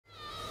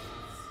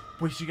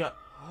Wait, she got...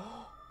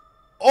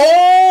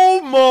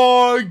 Oh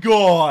my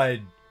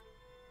god!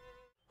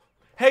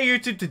 Hey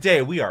YouTube,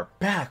 today we are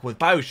back with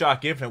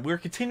Bioshock Infinite. We're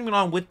continuing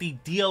on with the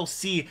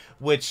DLC,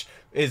 which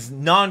is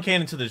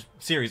non-canon to the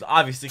series,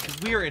 obviously,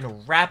 because we are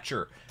in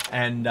Rapture.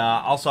 And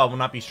also, I will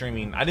not be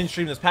streaming. I didn't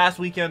stream this past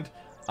weekend,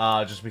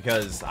 just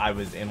because I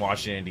was in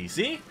Washington,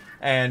 D.C.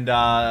 And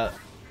the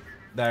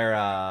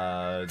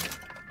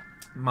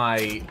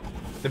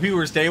people we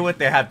were staying with,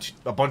 they have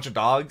a bunch of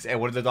dogs,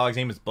 and one of the dogs'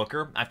 name is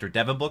Booker, after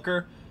Devin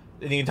Booker.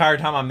 And the entire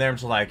time I'm there, I'm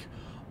just like,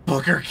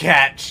 Booker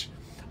catch!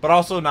 But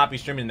also not be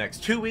streaming the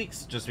next 2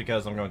 weeks, just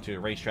because I'm going to a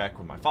racetrack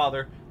with my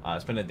father,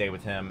 spend a day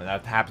with him, and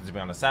that happens to be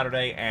on a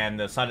Saturday, and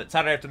the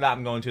Saturday after that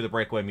I'm going to the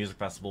Breakaway Music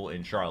Festival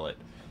in Charlotte.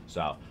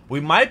 So, we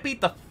might beat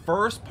the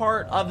first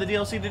part of the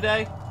DLC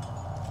today.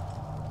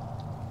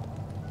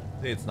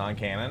 It's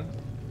non-canon.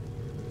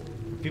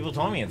 People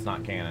told me it's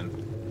not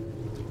canon.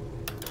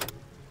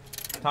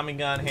 Tommy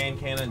gun, hand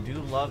cannon, do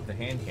love the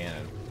hand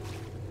cannon.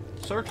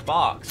 Search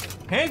box.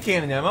 Hand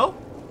cannon ammo?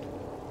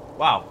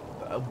 Wow.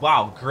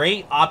 Wow,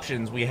 great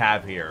options we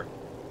have here.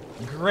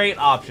 Great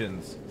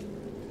options.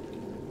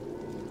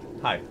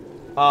 Hi.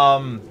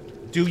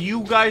 Do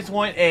you guys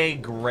want a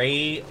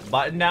gray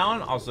button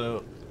down?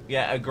 Also,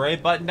 yeah, a gray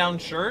button down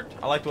shirt.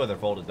 I like the way they're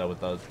folded though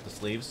with the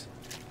sleeves.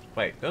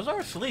 Wait, those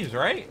are sleeves,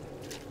 right?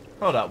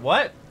 Hold up,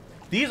 what?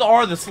 These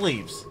are the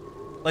sleeves.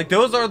 Like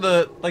those are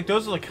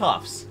the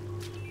cuffs.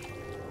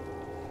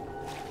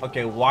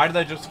 Okay, why did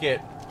I just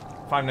get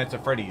Five Nights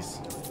at Freddy's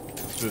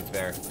spook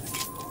there?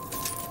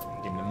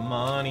 Give me the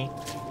money.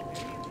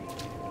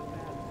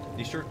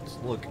 These shirts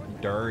look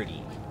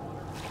dirty.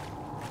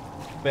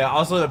 But yeah,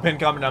 also the pinned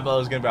comment down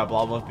below is going to be about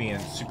blah blah being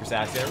super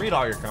sassy. I read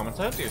all your comments.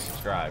 I hope you're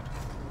subscribed.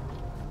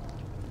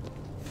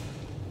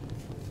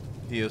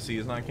 DLC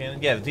is not canon?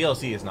 Yeah, the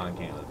DLC is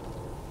non-canon.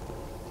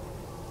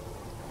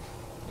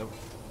 Nope.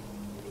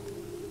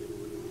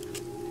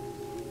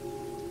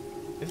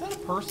 Is that a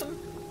person?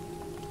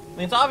 I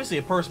mean, it's obviously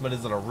a person, but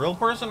is it a real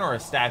person or a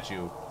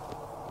statue?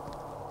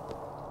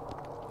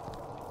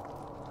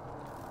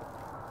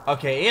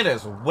 Okay, it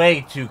is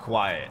way too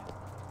quiet.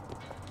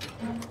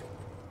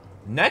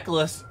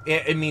 Necklace,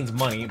 it means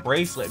money.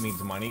 Bracelet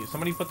means money.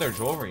 Somebody put their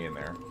jewelry in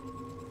there.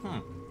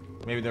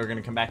 Maybe they're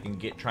gonna come back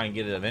and try and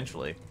get it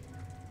eventually.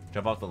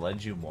 Jump off the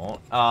ledge, you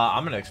won't.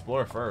 I'm gonna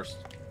explore first.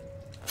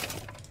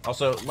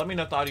 Also, let me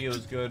know if the audio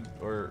is good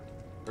or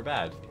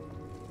bad.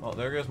 Oh,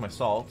 there goes my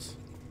salts.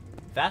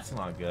 That's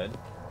not good.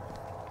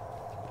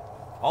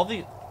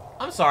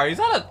 I'm sorry, is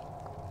that a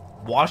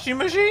washing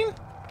machine?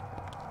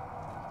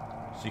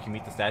 So you can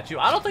meet the statue?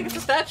 I don't think it's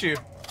a statue.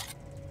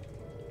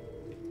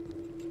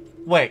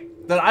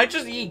 Wait, did I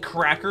just eat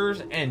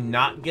crackers and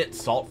not get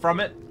salt from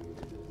it?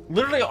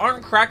 Literally,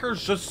 aren't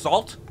crackers just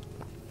salt?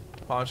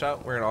 Pawn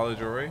shop, wearing all the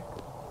jewelry.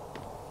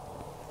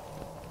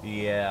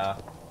 Yeah.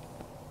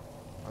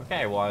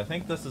 Okay, well, I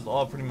think this is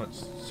all pretty much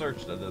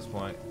searched at this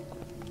point.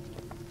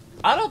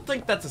 I don't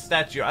think that's a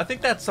statue. I think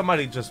that's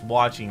somebody just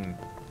watching.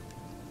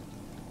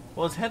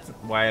 Well, his head's...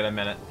 Wait a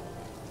minute.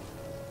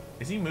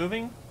 Is he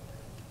moving?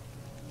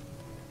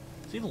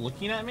 Is he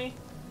looking at me?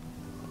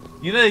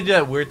 You know they do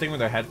that weird thing where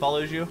their head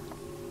follows you?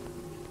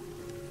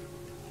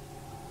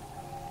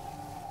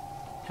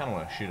 Kind of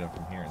want to shoot him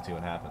from here and see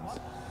what happens.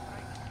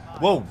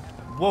 Whoa!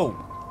 Whoa!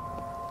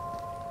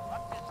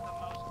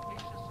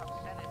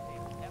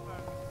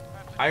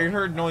 I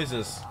heard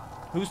noises.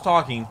 Who's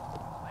talking?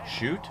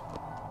 Shoot?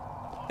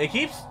 It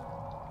keeps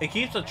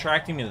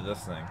attracting me to this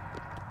thing.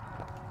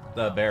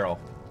 The barrel.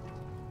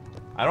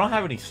 I don't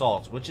have any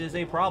salts, which is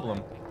a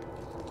problem.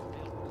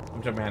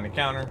 I'm jumping behind the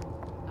counter.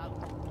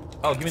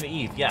 Oh, give me the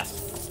Eve,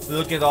 yes.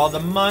 Look at all the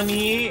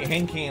money.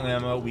 Hand cannon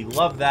ammo, we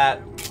love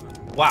that.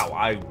 Wow,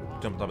 I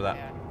jumped up of that.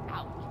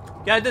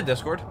 Yeah, I did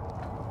Discord.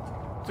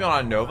 What's going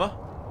on, Nova?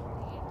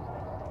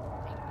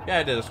 Yeah,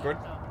 I did Discord.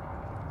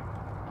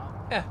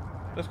 Yeah,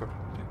 Discord.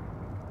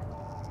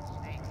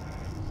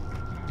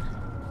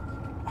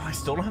 Oh, I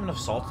still don't have enough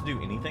salt to do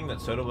anything.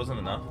 That soda wasn't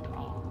enough.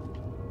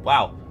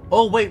 Wow.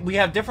 Oh, wait, we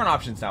have different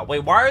options now.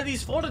 Wait, why are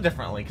these folded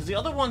differently? Because the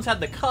other ones had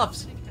the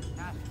cuffs.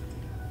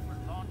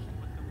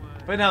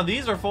 But now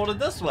these are folded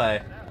this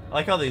way. I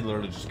like how they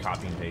literally just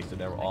copy and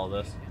pasted all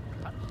this.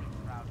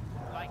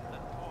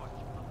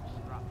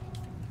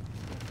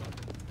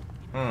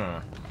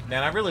 Man,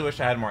 I really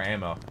wish I had more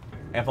ammo.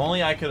 If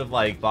only I could have,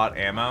 like, bought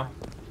ammo.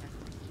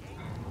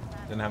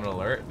 Didn't have an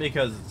alert.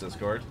 Because it's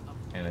Discord.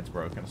 And it's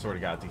broken. I swear to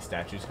God, if these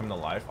statues come to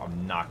life,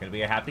 I'm not going to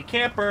be a happy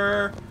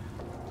camper.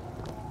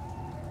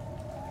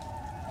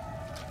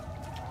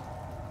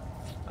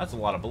 That's a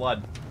lot of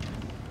blood.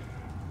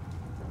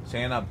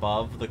 Stand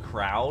above the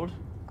crowd.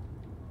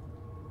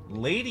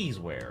 Ladies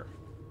wear.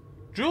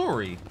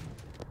 Jewelry.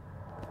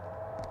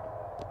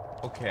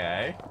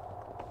 Okay.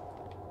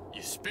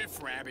 You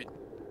spiff, Rabbit.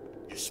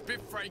 You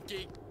spiff,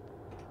 Frankie.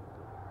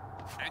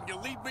 And you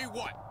leave me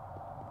what?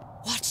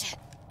 Watch it.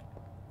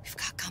 We've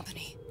got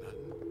company.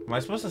 Am I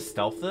supposed to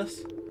stealth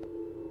this?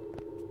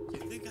 You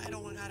think I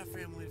don't got a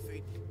family to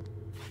feed?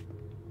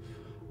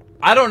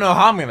 I don't know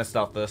how I'm gonna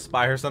stealth this.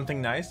 Buy her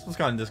something nice. Let's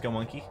go on, Disco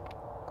Monkey.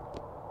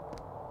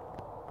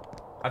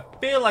 I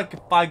feel like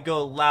if I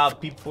go loud,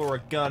 people are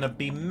gonna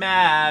be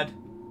mad.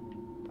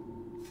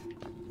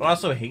 But I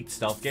also hate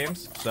stealth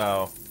games,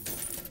 so...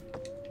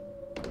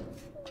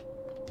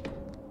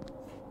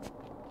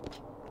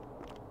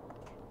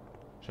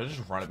 Should I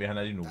just run it behind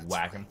that dude and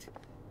whack him?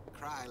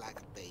 Cry like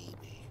a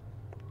baby.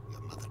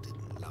 Your mother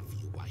didn't love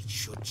you. Why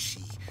should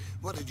she?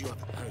 What did you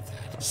have heard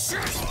that?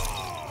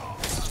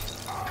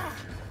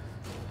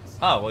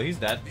 Oh, well, he's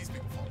dead.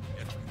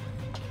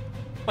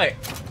 Wait,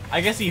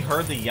 I guess he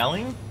heard the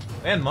yelling?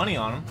 They had money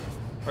on him.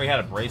 Or he had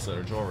a bracelet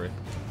or jewelry.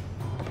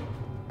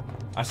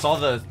 I saw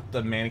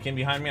the mannequin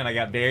behind me and I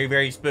got very,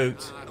 very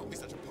spooked. Don't be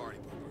such a party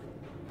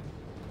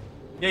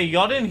pooper. Yeah,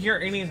 y'all didn't hear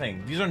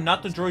anything. These are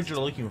not the droids you're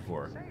looking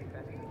for.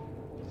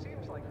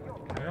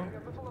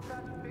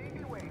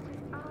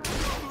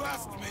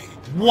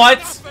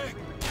 What?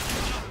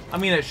 I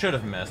mean, it should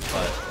have missed,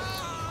 but...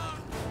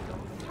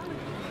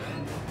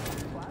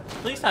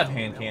 At least have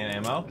hand cannon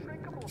ammo.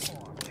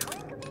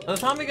 The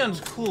Tommy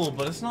gun's cool,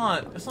 but it's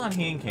not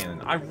hand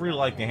cannon. I really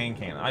like the hand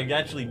cannon. I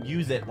actually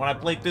use it when I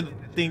play through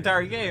the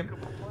entire game.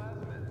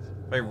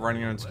 By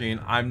running on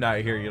screen, I'm not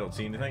here, you don't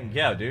see anything.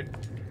 Yeah, dude.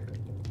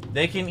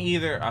 They can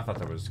either... I thought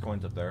there was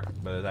coins up there,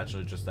 but it's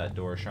actually just that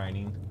door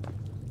shining.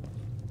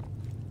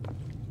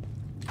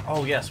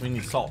 Oh, yes, we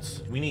need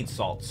salts. We need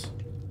salts.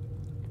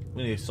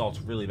 We need salts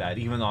really bad,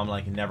 even though I'm,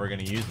 like, never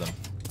gonna use them.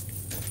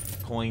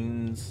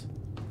 Coins.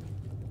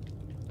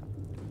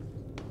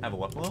 I have a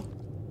weapon though?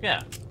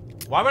 Yeah.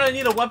 Why would I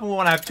need a weapon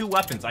when I have two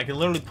weapons? I can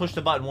literally push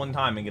the button one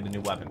time and get a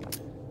new weapon.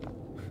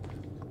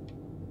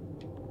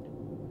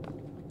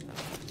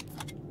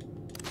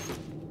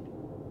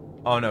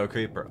 Oh no,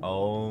 creeper.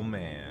 Oh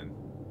man.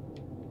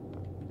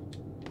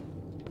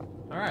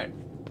 Alright.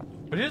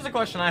 But here's the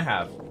question I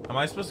have. Am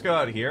I supposed to go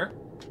out here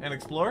and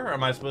explore? Or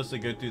am I supposed to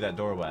go through that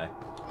doorway?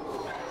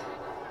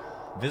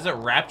 Visit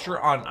Rapture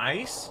on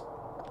Ice?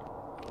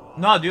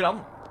 No, dude, I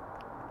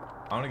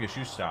want to go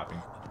shoe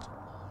shopping.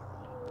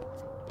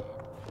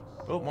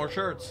 Oh, more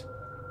shirts.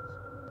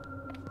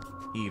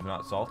 Eve,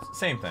 not salt.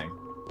 Same thing.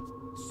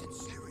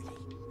 Sincerity.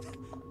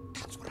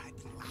 That's what I've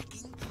been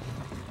lacking.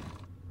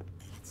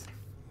 It's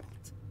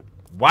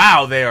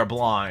Wow, they are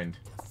blind.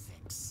 a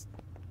fix.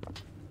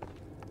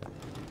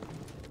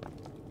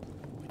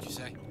 What'd you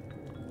say?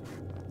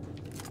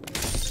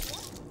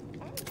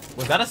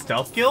 Was that a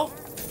stealth kill?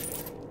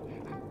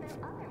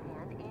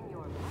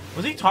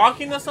 Was he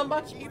talking to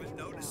somebody? You even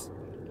notice?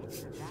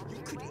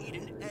 You could eat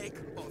an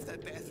egg off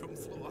that bathroom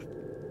floor.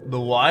 The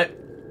what?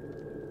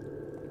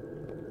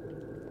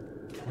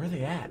 Where are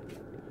they at?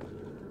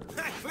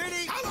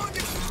 Pretty.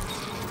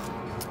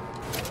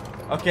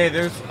 Okay,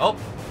 there's... Oh,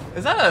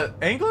 is that a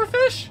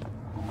anglerfish?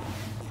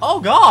 Oh,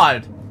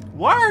 God.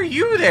 Why are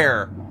you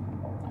there?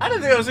 I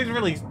didn't think those things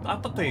really... I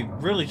thought they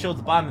really chilled at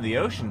the bottom of the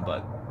ocean,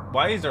 but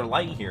why is there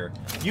light here?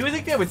 You would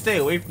think they would stay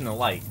away from the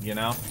light, you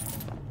know?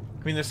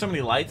 I mean, there's so many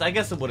lights. I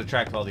guess it would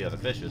attract all the other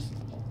fishes.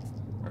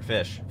 Or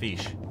fish.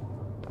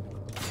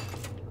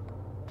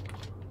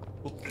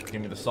 Oop,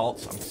 give me the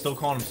salts. I'm still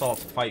calling them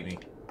salts to fight me.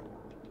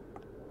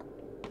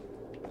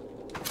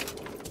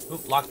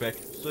 Oop, lockpick.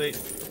 Sweet.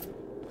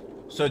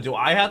 So do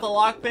I have the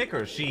lockpick or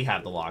does she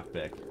have the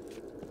lockpick?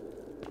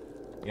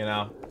 You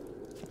know?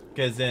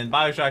 Because in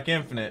Bioshock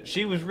Infinite,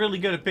 she was really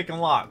good at picking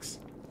locks.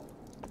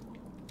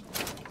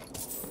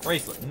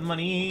 Bracelet.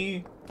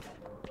 Money.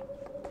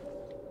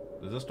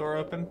 Is this door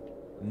open?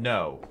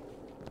 No.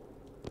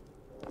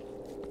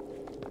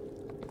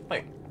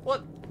 Wait,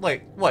 what?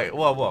 Wait,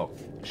 whoa.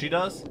 She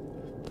does?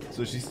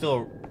 So she's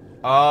still...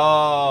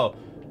 Oh,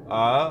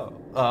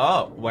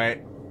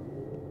 wait.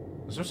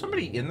 Is there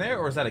somebody in there,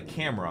 or is that a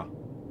camera?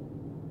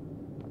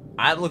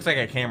 It looks like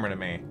a camera to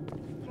me.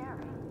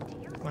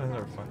 What is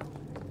there?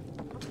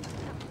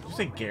 Did you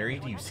say, Gary,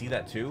 do you see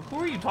that too? Who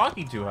are you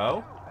talking to,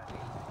 ho?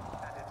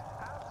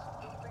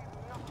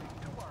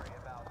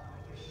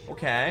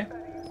 Okay.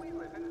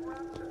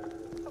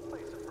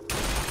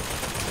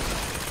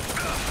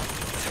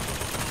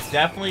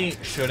 Definitely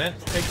shouldn't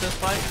take this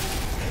fight.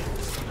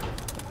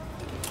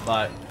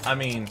 But, I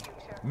mean,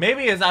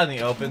 maybe it's out in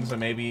the open, so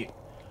maybe...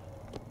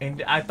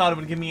 And I thought it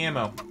would give me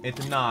ammo. It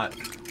did not.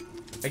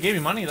 It gave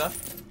me money, though.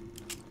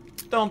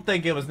 Don't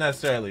think it was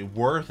necessarily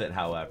worth it,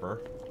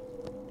 however.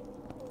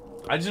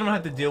 I just don't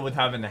have to deal with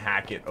having to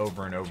hack it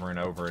over and over and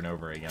over and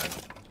over again.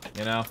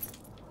 You know?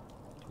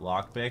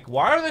 Lockpick.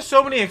 Why are there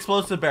so many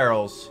explosive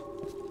barrels?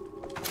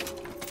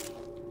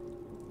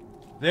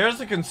 There's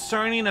a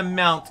concerning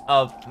amount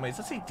of... Wait, does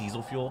that say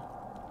diesel fuel?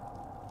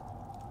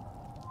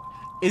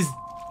 Is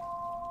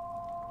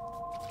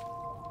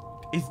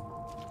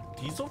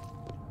diesel?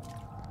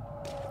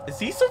 Is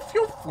diesel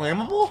fuel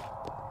flammable?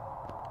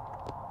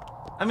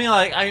 I mean,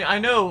 like, I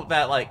know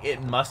that, like,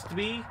 it must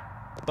be.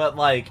 But,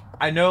 like,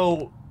 I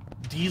know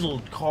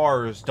diesel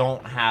cars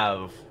don't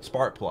have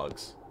spark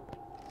plugs.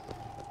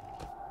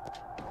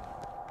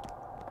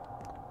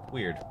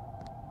 Weird.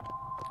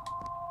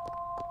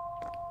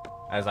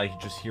 As I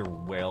just hear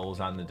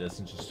whales out in the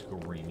distance just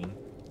screaming.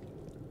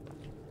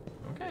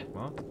 Okay,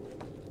 well.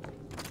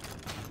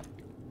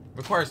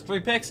 Requires 3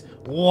 picks.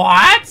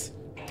 What?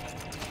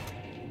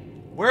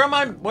 Where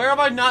have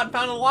I not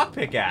found a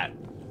lockpick at?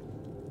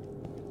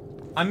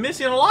 I'm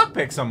missing a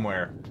lockpick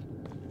somewhere.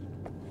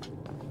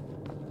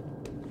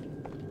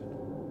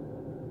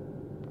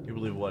 You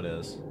believe what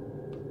is?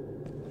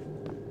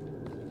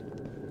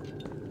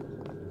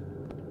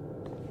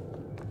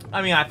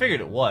 I mean, I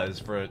figured it was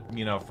for,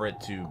 you know, for it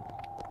to,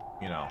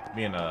 you know,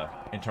 be an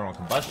internal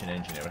combustion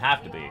engine. It would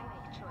have to be.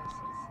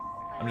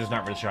 I'm just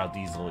not really sure how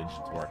diesel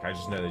engines work. I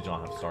just know they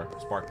don't have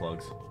spark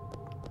plugs.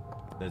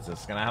 Is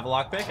this gonna have a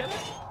lockpick in it?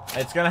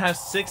 It's gonna have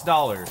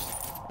 $6.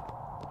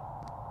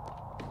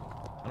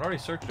 I've already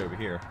searched over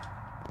here.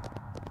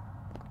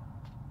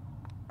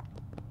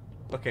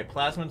 Okay,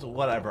 plasmids,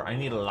 whatever. I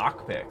need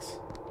lockpicks.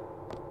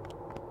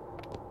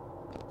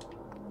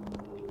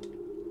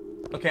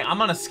 Okay,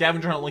 I'm on a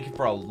scavenger hunt looking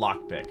for a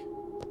lockpick.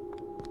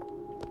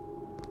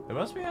 It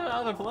must be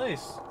another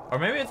place. Or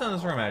maybe it's in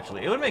this room,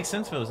 actually. It would make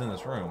sense if it was in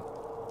this room.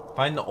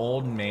 Find the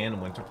old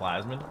man winter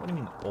plasmid? What do you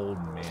mean, old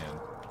man?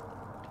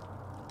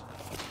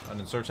 I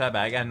didn't search that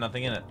bag. I had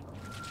nothing in it.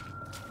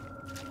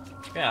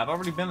 Yeah, I've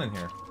already been in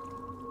here.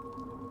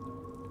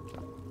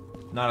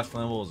 Not as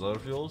flammable as other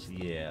fuels?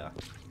 Yeah.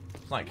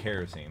 It's not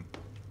kerosene.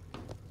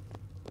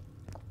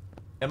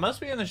 It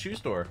must be in the shoe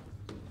store.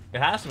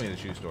 It has to be in the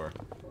shoe store.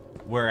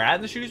 Where at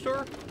in the shoe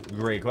store?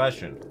 Great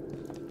question.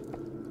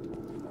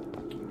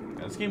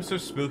 Yeah, this game's so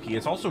spooky.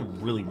 It's also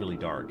really, really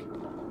dark.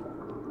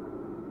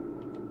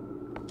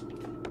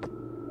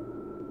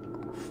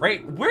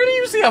 Freight? Where do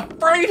you see a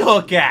freight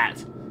hook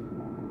at?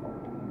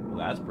 Well,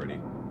 that's pretty.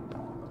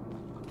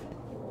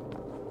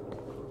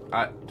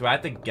 Do I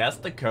have to guess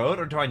the code,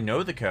 or do I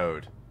know the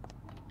code?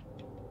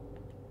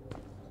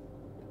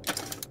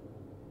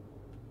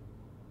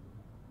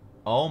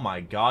 Oh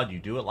my god, you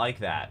do it like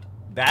that.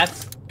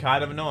 That's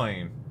kind of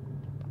annoying.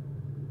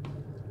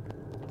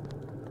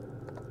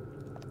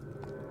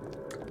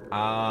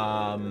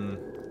 Have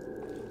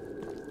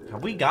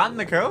we gotten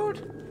the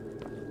code?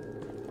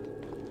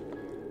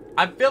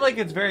 I feel like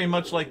it's very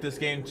much like this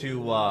game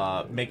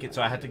to make it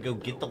so I have to go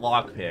get the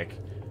lockpick,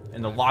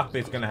 and the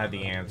lockpick's gonna have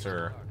the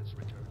answer.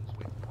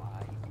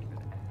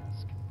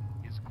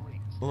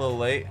 A little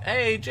late.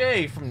 Hey,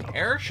 Jay, from the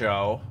air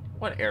show.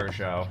 What air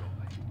show?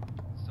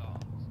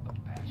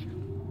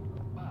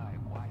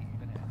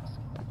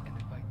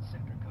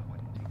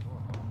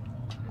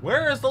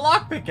 Where is the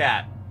lockpick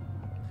at?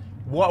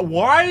 What?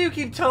 Why do you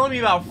keep telling me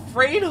about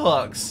freight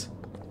hooks?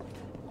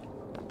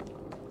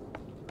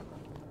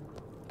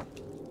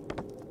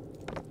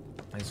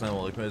 It's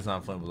not liquid. It's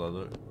not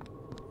flammable.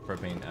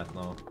 Propane,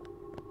 ethanol.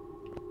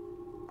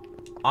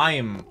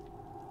 I'm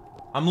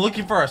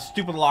looking for a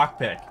stupid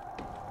lockpick.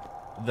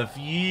 The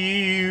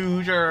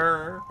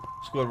future.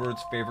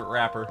 Squidward's favorite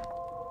rapper.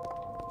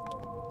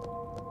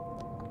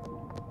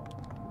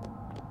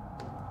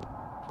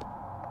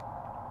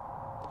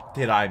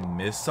 Did I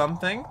miss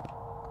something?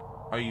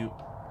 Are you...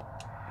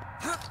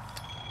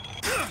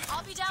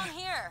 I'll be down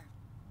here.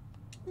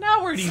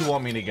 Now where do you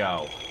want me to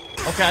go?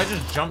 Okay, I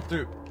just jumped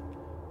through.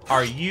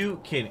 Are you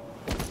kidding?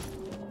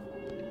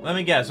 Let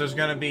me guess, there's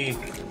gonna be...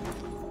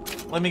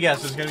 Let me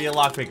guess, there's gonna be a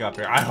lockpick up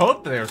here. I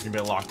hope there's gonna be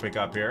a lockpick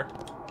up here.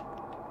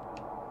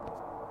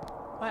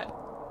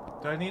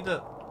 What? Do I need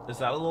to... Is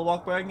that a little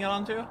walkway I can get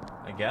onto?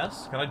 I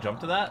guess. Can I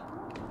jump to that?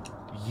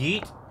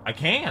 Yeet. I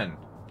can.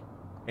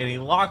 Any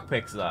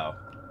lockpicks, though?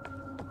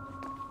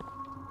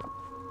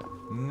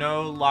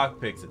 No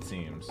lockpicks, it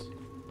seems.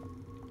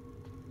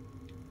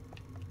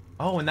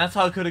 Oh, and that's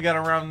how I could have got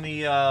around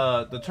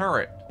the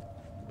turret.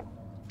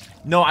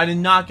 No, I did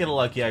not get a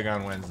lucky egg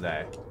on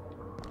Wednesday.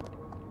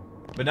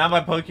 But now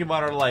my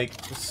Pokemon are like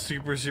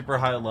super, super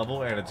high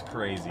level, and it's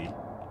crazy.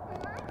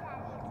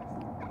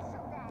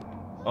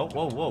 Oh,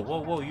 whoa, whoa,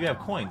 whoa, whoa! You have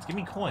coins. Give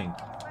me coin.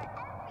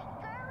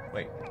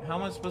 Wait, how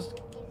am I supposed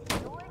to?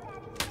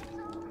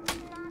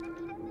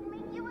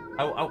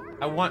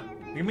 I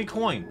want. Give me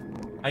coin.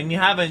 I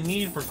have a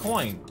need for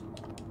coin.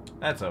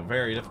 That's a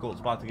very difficult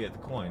spot to get the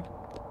coin.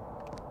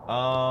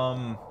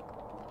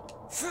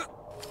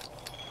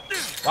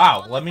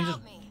 Wow, let me just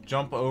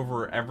jump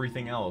over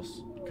everything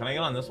else. Can I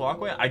get on this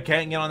walkway? I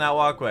can't get on that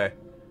walkway.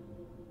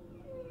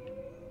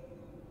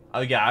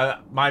 Oh yeah,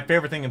 my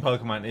favorite thing in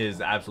Pokemon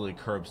is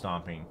absolutely curb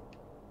stomping.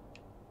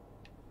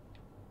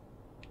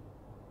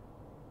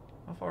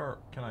 How far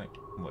can I...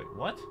 Wait,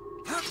 what?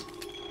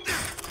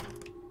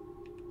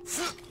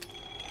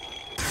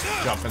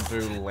 Jumping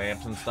through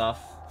lamps and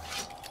stuff.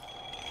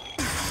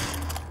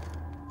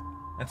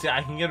 And see,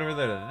 I can get over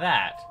there to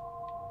that.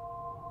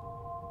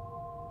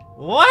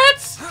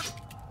 What?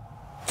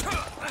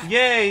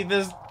 Yay,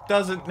 this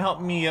doesn't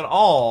help me at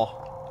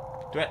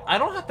all. I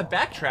don't have to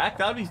backtrack.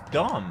 That would be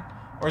dumb.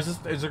 Or is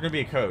there gonna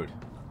be a code?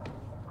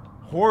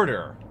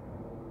 Hoarder.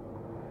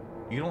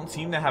 You don't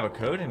seem to have a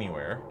code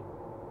anywhere.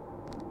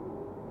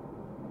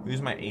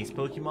 Who's my ace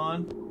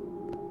Pokemon?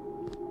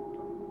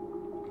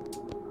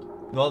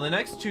 Well, the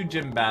next two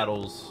gym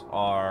battles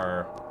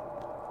are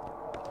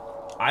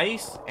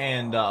ice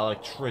and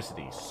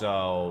electricity,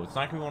 so it's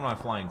not gonna be one of my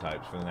flying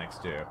types for the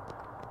next two.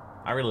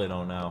 I really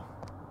don't know.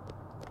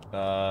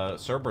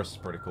 Cerberus is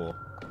pretty cool.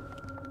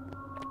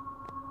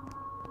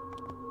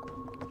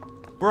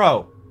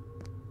 Bro.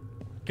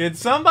 Can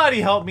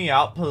somebody help me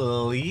out,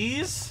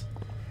 please?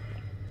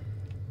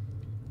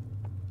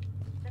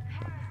 The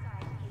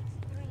parasite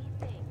eats three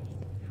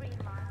things: free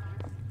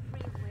markets,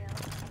 free will, and free air.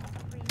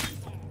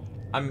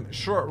 I'm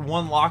short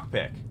one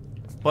lockpick.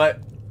 But...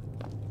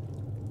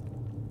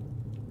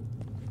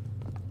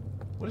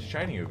 what is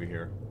shiny over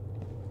here?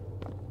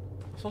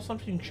 I saw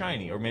something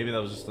shiny. Or maybe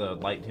that was just the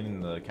light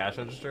hitting the cash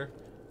register?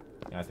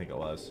 Yeah, I think it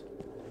was.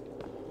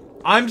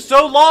 I'm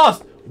so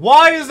lost!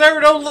 Why is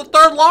there no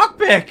third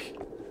lockpick?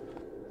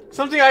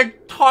 Something I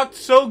talked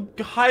so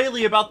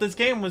highly about this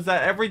game was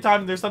that every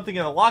time there's something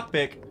in a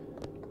lockpick,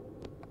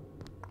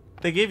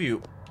 they give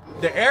you.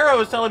 The arrow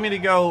is telling me to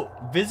go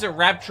visit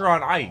Rapture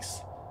on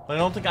Ice. But I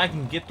don't think I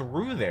can get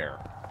through there.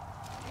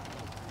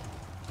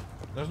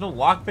 There's no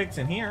lockpicks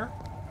in here.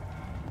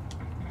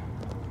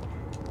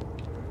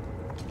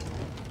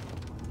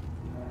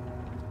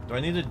 Do I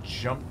need to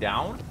jump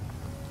down?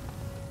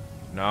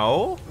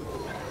 No.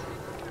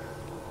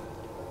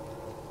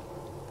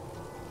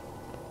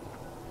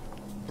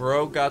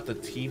 Bro got the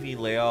TV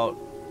layout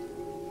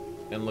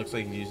and looks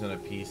like he's using a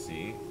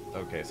PC.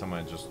 Okay,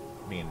 someone just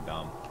being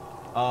dumb.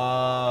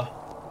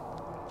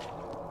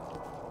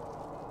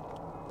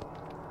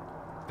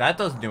 That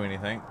doesn't do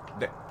anything.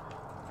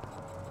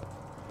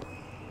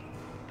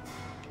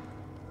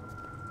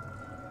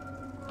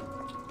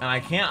 And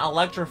I can't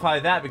electrify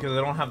that because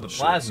I don't have the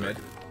plasmid.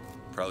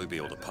 Probably be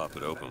able to pop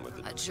it open with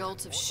it. A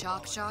jolt of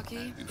shock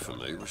jockey? You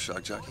familiar with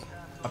shock jockey?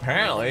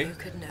 Apparently. You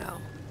could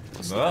know.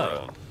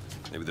 Ugh.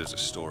 Maybe there's a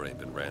store ain't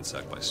been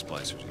ransacked by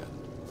splicers yet.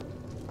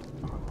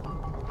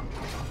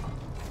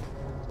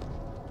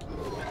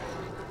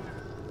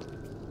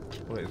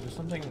 Wait, is there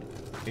something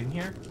in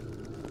here?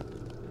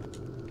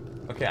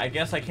 Okay, I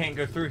guess I can't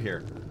go through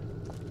here.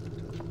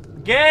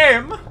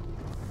 Game!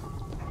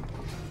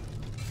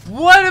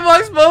 What am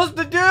I supposed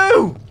to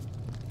do?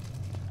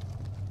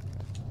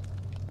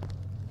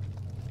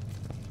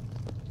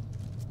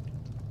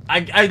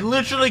 I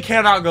literally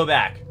cannot go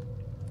back.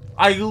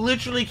 I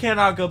literally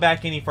cannot go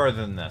back any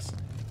further than this.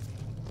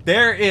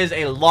 There is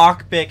a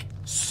lockpick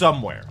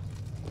somewhere.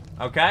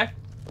 Okay?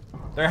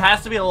 There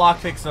has to be a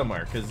lockpick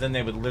somewhere, because then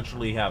they would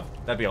literally have...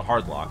 that'd be a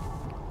hard lock.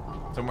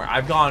 Somewhere.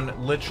 I've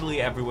gone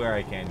literally everywhere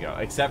I can go,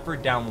 except for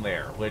down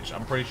there, which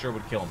I'm pretty sure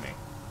would kill me.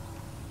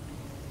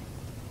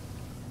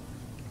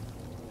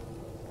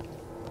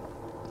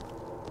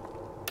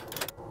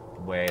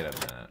 Wait a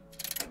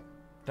minute.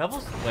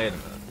 Doubles? Wait a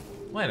minute.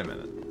 Wait a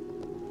minute.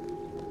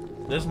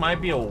 This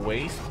might be a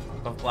waste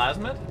of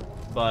plasmid,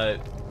 but...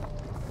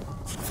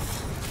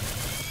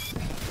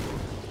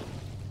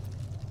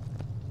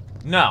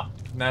 no,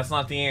 that's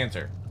not the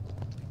answer.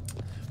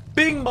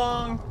 Bing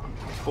bong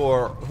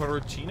for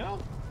Hurricino?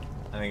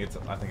 I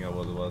think it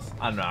was.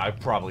 I don't know, I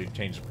probably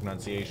changed the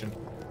pronunciation,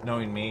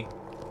 knowing me.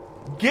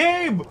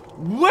 Gabe!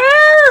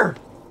 Where?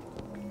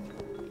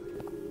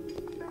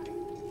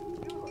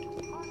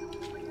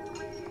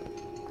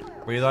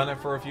 Breathe on it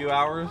for a few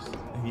hours?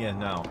 Yeah,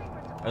 no.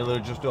 I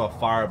literally just do a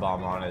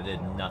firebomb on it, it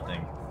did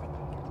nothing.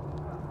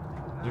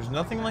 There's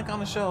nothing like on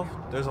the shelf.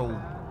 There's a...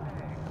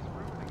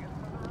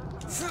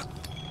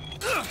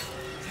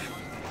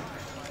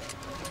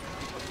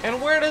 and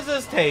where does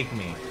this take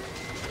me?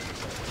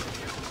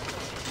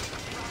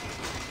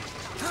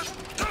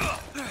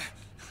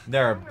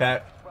 There are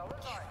bet...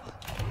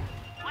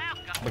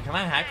 but can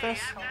I hack this?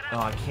 No,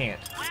 I can't.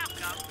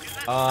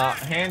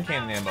 Hand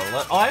cannon ammo.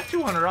 Oh, I have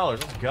 $200.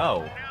 Let's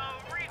go.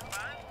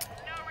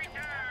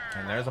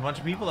 And there's a bunch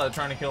of people that are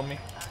trying to kill me.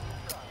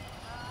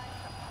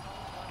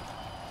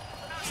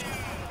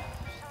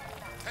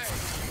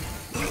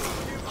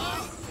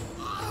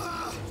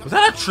 Was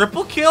that a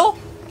triple kill?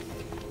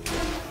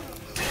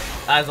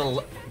 As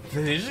a...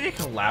 did they just get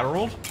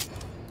collateraled?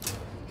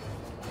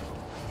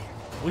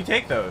 We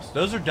take those.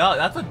 Those are dub.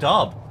 That's a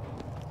dub.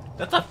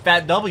 That's a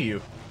fat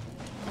W.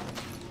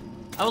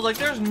 I was like,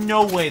 there's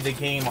no way the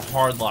game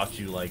hardlocks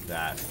you like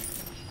that.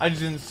 I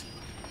just didn't...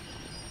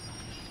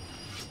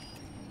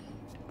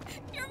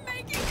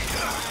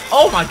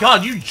 oh my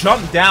god, you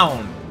jumped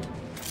down.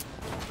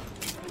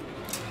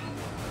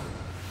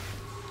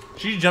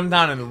 She jumped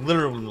down and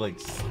literally like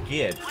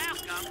skid.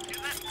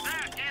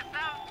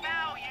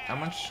 How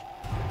much?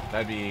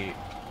 That'd be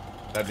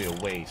a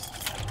waste.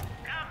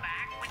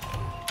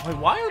 Wait,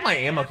 why is my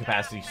ammo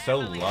capacity so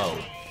low?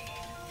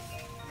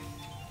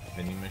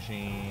 Vending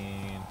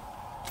machine.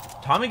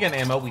 Tommy gun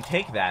ammo, we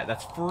take that.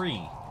 That's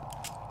free.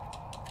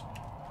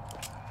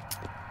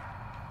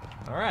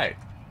 Alright.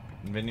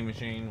 Vending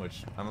machine,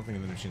 which I don't think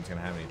the vending machine's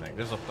gonna have anything.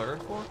 There's a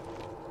third floor?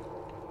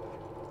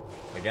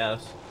 I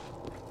guess.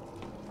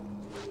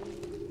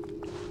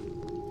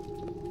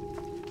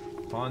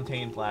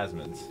 Fontaine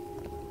plasmids.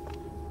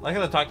 I like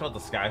how they talked about the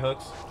sky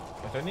hooks.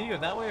 Do I need to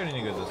go that way or do I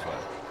need to go this way?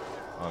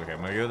 Okay,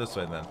 I'm gonna go this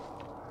way then.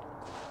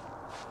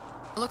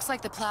 Looks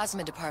like the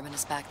plasmid department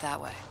is back that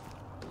way.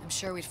 I'm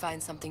sure we'd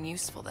find something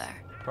useful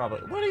there. Probably.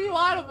 What are you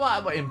on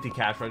about? What, empty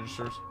cash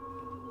registers?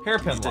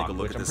 Hairpin lock,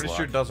 which I'm pretty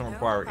sure doesn't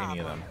require any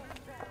of them.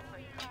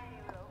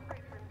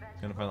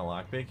 Gonna find the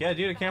lockpick? Yeah,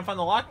 dude, I can't find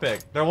the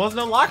lockpick. There was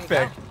no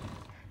lockpick.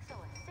 So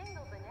a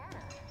single banana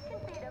can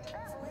feed a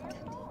family of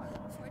four.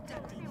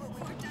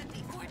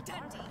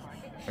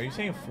 Are you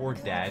saying for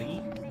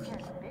daddy?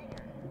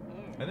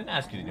 I didn't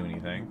ask you to do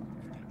anything.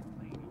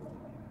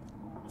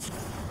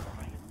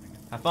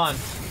 Have fun.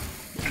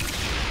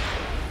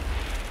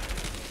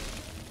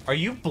 Are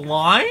you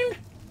blind?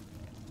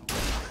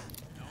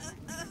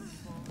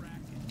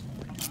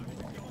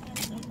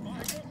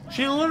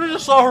 She literally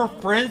just saw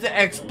her friends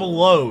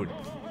explode.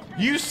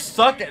 You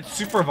suck at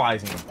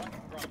supervising.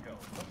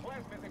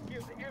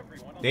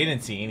 They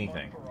didn't see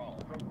anything.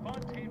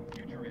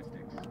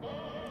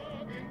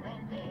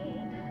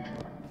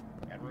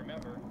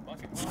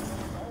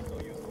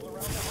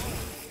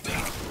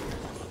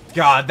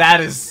 God, that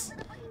is...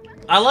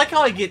 I like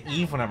how I get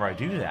Eve whenever I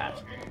do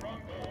that.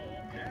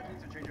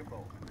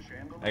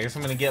 I guess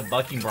I'm gonna get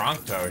Bucking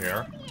Bronto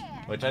here,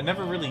 which I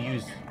never really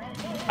used.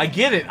 I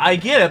get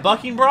it,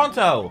 Bucking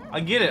Bronto!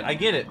 I get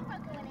it.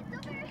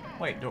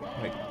 Wait.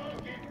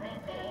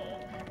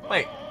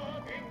 Wait.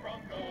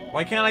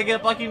 Why can't I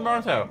get Bucking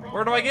Bronto?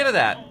 Where do I get it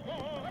at?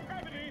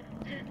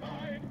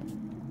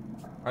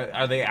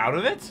 Are they out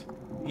of it?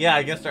 Yeah,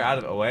 I guess they're out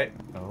of it. Oh, wait.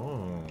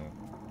 Oh.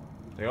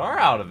 They are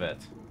out of it.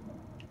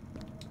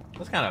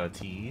 That's kind of a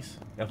tease.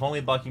 If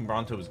only Bucking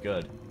Bronto was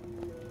good.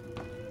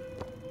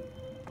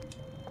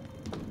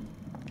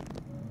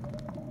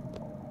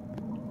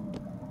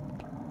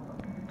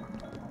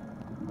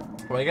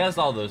 Well, I guess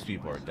all those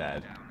people are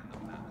dead.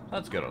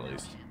 That's good at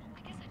least.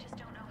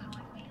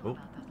 Oh.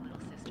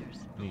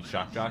 Need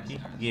shock jockey?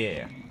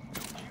 Yeah.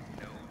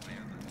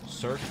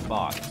 Search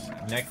box.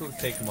 Necklace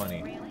take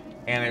money.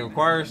 And it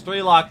requires 3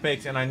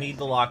 lockpicks, and I need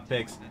the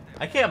lockpicks.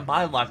 I can't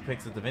buy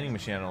lockpicks at the vending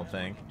machine, I don't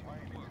think.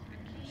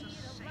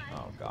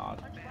 Oh,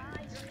 God.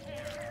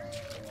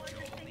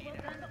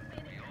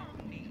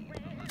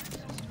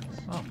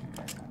 Oh.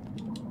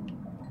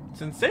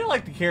 Since they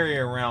like to carry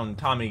around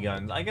Tommy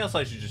guns, I guess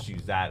I should just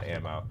use that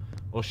ammo.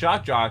 Well,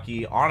 shock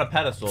jockey on a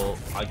pedestal.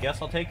 I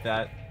guess I'll take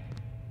that.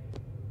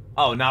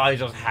 Oh, now I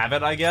just have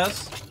it, I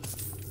guess?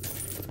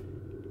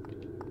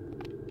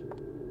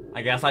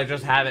 I guess I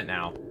just have it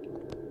now.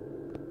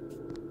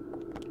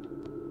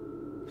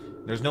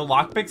 There's no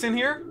lockpicks in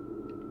here?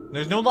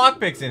 There's no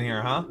lockpicks in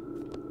here, huh?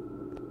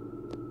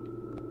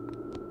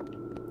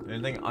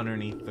 Anything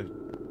underneath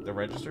the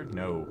register?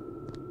 No.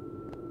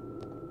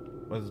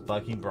 What does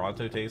Bucking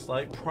Bronto taste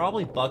like?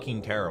 Probably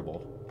Bucking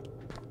Terrible.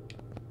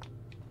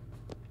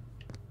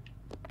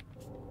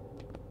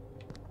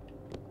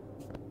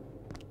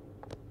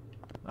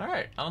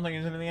 Alright, I don't think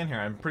there's anything in here.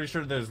 I'm pretty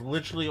sure there's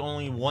literally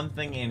only one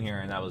thing in here,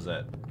 and that was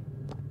it.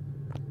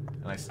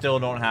 And I still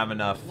don't have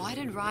enough. Why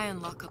did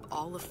Ryan lock up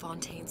all of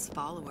Fontaine's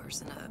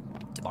followers in a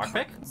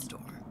department store?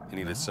 He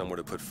needed somewhere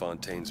to put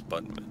Fontaine's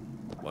buttonmen.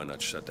 Why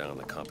not shut down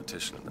the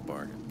competition in the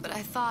bargain? But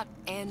I thought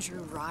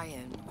Andrew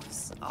Ryan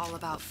was all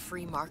about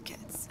free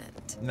markets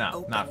and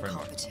No, not free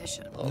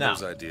competition. All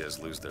those ideas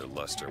lose their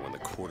luster when the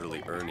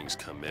quarterly earnings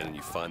come in and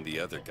you find the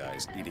other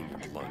guys eating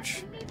your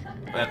lunch.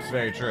 That's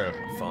very true.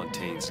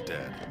 Fontaine's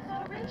dead.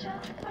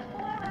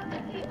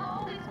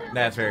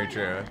 That's very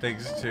true.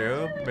 Things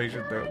too. Makes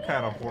your throat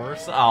kind of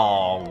hoarse.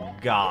 Oh,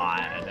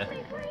 God.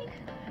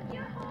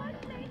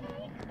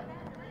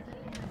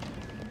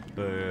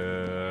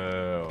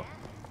 Boo.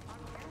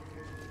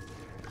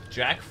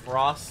 Jack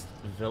Frost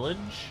Village?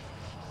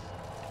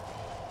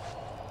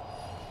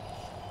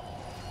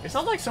 It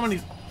sounds like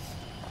somebody's...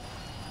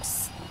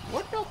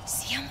 What the...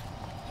 See him?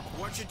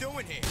 What you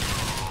doing here?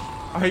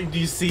 Do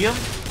you see him?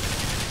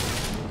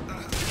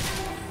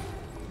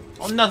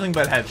 Oh, nothing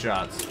but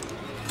headshots.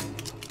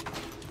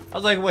 I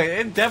was like, wait,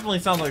 it definitely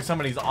sounds like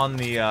somebody's on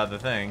the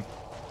thing.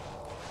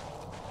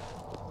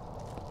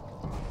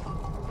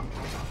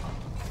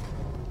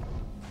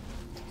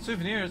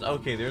 Souvenirs?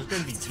 Okay, there's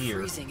gonna be gear.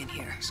 Freezing in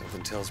here.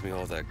 Something tells me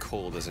all that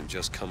cold isn't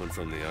just coming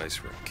from the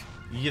ice rink.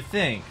 You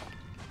think?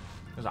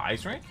 There's an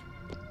ice rink?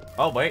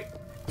 Oh, wait.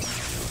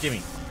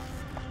 Gimme.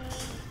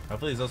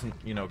 Hopefully this doesn't,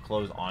 you know,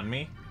 close on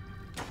me.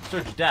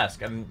 Search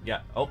desk, and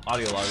yeah. Oh,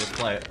 audio log, let's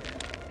play it.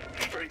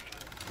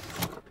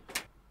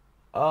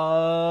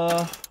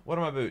 What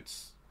are my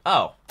boots?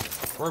 Oh,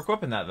 we're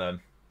equipping that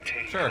then.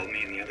 Sure. Told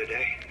me the other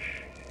day.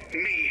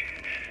 Me,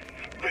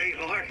 Ray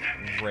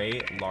Lardner.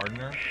 Ray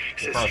Lardner?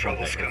 Says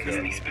trouble's coming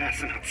and he's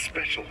passing out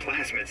special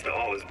plasmids to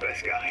all his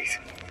best guys.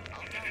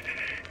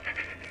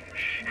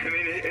 I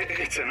mean,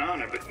 it's an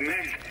honor, but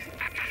man.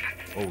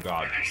 Oh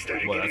God. I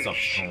started Boy, that's getting a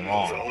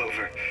shingles strong. all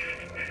over.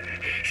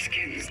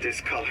 Skin's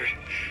discolored.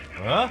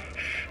 Huh?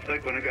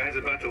 Like when a guy's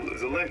about to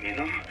lose a limb, you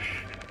know?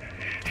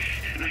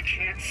 And I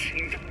can't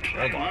seem to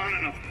put on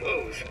enough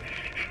clothes.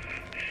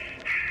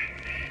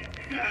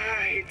 I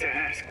hate to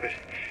ask, but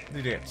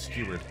They get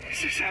skewered.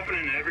 is this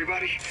happening to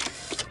everybody?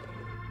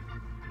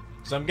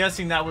 So I'm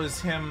guessing that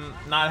was him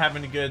not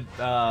having a good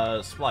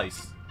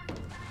splice.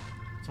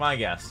 It's my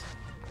guess.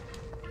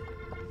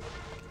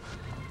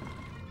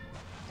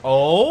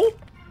 Oh?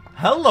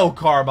 Hello,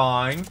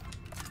 Carbine.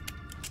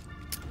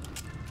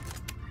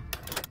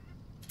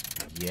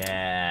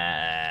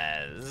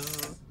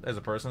 Yes. There's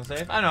a person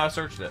safe. I know, I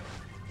searched it.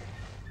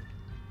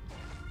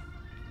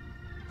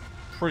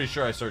 Pretty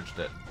sure I searched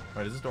it.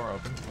 Wait, is this door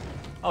open?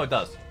 Oh, it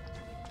does.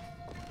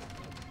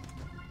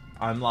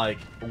 I'm like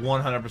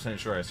 100%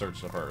 sure I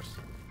searched it first.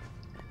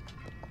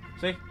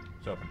 See?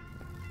 It's open.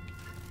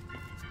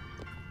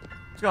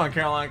 What's going on,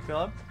 Caroline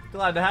Club?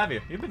 Glad to have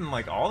you. You've been in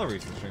like all the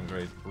recent streams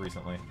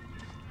recently.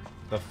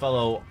 The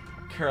fellow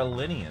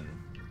Carolinian.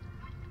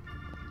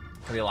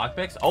 Are you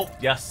lockpicks? Oh,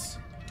 yes.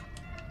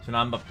 So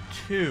now I'm up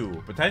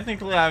 2. But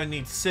technically I would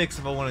need 6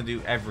 if I want to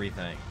do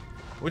everything.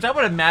 Which I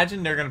would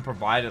imagine they're going to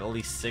provide at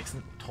least 6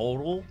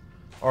 total.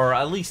 Or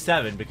at least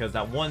 7, because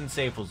that one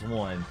safe was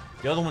 1.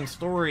 The other one's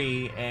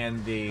 3,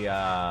 and the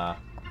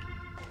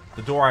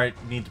door I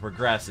need to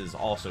progress is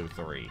also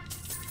 3.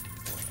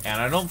 And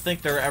I don't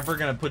think they're ever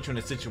going to put you in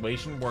a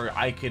situation where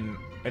I can,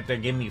 if they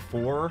give me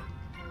 4,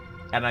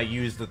 and I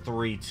use the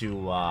 3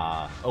 to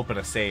open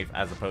a safe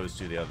as opposed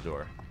to the other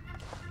door.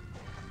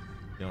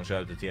 You don't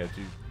show up to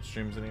TF2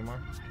 streams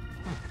anymore?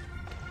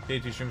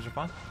 TF2 streams are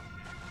fun.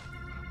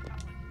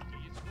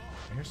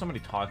 I hear somebody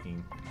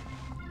talking.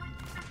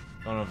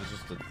 I don't know if it's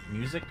just the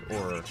music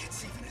or...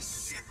 It's even as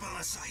simple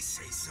as I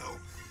say so.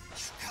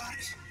 You got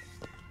it.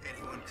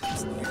 Anyone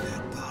comes near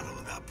that bottle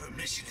without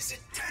permission is a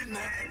dead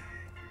man.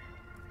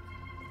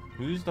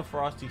 Who's the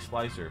Frosty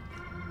Slicer?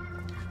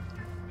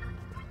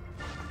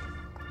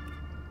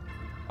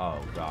 Oh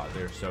god,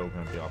 they're so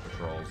gonna be off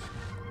patrols.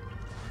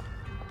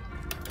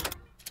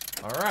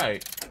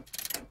 Alright.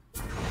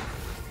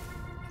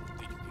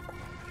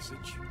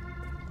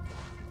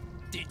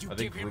 Did you Are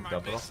they give him grouped my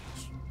up at all? message?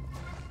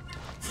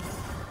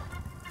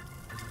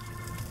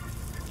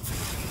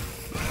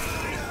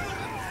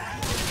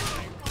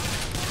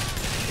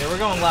 Yeah, we're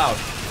going loud.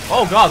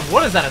 Oh god,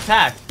 what is that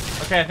attack?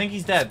 Okay, I think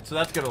he's dead, so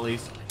that's good at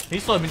least. He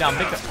slowed me down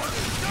big time.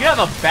 You have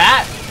a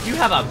bat? You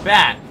have a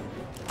bat.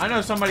 I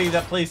know somebody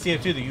that plays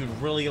TF2 that you'd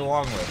really get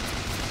along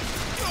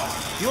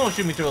with. You won't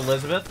shoot me to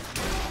Elizabeth.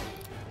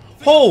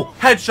 Oh,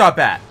 headshot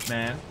bat,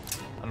 man.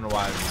 I don't know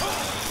why.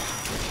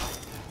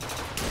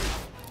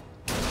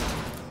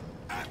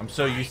 I'm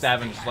so used to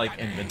having just like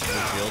invincible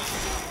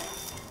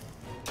shields.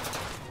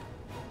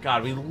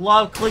 God, we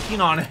love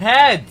clicking on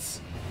heads.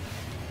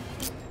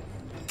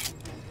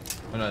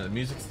 Oh no, the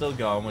music's still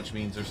going, which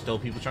means there's still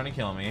people trying to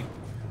kill me.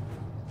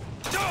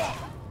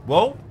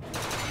 Whoa!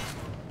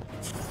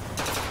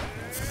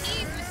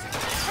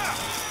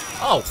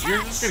 Oh,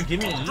 you're just gonna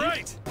give me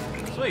Eve?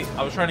 Sweet.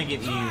 I was trying to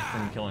get Eve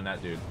from killing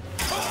that dude.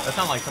 That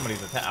sounded like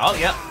somebody's attack. Oh,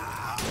 yep.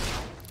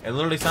 It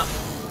literally sounded...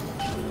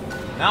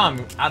 Now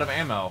I'm out of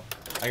ammo.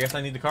 I guess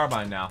I need the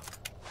carbine now.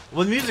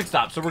 Well, the music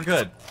stopped, so we're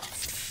good.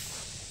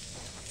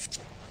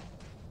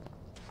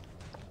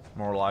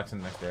 More locks in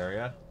the next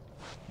area.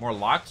 More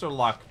locks or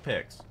lock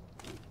picks?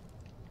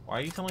 Why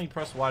are you telling me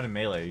press Y to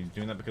melee? Are you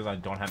doing that because I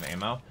don't have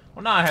ammo?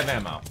 Well, now I have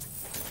ammo.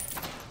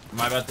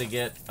 Am I about to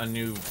get a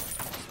new,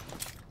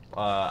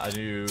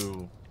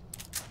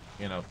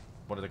 you know,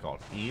 what are they called?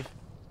 Eve?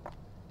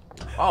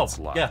 Oh,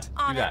 yeah,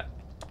 do that.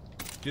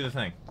 Do the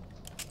thing.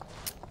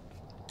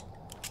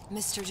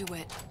 Mr.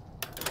 DeWitt,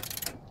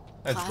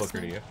 That's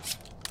Booker to you.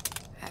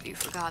 have you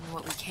forgotten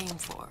what we came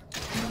for?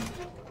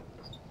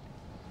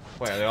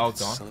 Wait, are they all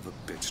gone? Son of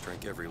a bitch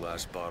drank every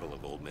last bottle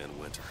of Old Man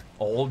Winter.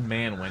 Old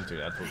Man Winter,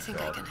 that's what I it's think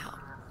I called. can help.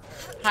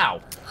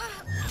 How?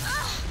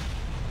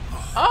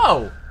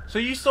 Oh! So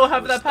you still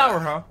have that power,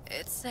 huh?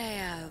 It's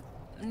a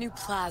new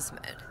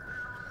plasmid.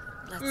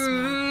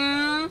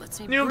 Lets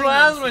me New bring in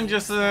plasmid, things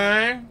just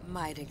say.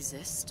 might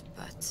exist,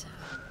 but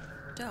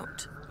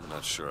don't. I'm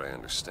not sure I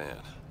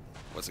understand.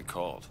 What's it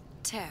called?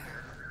 Tear.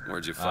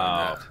 Where'd you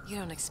find that? You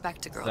don't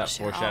expect a girl that to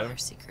share all foreshadowing? her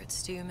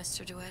secrets, do you,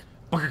 Mr. DeWitt?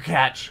 Booker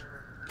catch.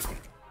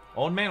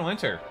 Old Man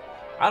Winter.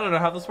 I don't know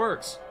how this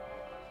works.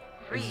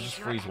 Is it just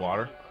freeze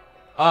water?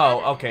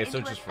 Oh, okay, so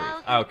it's just freeze.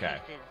 Okay.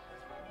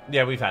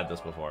 Yeah, we've had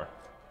this before.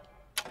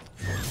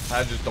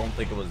 I just don't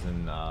think it was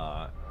in,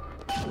 I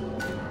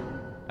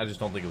just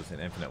don't think it was in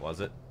Infinite,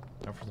 was it?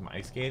 Remember for some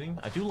ice skating?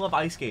 I do love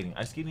ice skating.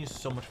 Ice skating is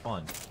so much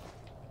fun.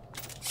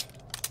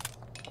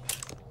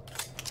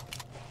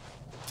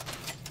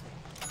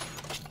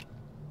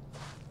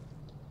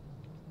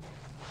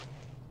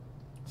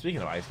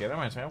 Speaking of ice skating,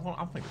 I'm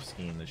thinking of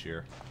skiing this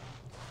year.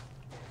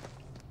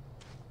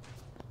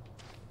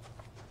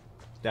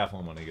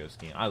 Definitely want to go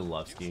skiing. I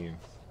love skiing.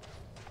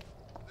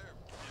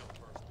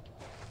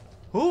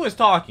 Who is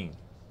talking?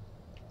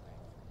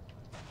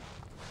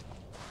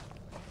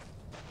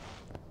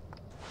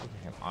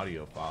 An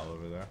audio file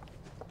over there.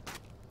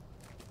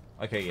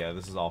 Okay, yeah,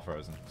 this is all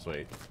frozen.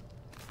 Sweet.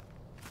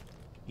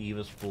 Eve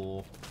is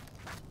full.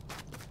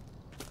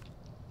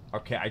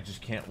 Okay, I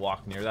just can't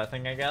walk near that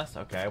thing, I guess.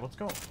 Okay, what's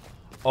going on?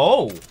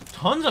 Oh,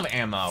 tons of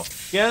ammo.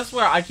 Yeah, that's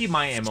where I keep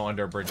my ammo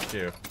under a bridge,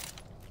 too.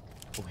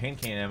 Oh,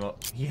 hand cannon ammo.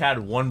 He had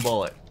 1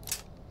 bullet.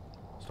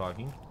 He's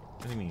talking?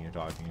 What do you mean you're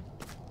talking?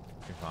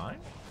 You're fine?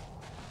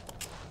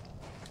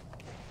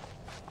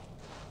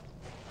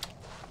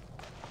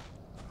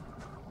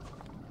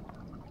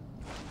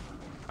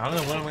 I don't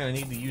know when I'm going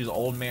to need to use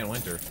Old Man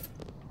Winter.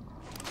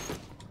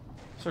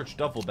 Search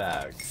duffel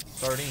bag.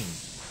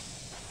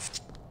 Sardines.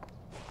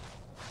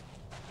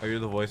 Are you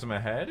the voice in my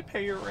head?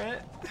 Pay your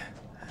rent.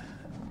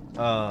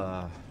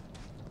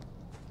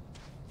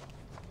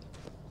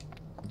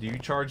 Do you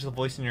charge the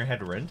voice in your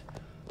head rent?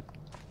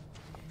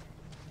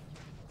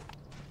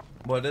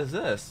 What is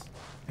this?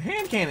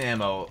 Hand cannon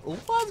ammo.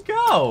 Let's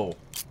go.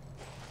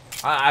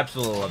 I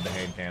absolutely love the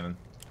hand cannon.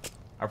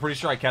 I'm pretty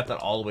sure I kept that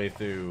all the way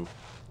through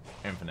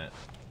Infinite.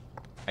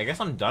 I guess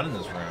I'm done in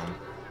this room.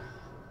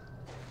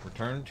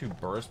 Return to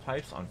burst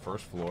pipes on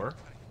first floor.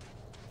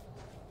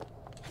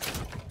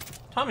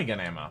 Tommy gun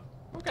ammo.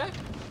 Okay.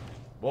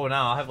 Whoa,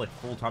 now I'll have like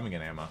full Tommy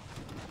gun ammo.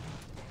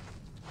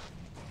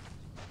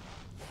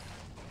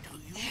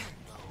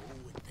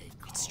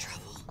 It's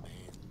trouble.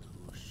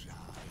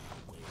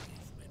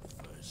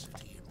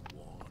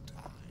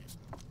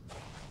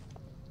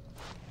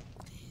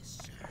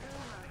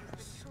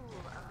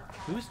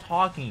 Who's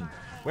talking?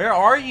 Where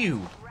are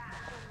you?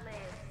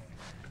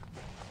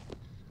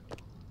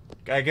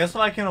 I guess if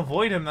I can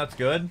avoid him, that's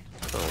good.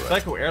 Right.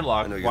 Psycho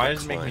airlock. I know you're Why the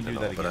does it make me client do and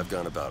that all, again? But I've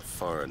gone about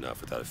far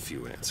enough without a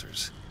few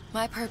answers.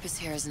 My purpose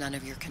here is none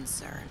of your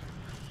concern.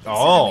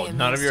 Oh, Consider me a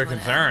none of means your to an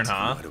concern, end.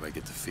 huh? Why do I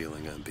get the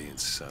feeling I'm being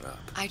set up?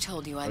 I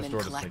told you I'm Let's in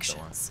sort of take that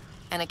collections.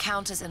 An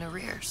account is in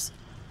arrears.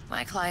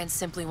 My clients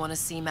simply want to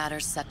see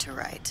matters set to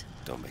right.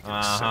 Don't make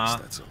any sense,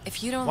 that's all.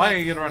 If you don't Why like are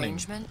you the running?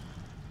 arrangement,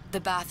 the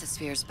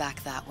bathysphere's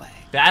back that way.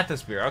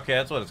 Bathysphere. Okay,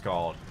 that's what it's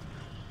called.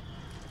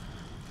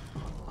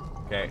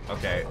 Okay,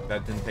 okay.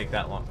 That didn't take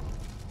that long.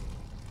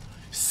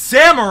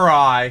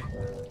 Samurai!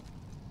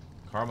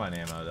 Carbine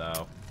ammo,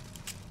 though.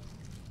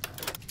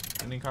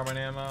 Any carbine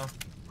ammo?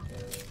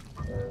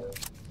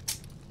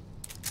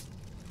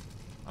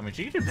 I mean,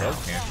 she can do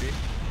both, can't she?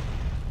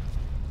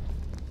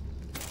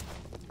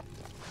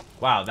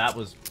 Wow, that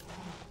was...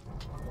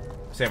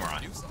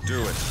 Samurai.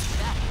 Do it.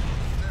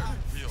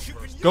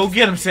 Go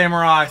get him,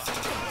 Samurai!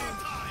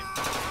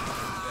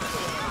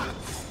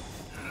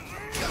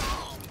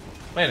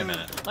 Wait a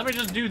minute. Let me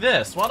just do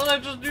this. Why don't I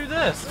just do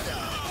this?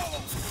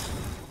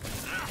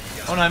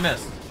 Oh, no, I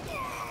missed.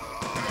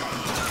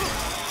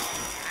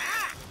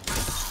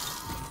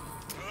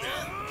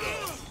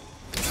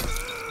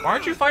 Why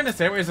aren't you fighting the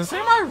samurai? Is the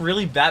samurai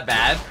really that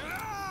bad?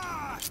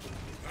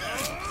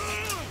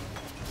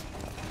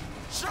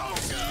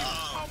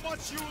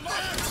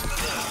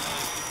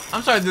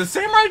 I'm sorry, did the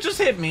samurai just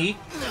hit me?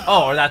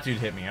 Oh, or that dude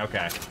hit me.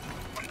 Okay.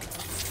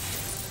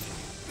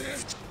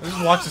 Let's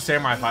just watch the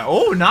samurai fight.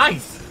 Oh,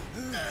 nice!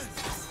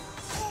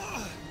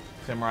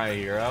 Samurai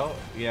hero?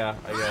 Yeah,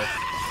 I guess.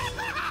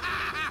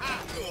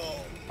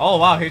 Oh,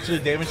 wow, hit you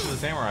the damage to the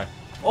samurai.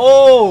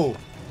 Oh!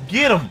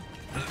 Get him!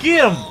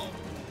 Get him!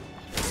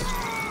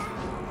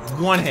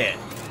 One hit.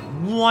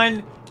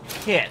 One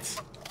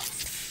hit.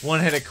 One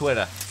hit a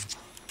quitter.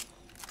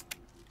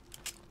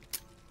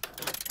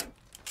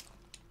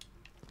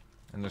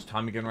 And there's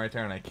Tommy gun right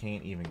there, and I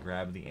can't even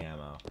grab the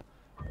ammo.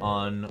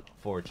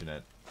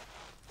 Unfortunate.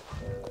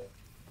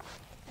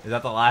 Is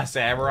that the last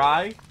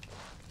samurai?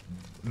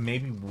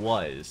 Maybe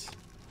was.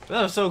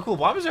 That was so cool.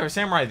 Why was there a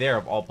samurai there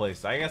of all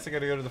places? I guess I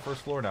gotta go to the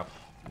first floor now.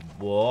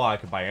 Whoa, I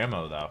could buy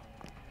ammo though.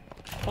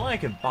 If only I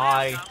could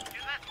buy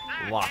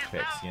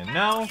lockpicks, you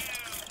know?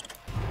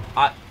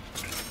 I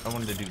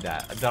wanted to do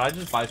that. Did I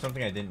just buy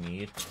something I didn't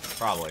need?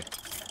 Probably.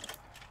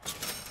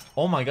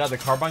 Oh my god, the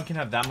carbine can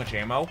have that much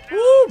ammo?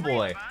 Woo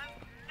boy!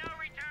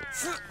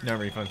 No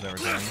refunds, no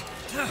return.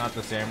 Not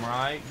the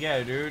samurai.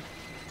 Yeah, dude.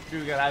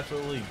 Dude got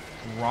absolutely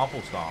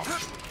rumple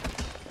stomped.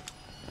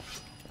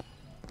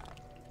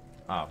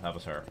 Oh, that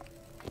was her.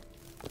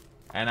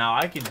 And now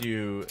I can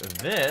do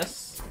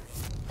this,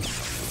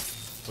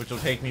 which will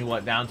take me,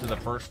 what, down to the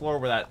first floor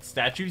where that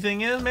statue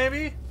thing is,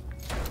 maybe?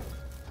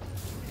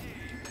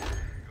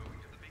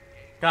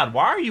 God,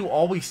 why are you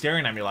always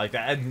staring at me like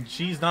that? And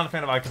she's not a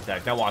fan of eye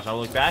contact. Now watch, I'll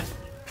look back.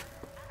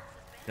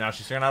 Now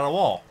she's staring at a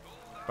wall.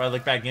 If I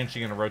look back again,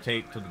 she's gonna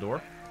rotate to the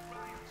door.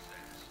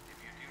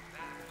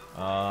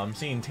 I'm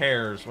seeing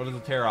tears. What are the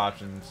tear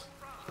options?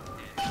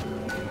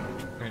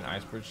 Create an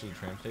ice bridge to the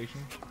tram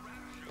station.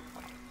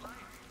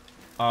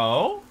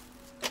 Oh?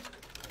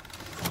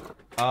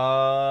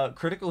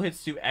 Critical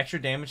hits do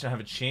extra damage and have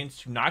a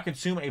chance to not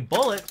consume a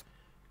bullet.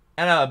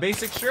 And a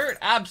basic shirt?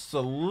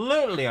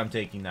 Absolutely, I'm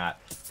taking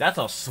that. That's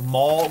a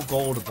small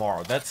gold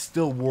bar. That's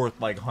still worth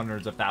like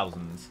hundreds of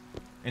thousands.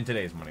 In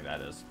today's money,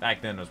 that is.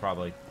 Back then, it was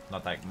probably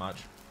not that much.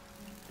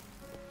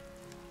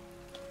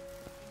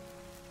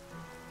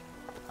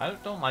 I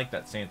don't like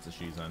that stance that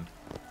she's in.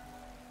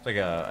 It's like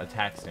a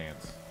attack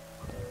stance.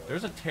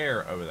 There's a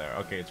tear over there.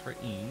 Okay, it's for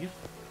Eve.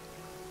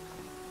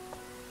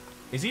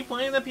 Is he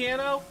playing the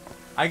piano?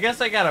 I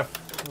guess I gotta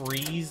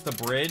freeze the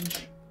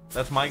bridge.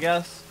 That's my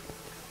guess.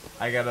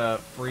 I gotta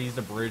freeze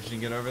the bridge to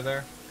get over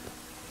there.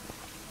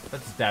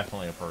 That's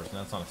definitely a person.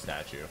 That's not a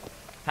statue.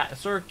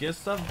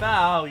 Circus of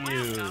value.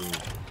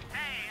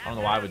 I don't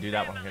know why I would do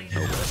that when I'm getting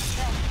over it.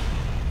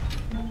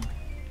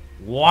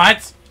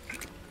 What?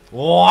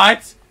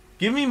 What?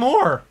 Give me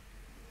more.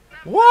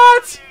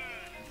 What?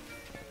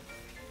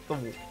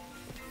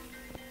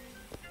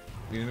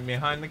 Even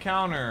behind the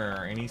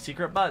counter. Any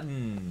secret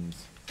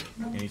buttons?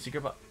 Any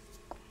secret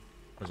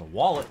There's a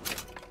wallet.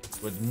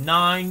 with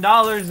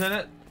 $9 in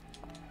it.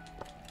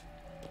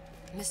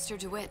 Mr.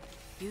 DeWitt,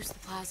 use the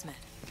plasmid.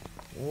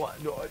 What?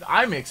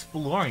 I'm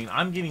exploring.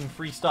 I'm getting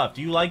free stuff.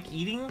 Do you like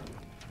eating?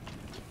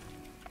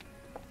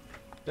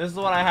 This is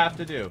what I have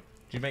to do.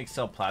 Do you make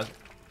sell plasmid?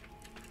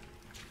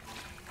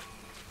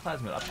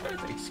 Plasmid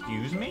upgrades?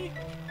 Excuse me?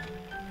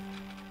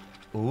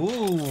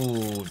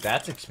 Ooh,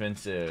 that's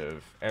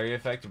expensive. Area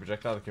effect, a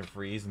projectile that can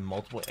freeze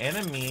multiple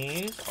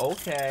enemies.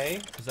 Okay.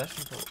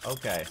 Possession.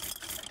 Okay.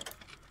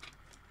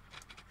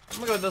 I'm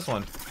gonna go with this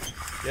one.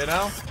 You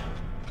know?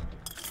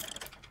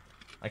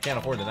 I can't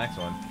afford the next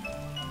one.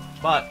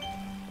 But.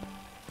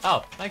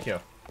 Oh, thank you.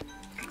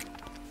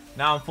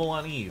 Now I'm full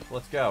on Eve.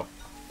 Let's go.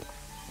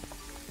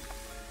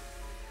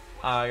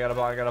 I gotta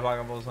buy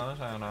both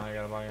sides. I don't know. I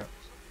gotta buy it.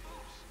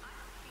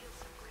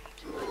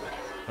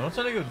 I don't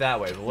try to go that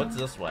way, but what's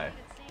this way?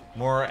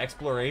 More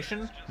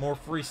exploration? More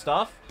free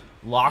stuff?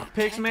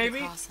 Lockpicks,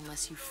 maybe?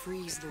 Unless you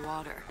freeze the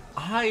water.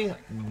 I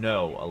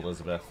know,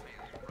 Elizabeth.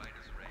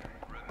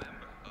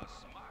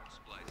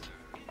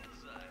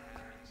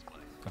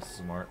 That's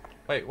smart.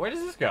 Wait, where does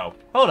this go?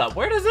 Hold up,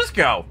 where does this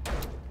go?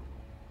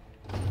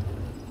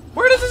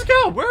 Where does this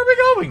go? Where are we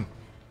going?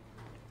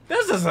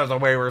 This isn't the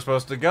way we're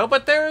supposed to go,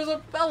 but there is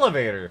an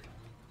elevator.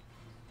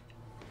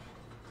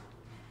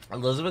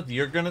 Elizabeth,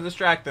 you're gonna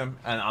distract them,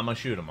 and I'm gonna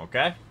shoot them,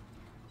 okay?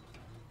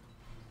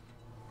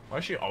 Why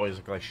does she always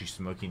look like she's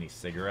smoking a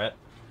cigarette?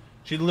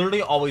 She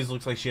literally always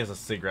looks like she has a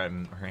cigarette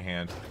in her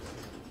hand.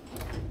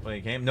 When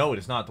it came? No, it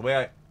is not. The way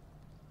I...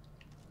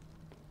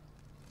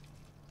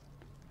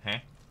 Huh?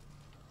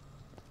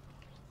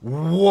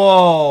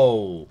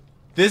 Whoa!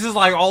 This is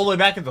like all the way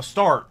back at the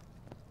start.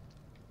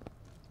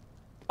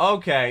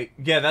 Okay,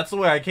 yeah, that's the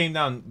way I came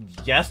down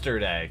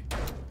yesterday.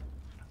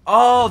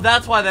 Oh,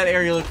 that's why that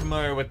area looked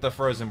familiar with the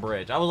frozen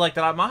bridge. I was like,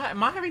 am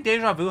I having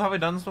deja vu? Have I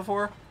done this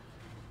before?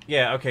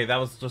 Yeah, okay, that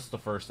was just the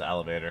first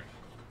elevator.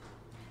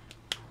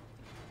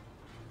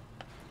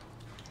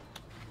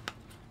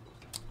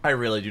 I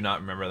really do not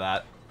remember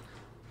that.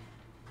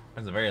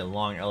 That's a very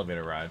long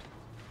elevator ride.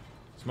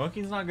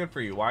 Smoking's not good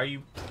for you. Why are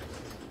you...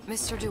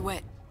 Mr.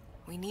 DeWitt,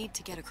 we need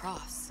to get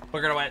across.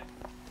 Look at it.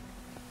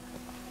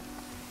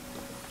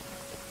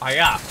 Oh,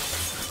 yeah.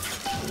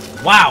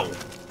 Wow.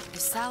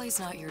 If Sally's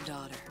not your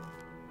daughter,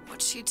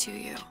 what's she to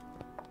you?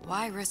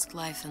 Why risk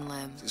life and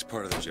limb? It's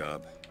part of the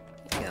job.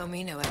 You owe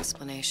me no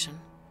explanation.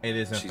 It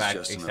is, in She's fact,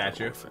 just a another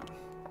statue. orphan.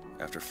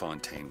 After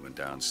Fontaine went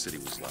down, city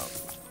was loud.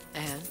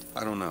 And?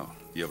 I don't know.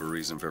 You have a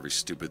reason for every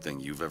stupid thing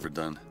you've ever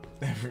done?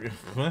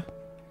 What?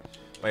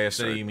 Wait, yesterday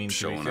Started you mean 2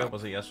 showing weeks ago? up.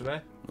 Was it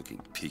yesterday?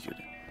 Looking peaked.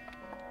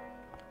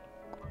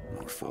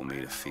 More fool me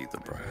to feed the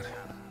brat.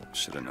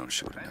 Should have known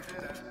she would have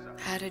never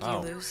lived. How did you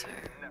lose her?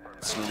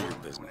 It's none of your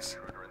business.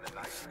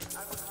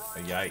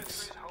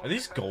 Yikes. Are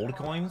these gold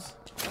coins?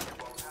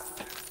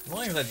 As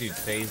long as that dude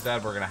stays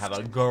dead, we're gonna have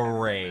a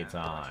great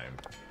time.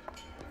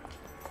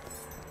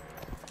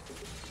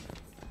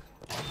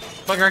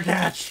 Fucker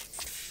catch!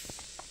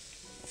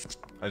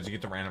 Oh, did you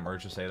get the random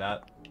urge to say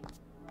that?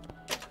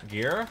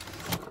 Gear?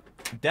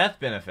 Death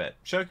benefit.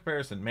 Show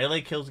comparison.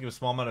 Melee kills give a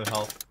small amount of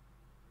health.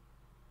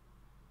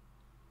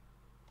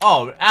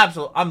 Oh,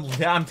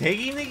 absolutely. I'm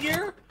taking the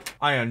gear?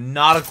 I am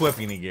not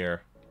equipping the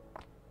gear.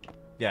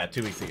 Yeah,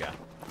 2 weeks ago.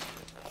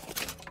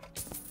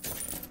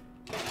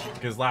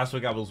 Because last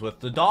week I was with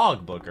the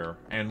dog booker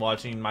and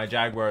watching my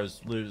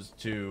Jaguars lose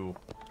to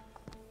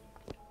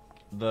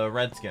the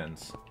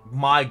Redskins.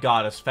 My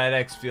god, is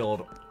FedEx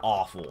Field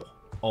awful.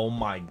 Oh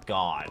my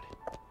god.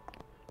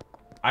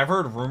 I've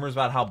heard rumors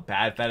about how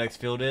bad FedEx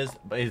Field is,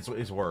 but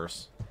it's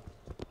worse.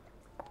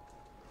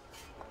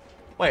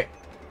 Wait.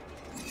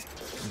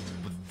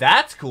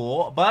 That's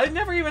cool, but I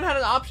never even had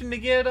an option to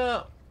get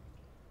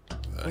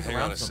Hang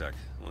on a sec.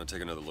 I want to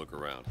take another look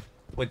around.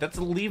 Wait, that's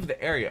to leave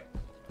the area.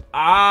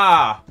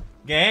 Ah!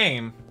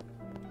 Game.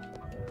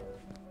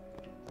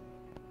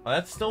 Oh,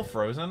 that's still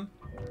frozen?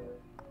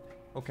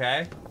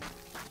 Okay.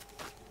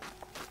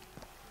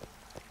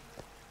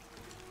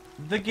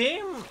 The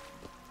game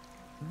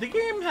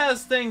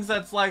has things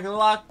that's like a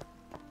lot...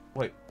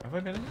 Wait, have I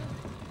been in here?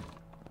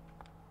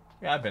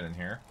 Yeah, I've been in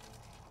here.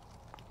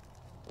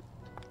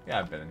 Yeah,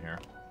 I've been in here.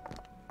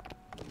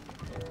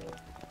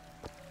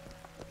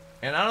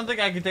 And I don't think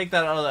I can take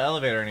that out of the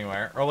elevator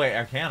anywhere. Oh wait,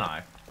 can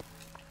I?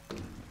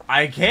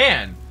 I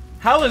can!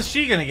 How is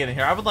she gonna get in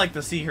here? I would like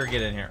to see her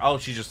get in here. Oh,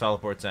 she just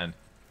teleports in.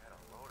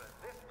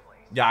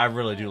 Yeah, I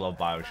really do love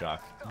Bioshock.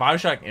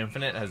 Bioshock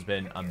Infinite has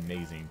been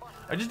amazing.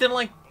 I just didn't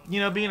like,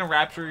 you know, being a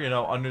Rapture, you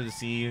know, under the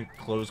sea,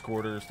 closed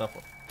quarters, stuff.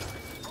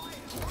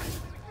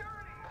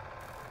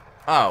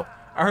 Oh,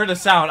 I heard a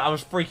sound. I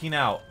was freaking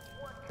out.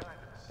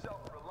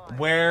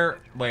 Where?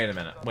 Wait a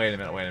minute. Wait a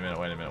minute. Wait a minute.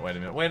 Wait a minute. Wait a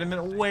minute. Wait a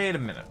minute. Wait a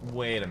minute.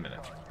 Wait a minute.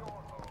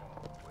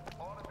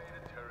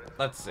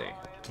 Let's see.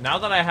 Now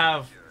that I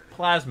have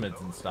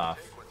plasmids and stuff,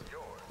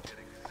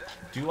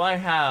 do I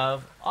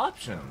have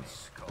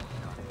options?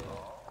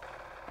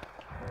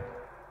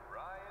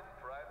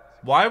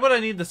 Why would I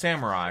need the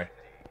samurai?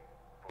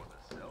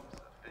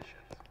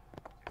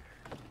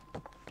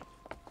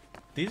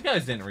 These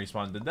guys didn't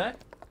respawn, did they?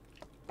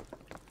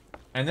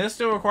 And this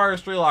still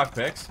requires 3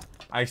 lockpicks.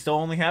 I still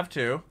only have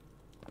 2.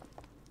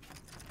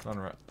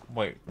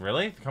 Wait,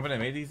 really? The company that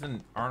made these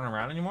aren't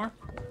around anymore?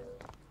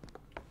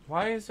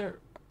 Why is there...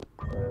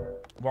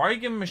 Why are you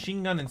giving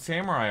machine gun and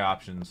samurai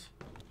options?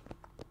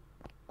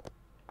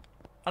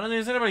 I don't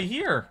think there's anybody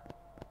here.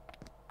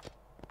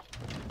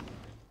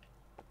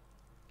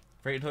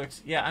 Freight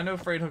hooks. Yeah, I know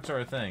freight hooks are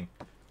a thing.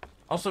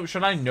 Also,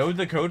 should I know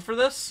the code for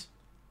this?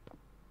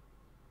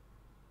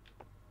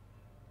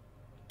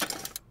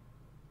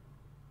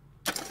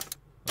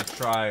 Let's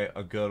try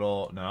a good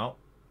old... No.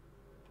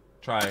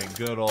 Try a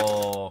good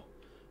old...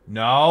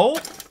 No!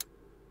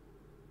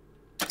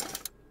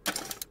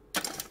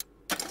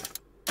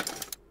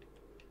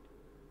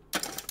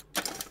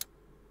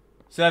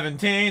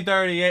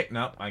 $17.38.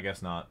 Nope, I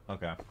guess not.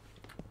 Okay.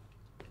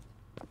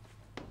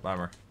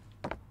 Bummer.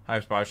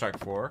 Hives Bioshock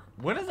 4.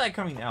 When is that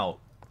coming out?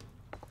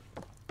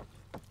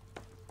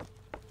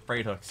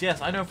 Freight hooks.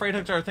 Yes, I know freight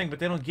hooks are a thing, but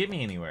they don't get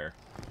me anywhere.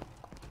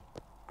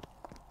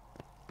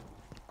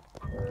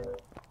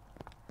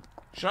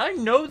 Should I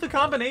know the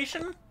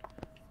combination?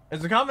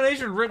 Is the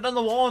combination written on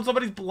the wall in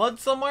somebody's blood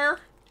somewhere?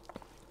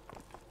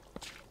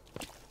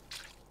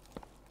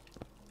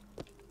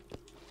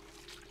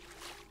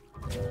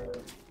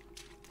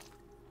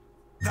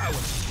 That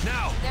one.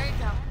 Now. There you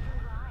go.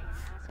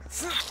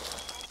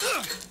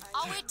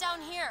 I'll wait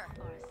down here.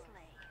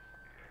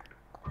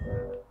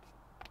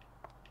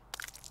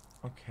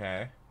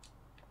 Okay.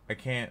 I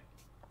can't...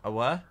 A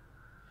what?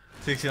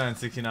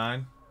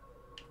 69.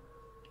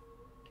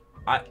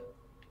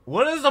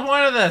 What is the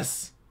point of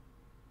this?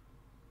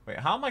 Wait,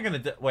 how am I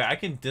gonna... Wait, I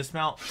can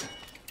dismount...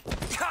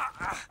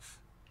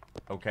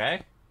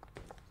 Okay.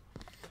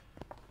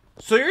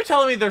 So you're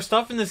telling me there's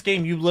stuff in this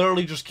game you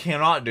literally just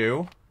cannot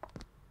do?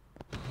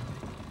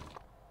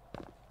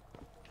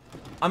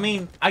 I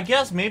mean, I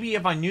guess maybe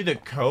if I knew the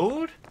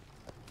code?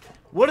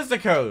 What is the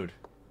code?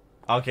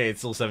 Okay, it's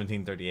still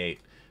 1738.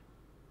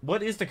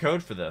 What is the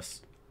code for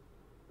this?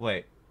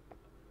 Wait.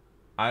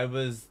 I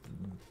was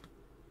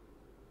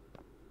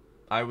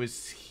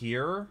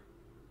here?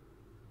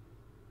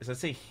 Does that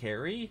say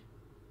Harry?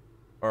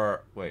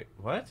 Or, wait,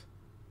 what?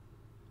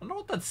 I don't know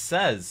what that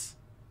says.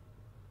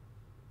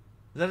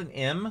 Is that an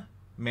M?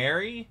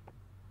 Mary?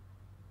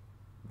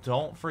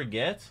 Don't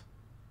forget?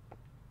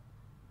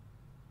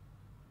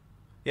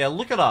 Yeah,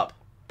 look it up.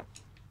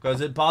 Because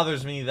it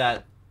bothers me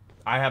that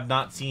I have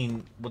not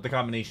seen what the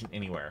combination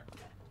anywhere.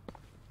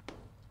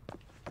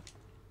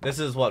 This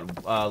is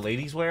what,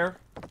 ladies wear?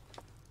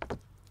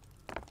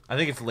 I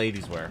think it's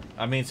ladies wear.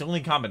 I mean, it's the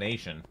only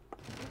combination.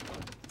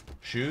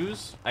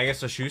 Shoes? I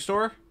guess a shoe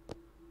store?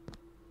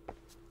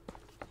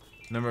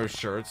 Number of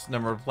shirts,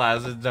 number of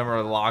plazas, number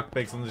of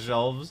lockpicks on the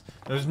shelves.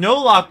 There's no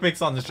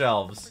lockpicks on the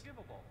shelves.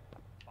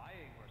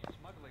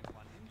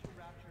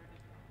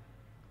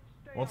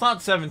 Well, it's not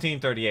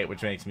 1738,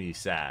 which makes me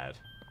sad.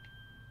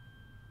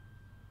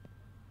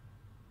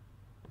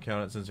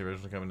 Count it since the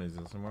original company is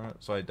somewhere,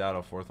 so I doubt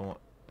a 4th one.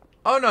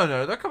 Oh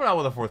no, they're coming out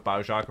with a 4th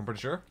Bioshock. I'm pretty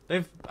sure.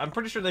 I'm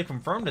pretty sure they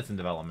confirmed it's in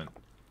development.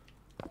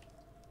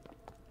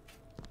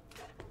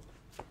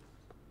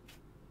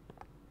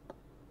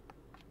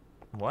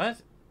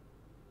 What?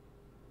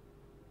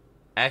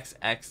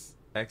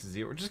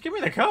 XXX0. Just give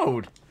me the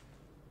code.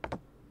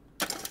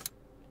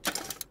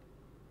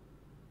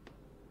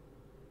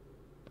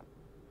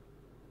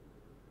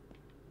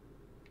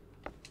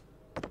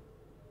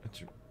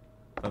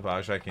 A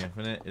Bioshock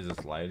Infinite is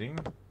its lighting.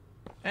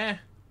 Eh.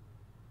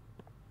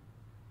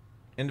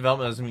 In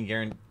development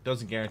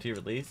doesn't guarantee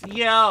release.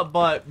 Yeah,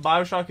 but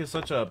Bioshock is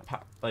such a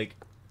like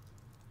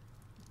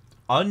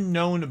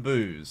unknown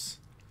booze.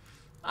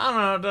 I don't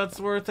know if that's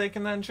worth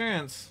taking that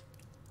chance.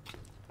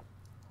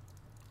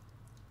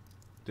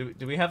 Do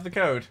we have the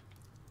code?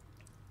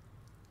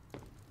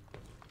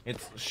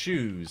 It's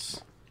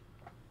shoes.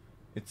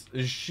 It's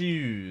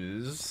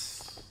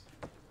shoes.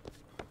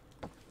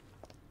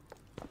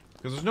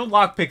 Because there's no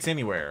lockpicks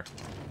anywhere.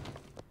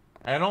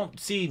 I don't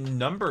see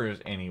numbers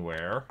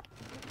anywhere.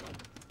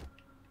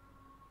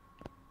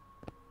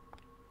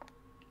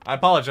 I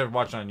apologize for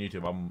watching on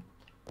YouTube. I'm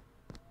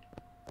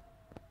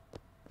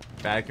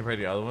bad compared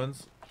to the other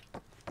ones.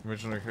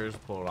 Original recurs,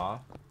 pull it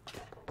off.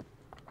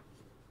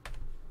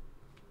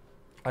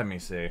 Let me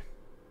see. I'm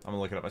gonna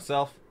look it up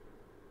myself.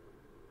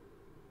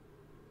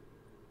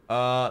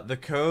 The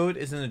code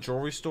is in a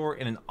jewelry store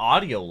in an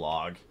audio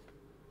log.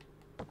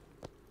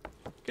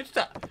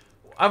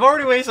 I've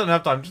already wasted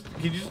enough time. Can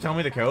you just tell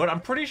me the code?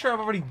 I'm pretty sure I've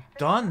already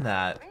done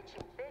that.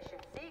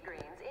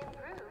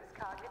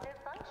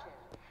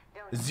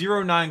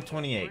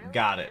 0928.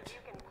 Got it.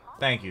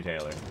 Thank you,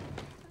 Taylor.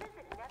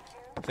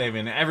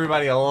 Saving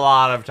everybody a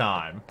lot of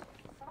time.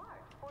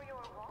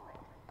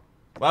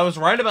 Well, I was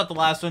right about the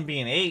last one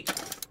being 8.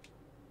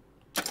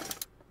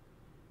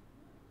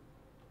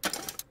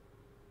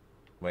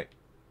 Wait.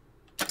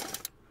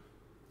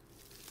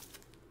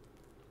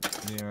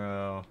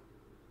 0.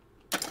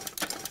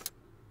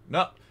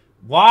 No.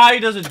 Why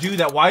does it do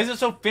that? Why is it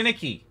so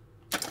finicky?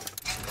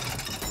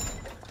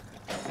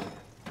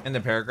 In the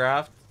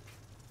paragraph?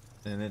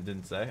 And it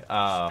didn't say.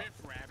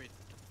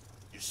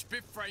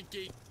 spit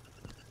Frankie,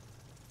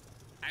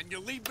 and you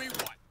leave me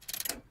what?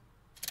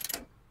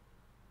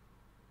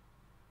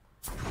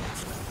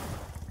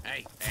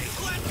 Hey, hey.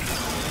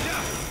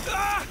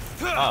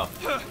 Oh.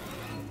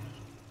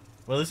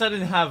 Well, at least I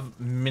didn't have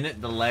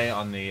minute delay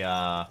on the,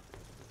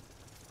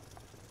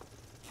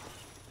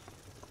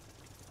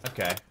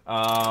 Okay.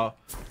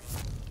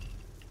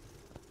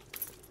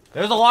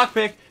 There's a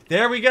lockpick.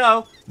 There we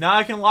go. Now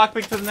I can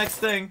lockpick to the next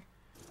thing.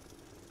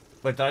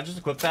 Wait, did I just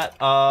equip that?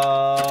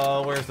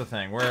 Where's the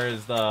thing? Where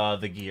is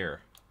the gear?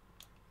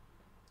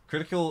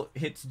 Critical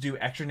hits do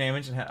extra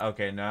damage and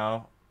okay,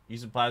 no.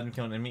 Use a plasma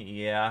kill an enemy.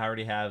 Yeah, I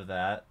already have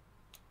that.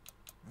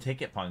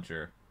 Ticket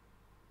puncher.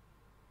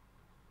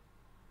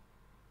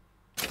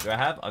 Do I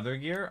have other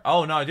gear?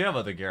 Oh no, I do have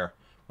other gear.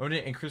 When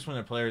it increase when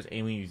the player is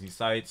aiming using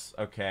sights.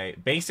 Okay,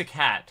 basic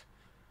hat.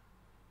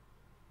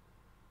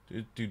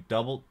 Do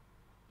double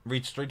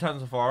reach 3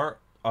 times so far.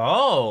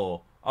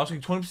 Oh, also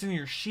 20% of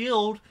your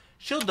shield.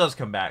 Shield does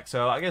come back,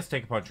 so I guess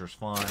take a puncher is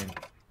fine.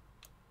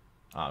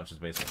 Oh, it's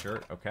just basic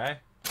shirt. Okay.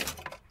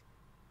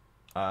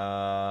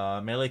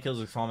 Melee kills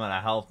a small amount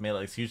of health.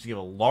 Melee excuse to give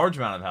a large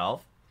amount of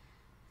health.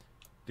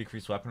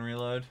 Decrease weapon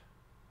reload.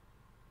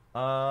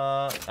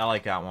 I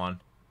like that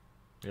one.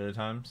 The other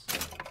times.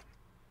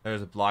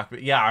 There's a lockpick.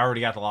 Yeah, I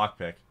already got the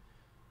lockpick.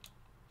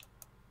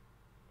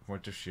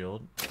 Winter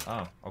shield.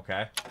 Oh,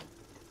 okay.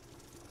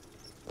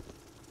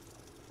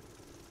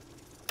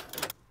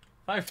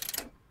 I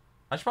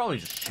should probably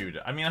just shoot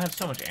it. I mean, I have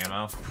so much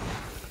ammo.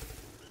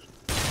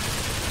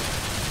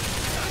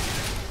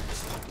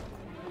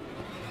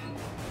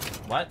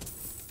 What?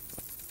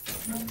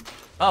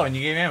 Oh, and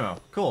you gave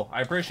ammo. Cool.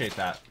 I appreciate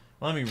that.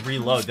 Let me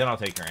reload, then I'll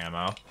take your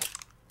ammo.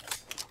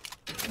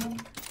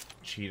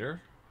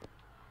 Cheater.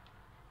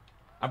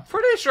 I'm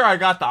pretty sure I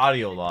got the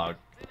audio log.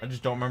 I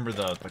just don't remember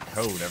the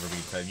code ever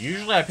being said.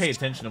 Usually I pay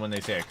attention to when they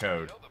say a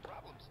code.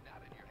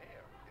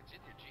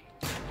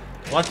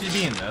 What should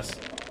be in this?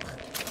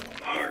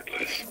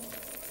 Heartless.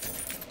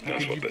 How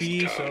That's could what you this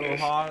be town so is.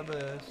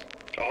 heartless?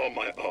 All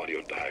my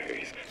audio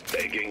diaries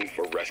begging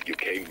for rescue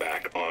came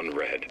back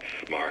unread,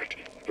 marked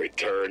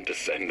return to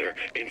sender,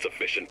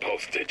 insufficient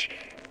postage.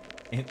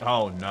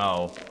 Oh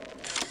no.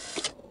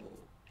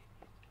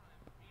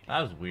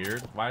 That was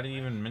weird. Why did he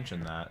even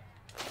mention that?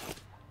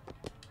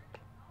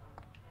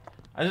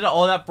 I did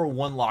all that for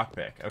one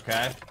lockpick,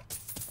 okay?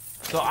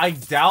 So I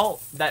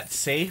doubt that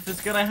safe is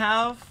gonna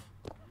have.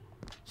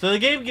 So the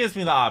game gives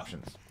me the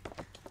options.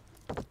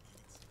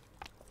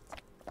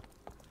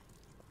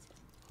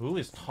 Who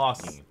is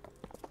talking?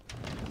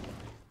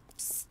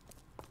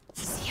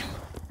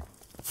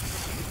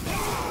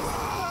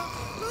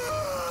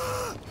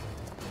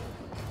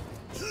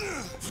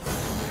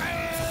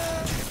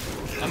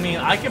 I mean,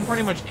 I can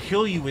pretty much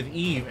kill you with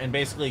Eve and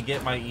basically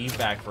get my Eve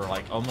back for,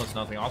 like, almost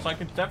nothing. Also, I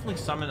could definitely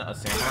summon a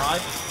samurai.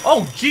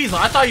 Oh, jeez,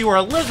 I thought you were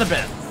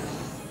Elizabeth!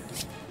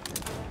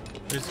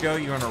 Just go,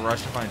 you were in a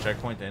rush to find a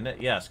checkpoint to end it?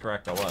 Yes,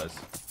 correct, I was.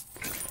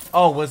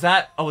 Oh, was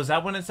that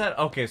when it said?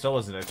 Okay, so it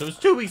wasn't it. So it was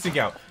 2 weeks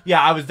ago.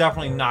 Yeah, I was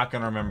definitely not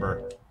gonna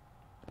remember.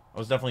 I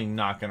was definitely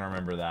not gonna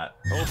remember that.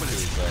 Open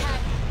it later.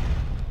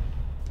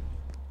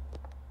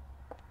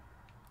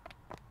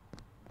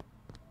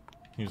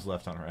 He was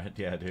left on red.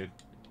 Yeah, dude.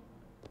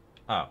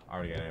 Oh, I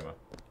already got ammo.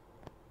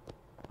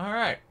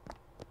 Alright.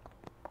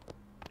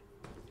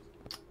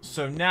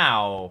 So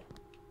now...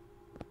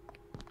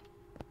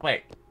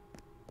 Wait.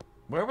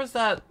 Where was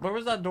that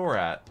door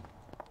at?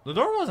 The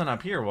door wasn't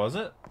up here, was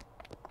it?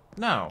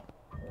 No.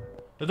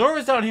 The door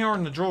was down here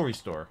in the jewelry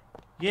store.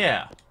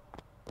 Yeah.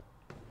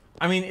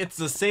 I mean, it's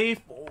the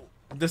safe.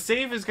 The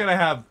safe is gonna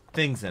have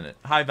things in it.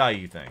 High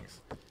value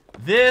things.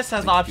 This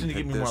has the option to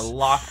give me more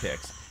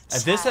lockpicks.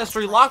 If this has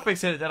 3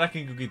 lockpicks in it, then I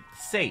can go get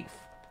the safe.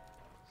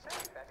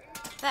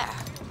 There. Are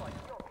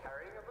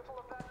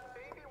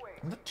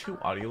there 2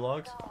 audio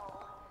logs?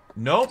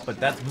 Nope, but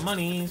that's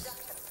monies.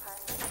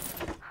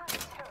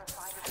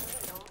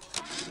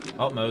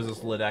 Oh, Moses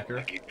I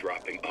Lidecker. keep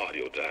dropping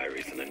audio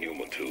diaries in the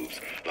pneumo tubes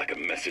like a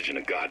message in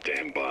a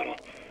goddamn bottle.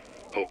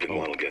 Hoping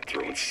one will get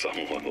through and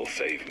someone will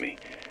save me.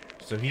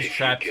 So he's If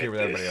trapped you here get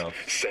with everybody this, else.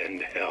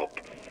 Send help.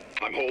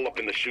 I'm holed up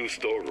in the shoe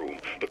storeroom.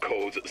 The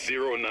code's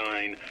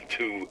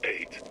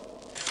 0928.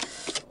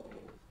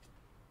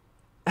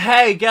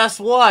 Hey, guess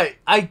what?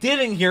 I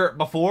didn't hear it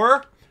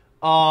before.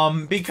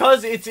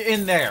 Because it's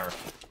in there.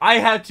 I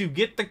had to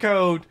get the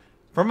code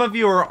from a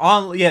viewer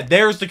on... Yeah,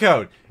 there's the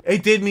code.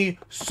 It did me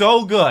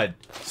so good.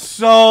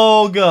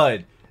 So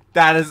good.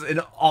 That is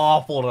an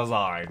awful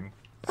design.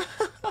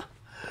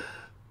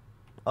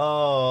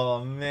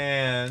 Oh,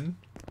 man.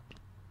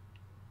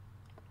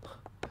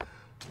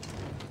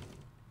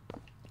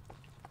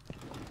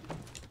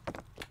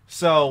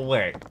 So,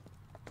 wait.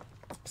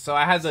 So,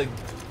 I had to...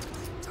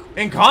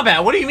 In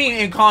combat? What do you mean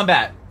in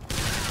combat?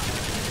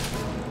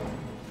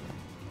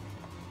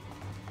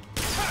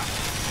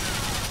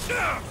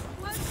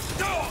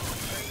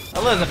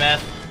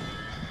 Elizabeth.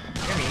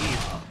 Give me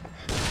Eve.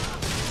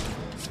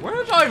 Where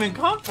did y'all even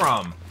come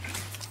from?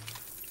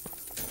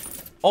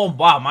 Oh,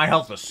 wow. My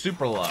health is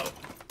super low.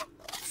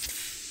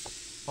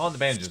 Well, the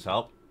bandages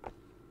help.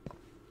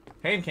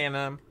 Hand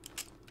cannon.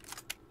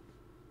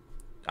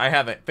 I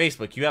have it.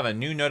 Facebook, you have a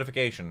new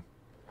notification.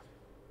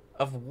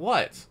 Of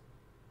what?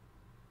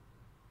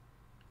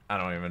 I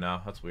don't even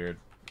know. That's weird.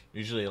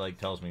 Usually it, like,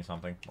 tells me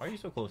something. Why are you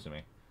so close to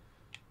me?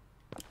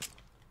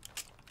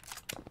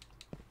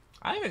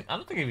 I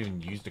don't think I've even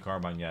used the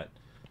carbine yet.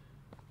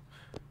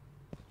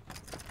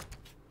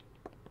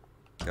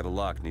 Got a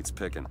lock, needs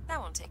picking. That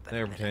won't take but They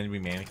a were minute. pretending to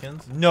be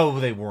mannequins? No,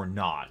 they were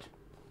not.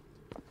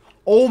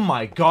 Oh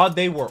my god,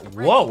 they were.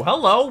 Whoa,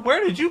 hello.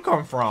 Where did you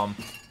come from?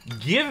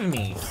 Give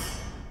me.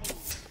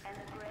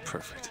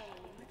 Perfect.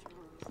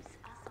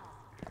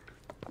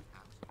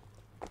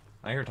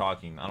 I hear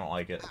talking. I don't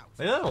like it.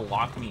 They gotta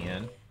lock me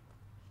in.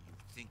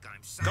 Think I'm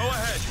Go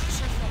ahead.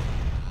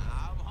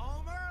 I'm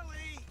home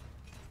early.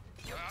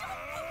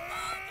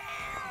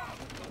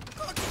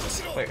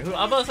 Wait, who,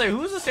 I'm about to say,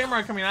 who's the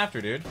samurai coming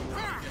after, dude?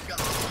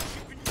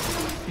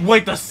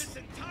 Wait,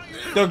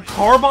 the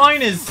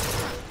carbine is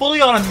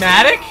fully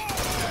automatic?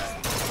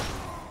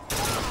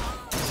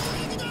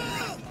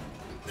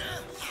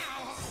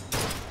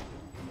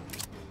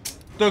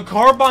 The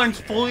carbine's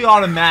fully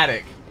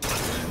automatic.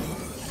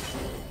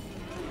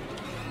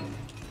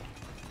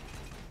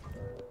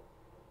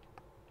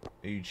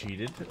 You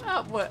cheated?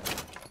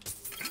 What?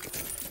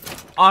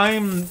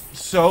 I'm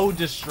so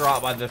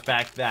distraught by the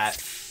fact that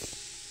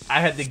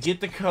I had to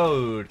get the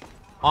code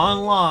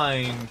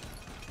online.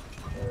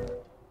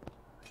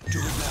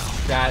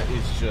 That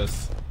is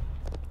just...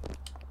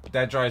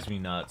 That drives me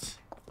nuts.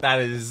 That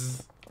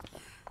is...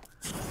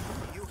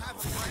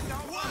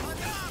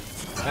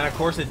 And of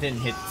course it didn't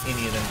hit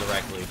any of them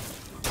directly.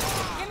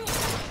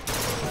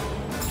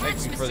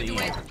 Thank you for the E.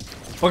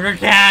 Booger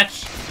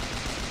catch!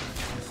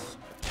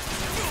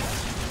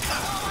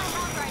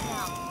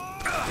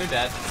 You're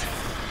dead.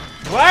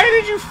 Why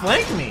did you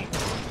flank me?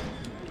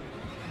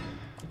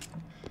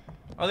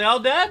 Are they all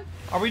dead?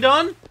 Are we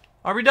done?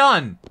 Are we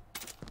done?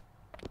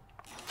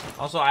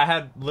 Also, I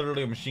had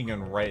literally a machine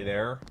gun right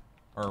there.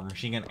 Or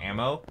machine gun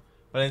ammo.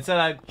 But instead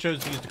I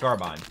chose to use the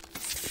carbine.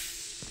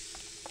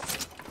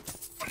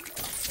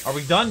 Are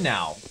we done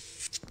now?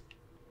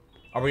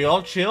 Are we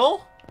all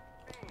chill?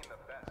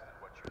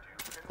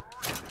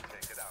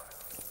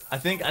 I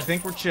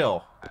think we're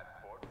chill.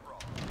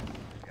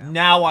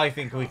 Now I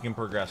think we can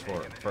progress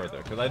forward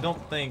further, because I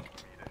don't think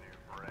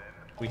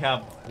we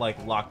have,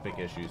 like, lockpick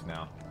issues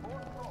now.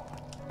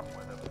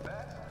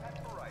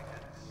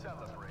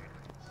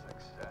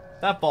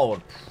 That ball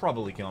would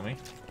probably kill me.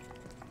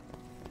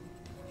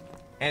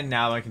 And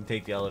now I can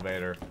take the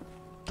elevator.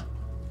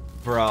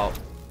 Bro.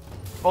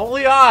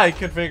 Only I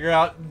could figure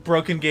out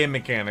broken game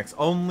mechanics.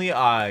 Only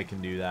I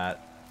can do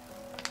that.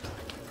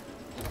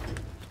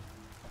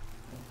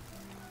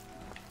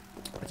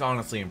 It's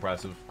honestly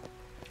impressive.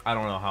 I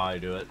don't know how I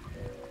do it.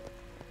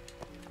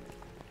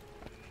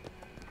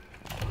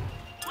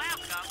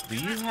 Do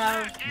you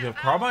have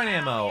carbine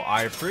ammo?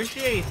 I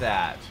appreciate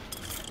that.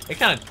 It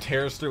kind of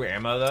tears through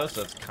ammo though,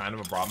 so that's kind of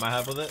a problem I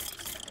have with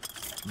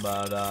it.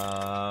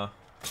 But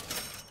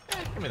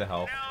give me the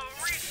health.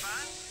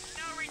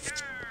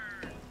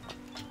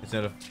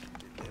 Instead of,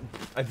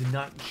 I did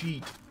not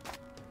cheat.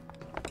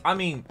 I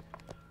mean,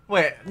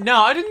 wait,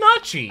 no, I did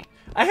not cheat.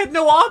 I had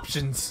no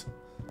options.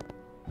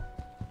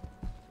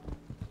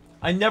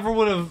 I never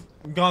would have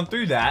gone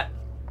through that.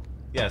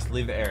 Yes,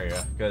 leave the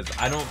area, because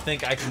I don't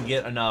think I can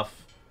get enough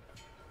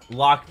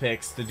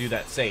lockpicks to do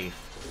that safe.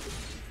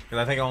 Because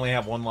I think I only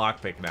have one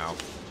lockpick now.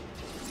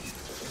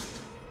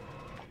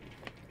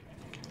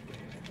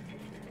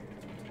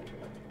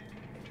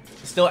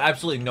 Still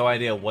absolutely no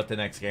idea what the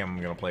next game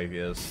I'm going to play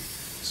is.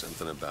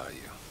 Something about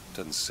you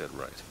doesn't sit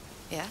right.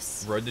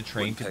 Yes? Rode the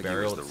Train to Wouldn't peg you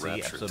Burial as at the Sea,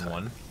 rapture episode type.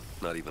 1.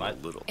 Not even What? a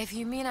little. If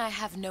you mean I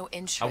have no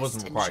interest I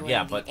wasn't in required, joining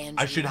yeah, the but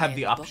Andrew I should have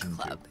the Ryan option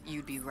book to. club,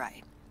 you'd be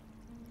right.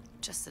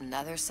 Just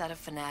another set of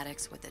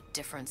fanatics with a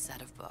different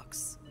set of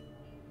books.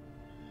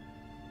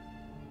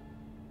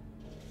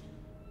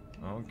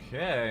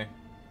 Okay.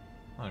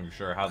 I'm not even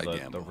sure how I the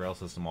gamble. rail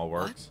system all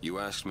works. You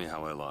asked me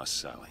how I lost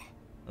Sally.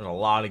 There's a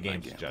lot of game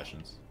gamble.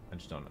 suggestions. I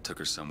just don't know. Took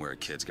her somewhere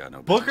kids got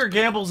no business Booker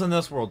being. gambles in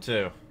this world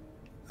too.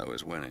 I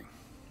was winning.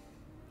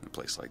 In a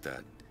place like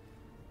that,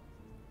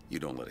 you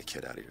don't let a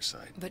kid out of your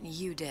sight. But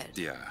you did.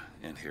 Yeah,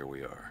 and here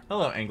we are.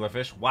 Hello,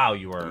 Anglerfish. Wow,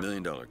 you The are. $1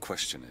 million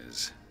question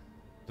is,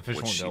 The fish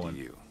what's won't she go to in.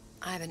 you?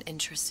 I have an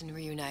interest in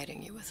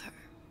reuniting you with her.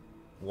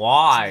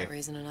 Why? Isn't that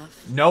reason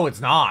enough? No, it's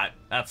not.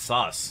 That's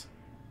sus.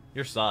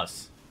 You're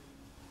sus.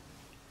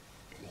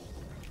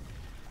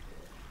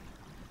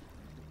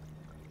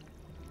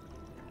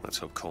 Let's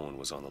hope Cohen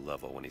was on the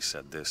level when he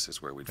said this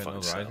is where we'd Been find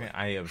over, Sally.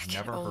 I have I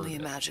never can heard only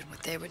of it. imagine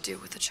what they would do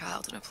with a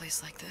child in a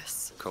place like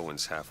this.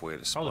 Cohen's halfway to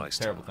All the Splice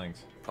terrible Town.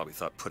 things. Probably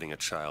thought putting a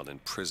child in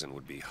prison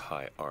would be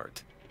high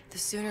art. The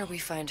sooner we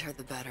find her,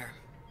 the better.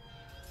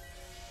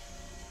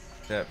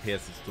 That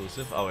PS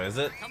exclusive? Oh, is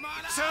it? Come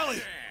on,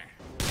 Sally!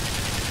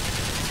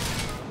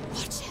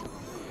 Watch it.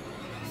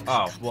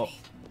 Oh, well.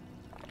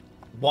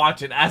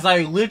 Watch it as I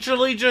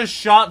literally just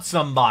shot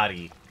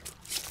somebody.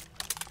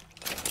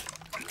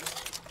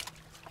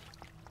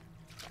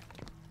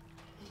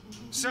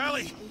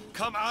 Sally,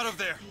 come out of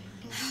there.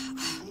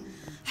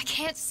 I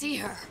can't see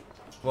her.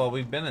 Well,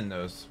 we've been in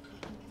those.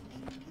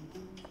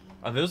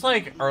 Are those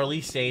like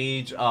early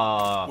stage, What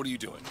are you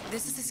doing?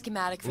 This is a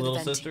schematic for the Little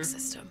venting sister?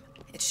 system.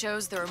 It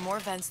shows there are more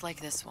vents like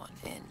this one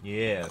in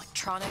Yes.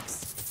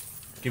 electronics,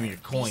 Give me your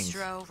coins.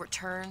 bistro,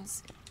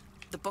 returns,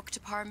 the book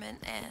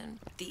department, and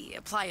the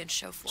appliance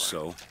show floor.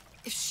 So?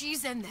 If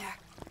she's in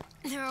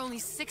there are only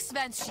 6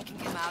 vents she can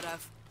come out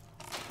of.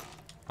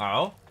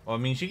 Oh? Well, I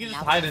mean, she can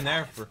just Now hide there's in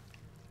there 5. for...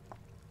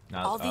 No,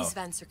 All these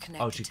vents are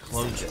connected Oh, she to the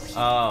closed central it. heat.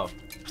 Oh.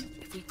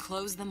 If we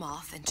close them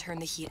off and turn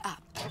the heat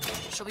up,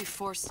 she'll be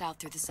forced out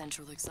through the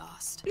central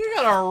exhaust. You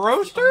got a The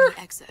roaster? only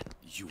exit.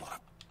 You want to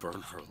burn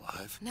her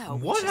alive? No,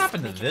 we What just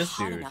happened to make it this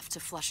hot dude? enough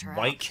to flush her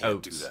White out.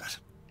 Can't do oats. that.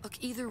 Look,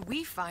 either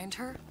we find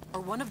her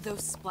or one of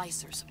those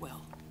splicers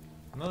will.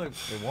 No, they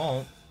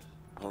won't.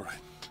 All right.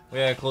 We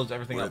gotta close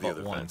everything Where are up the at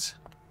other once.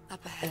 vents?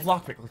 Up Oh, ahead.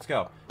 lockpick, let's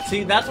go.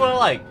 See, that's what I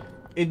like.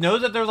 It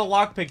knows that there's a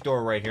lockpick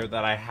door right here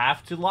that I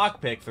have to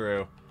lockpick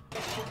through.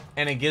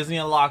 And it gives me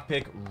a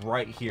lockpick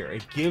right here.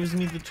 It gives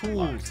me the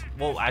tools.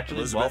 Well, actually,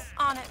 Elizabeth?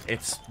 On it.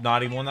 it's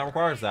not even one that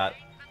requires that.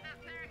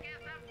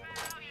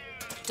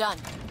 Done.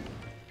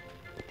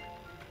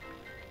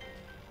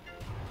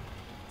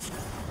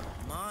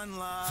 Come on,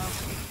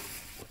 love.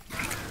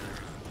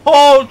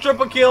 Oh,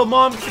 triple kill,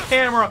 mom, get the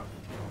camera.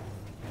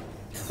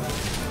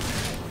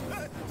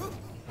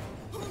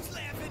 Who's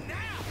laughing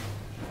now?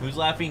 Who's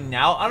laughing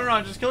now? I don't know,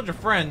 I just killed your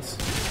friends.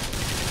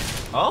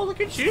 Oh,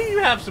 look at you. You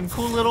have some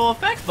cool little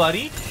effects,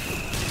 buddy.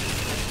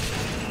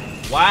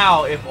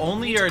 Wow, if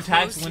only your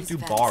attacks went through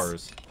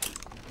bars.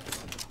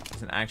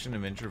 It's an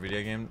action-adventure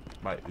video game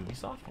by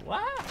Ubisoft?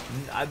 What?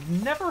 I've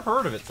never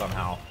heard of it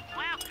somehow.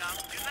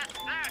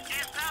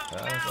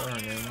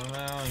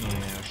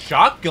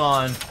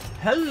 Shotgun.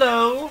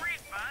 Hello.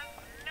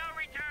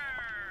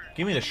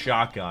 Give me the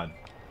shotgun.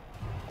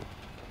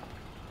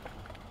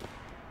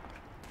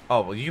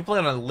 Oh, well, you can play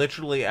it on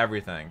literally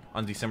everything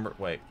on December.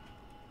 Wait,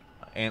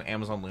 and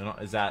Amazon Luna,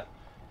 is that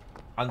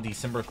on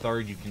December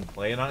 3rd? You can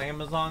play it on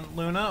Amazon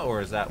Luna,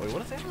 or is that wait?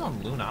 What is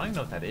Amazon Luna? I don't even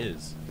know what that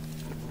is.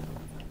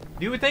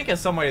 You would think as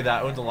somebody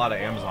that owns a lot of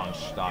Amazon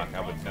stock,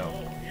 I would know.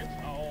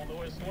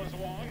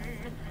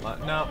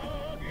 No.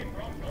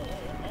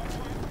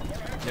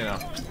 You know,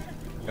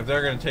 if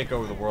they're gonna take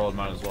over the world,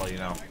 might as well, you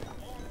know.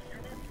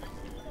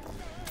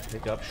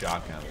 Pick up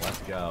shotgun. Let's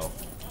go.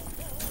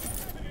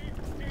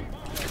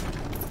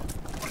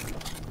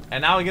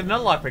 And now we get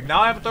another lockpick.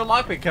 Now I have a third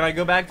lockpick. Can I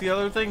go back to the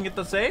other thing and get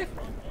the safe?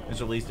 It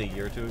was released a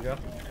year or 2 ago.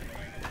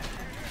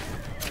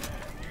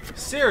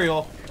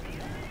 Cereal.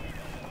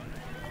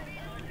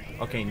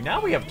 Okay,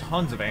 now we have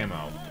tons of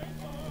ammo.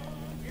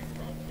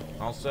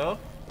 Also,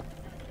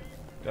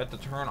 got to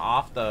turn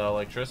off the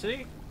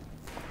electricity.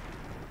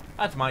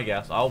 That's my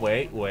guess. Oh,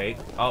 wait.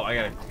 Oh, I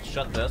gotta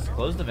shut this.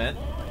 Close the vent.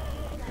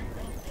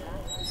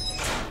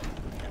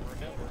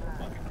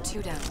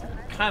 2 down.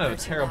 Kind of a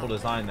terrible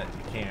design that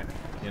you can't,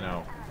 you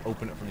know,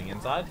 open it from the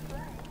inside.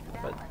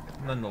 But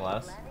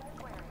nonetheless. Do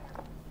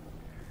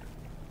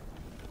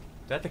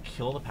I have to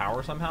kill the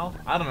power somehow?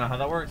 I don't know how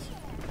that works.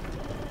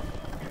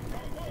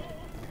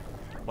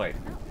 Wait.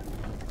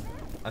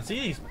 I see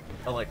these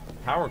like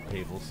power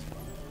cables.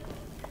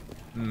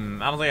 I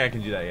don't think I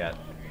can do that yet.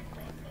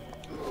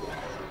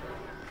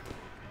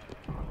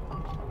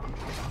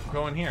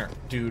 Go in here.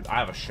 Dude, I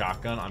have a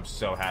shotgun. I'm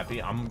so happy.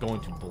 I'm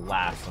going to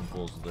blast some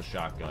fools with a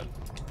shotgun.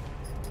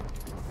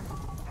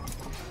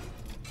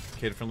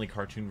 Kid-friendly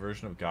cartoon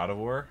version of God of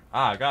War.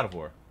 Ah, God of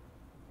War.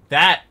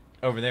 That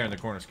over there in the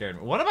corner scared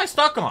me. What am I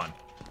stuck on?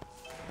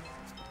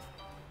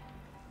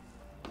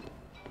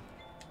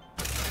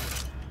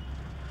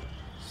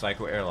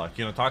 Psycho airlock.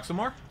 You wanna talk some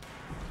more?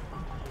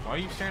 Why are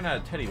you staring at a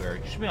teddy bear?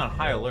 You should be on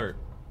high alert.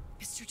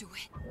 Mr.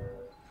 DeWitt,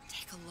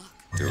 take a look.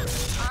 Do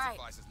it. All right.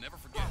 Never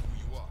forget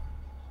who you are.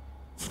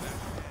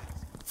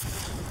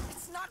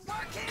 It's not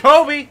working.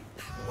 Kobe!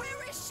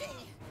 Where is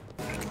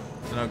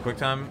she? No, quick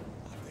time.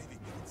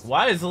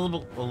 Why does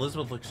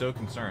Elizabeth look so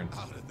concerned?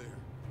 Out of there.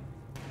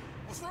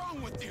 What's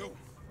wrong with you?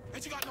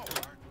 Ain't you got no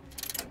heart?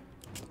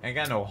 Ain't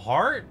got no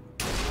heart?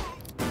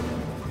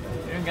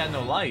 You ain't got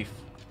no life.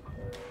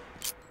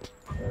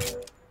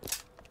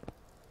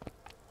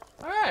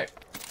 Alright.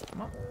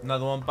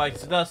 Another one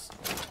bites the dust.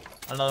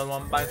 Another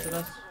one bites the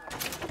dust.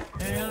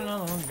 And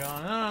another one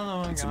gone. Another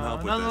one Need some gone.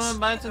 help with Another this? one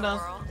bites the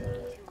dust.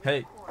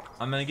 Hey,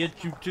 I'm gonna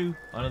get you too.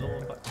 Another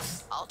one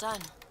bites. All done.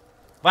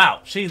 Wow,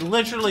 she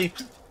literally...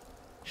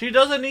 She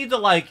doesn't need to,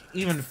 like,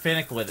 even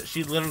finick with it.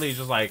 She literally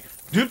just, like...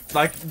 Dude,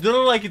 like,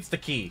 literally like it's the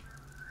key.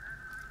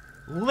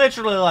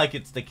 Literally like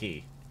it's the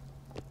key.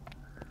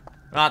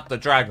 Not the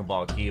Dragon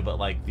Ball key, but,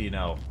 like, you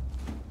know...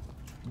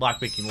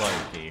 Lockpicking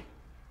letter key.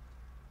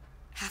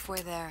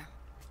 Halfway there.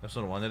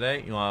 Episode 1 today.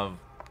 You don't have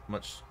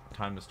much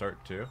time to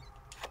start, too.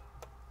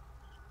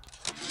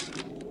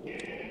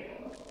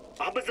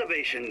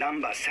 Observation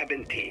number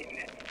 17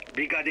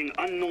 regarding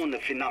unknown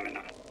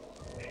phenomena.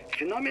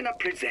 Phenomena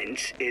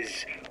presents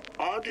is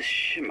odd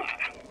shimmer,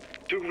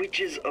 through which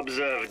is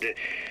observed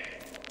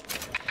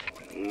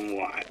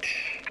what?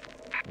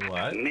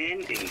 What?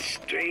 Men in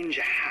strange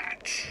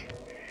hats.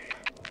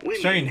 Women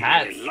Strange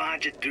hats? in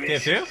larger Yeah,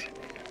 dresses. too?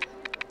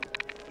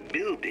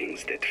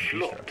 Buildings that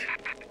float.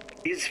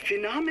 Is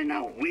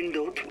phenomena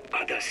window to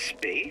other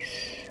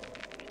space?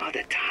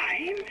 Other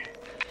time?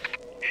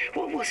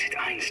 What was it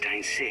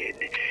Einstein said?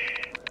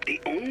 The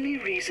only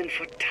reason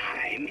for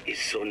time is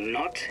so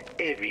not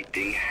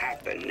everything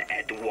happen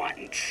at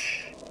once.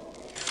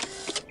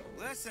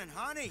 Listen,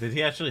 honey. Did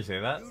he actually say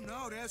that? You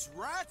know there's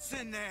rats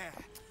in there.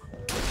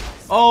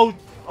 Oh,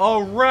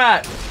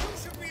 rat! You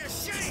should be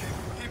ashamed.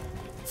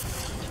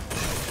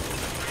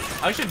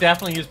 I should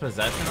definitely use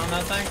possession on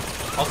that thing.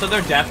 Also,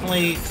 they're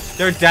definitely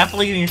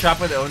getting shot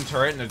by their own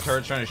turret, and the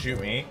turret's trying to shoot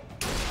me.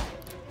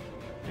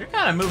 You're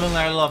kind of moving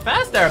there a little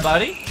fast there,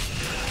 buddy.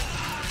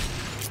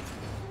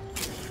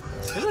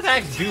 His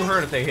attacks do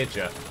hurt if they hit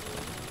you.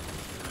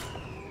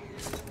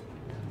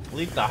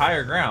 Leap the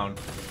higher ground.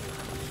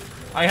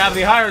 I have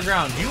the higher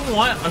ground. Do you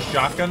want a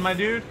shotgun, my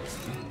dude?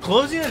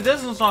 Closing the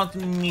distance on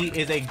me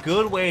is a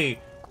good way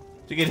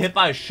to get hit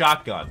by a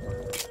shotgun.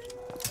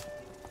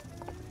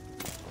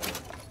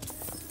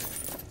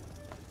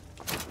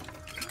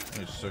 Let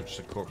me search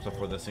the corpse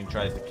before this thing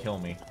tries to kill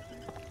me.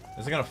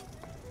 Is it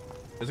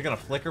gonna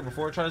flicker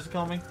before it tries to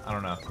kill me? I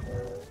don't know.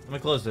 Let me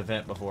close the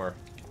vent before.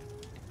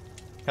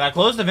 Can I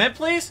close the vent,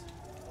 please?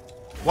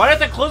 Why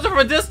did I close it from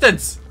a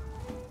distance?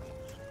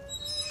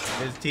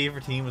 Is T for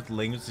team with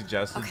language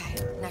suggested?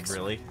 Okay, next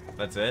Really?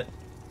 That's it?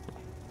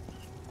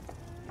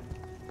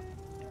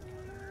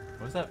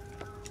 What was that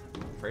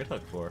freight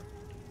hook for?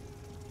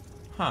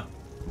 Huh.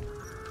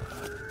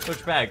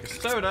 Switch bag.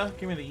 Soda.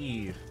 Give me the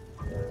Eve.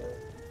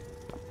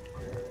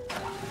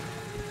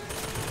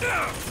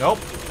 Nope.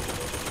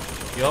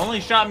 You only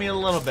shot me a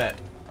little bit.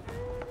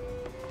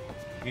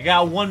 You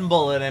got one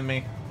bullet in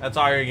me. That's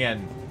all you're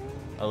getting.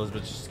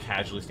 Elizabeth's just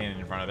casually standing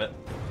in front of it.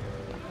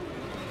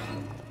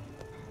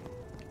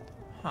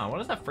 Huh, what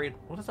does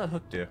that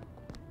hook do?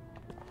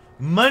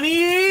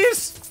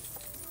 Monies!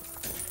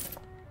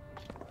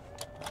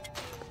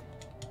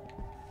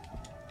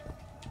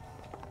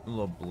 A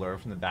little blur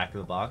from the back of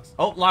the box.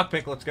 Oh,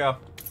 lockpick, let's go.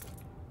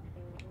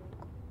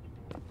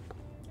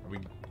 Are we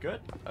good?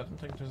 I don't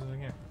think there's anything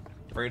here.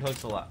 Freight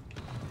hook's a lot.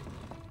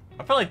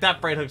 I feel like that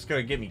freight hook's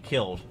gonna get me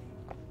killed.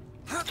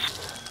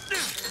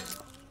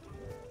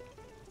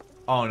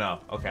 Oh no,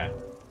 okay.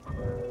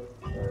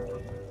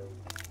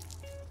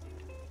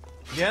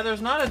 Yeah,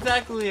 there's not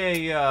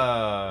exactly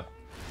a,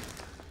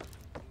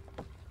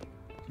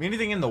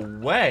 anything in the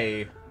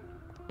way.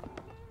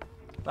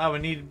 I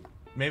would need,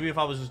 maybe if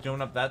I was just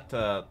doing up that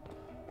to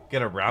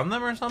get around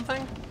them or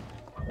something?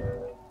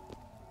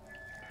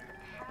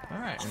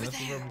 Alright, and this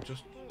is where we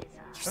just...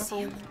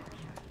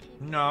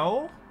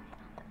 No?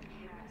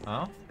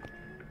 Oh?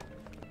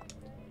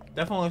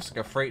 Definitely looks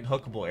like a freight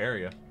hookable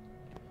area.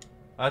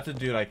 That's the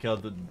dude I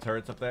killed, the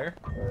turrets up there.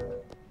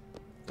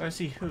 Do I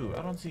see who?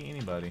 I don't see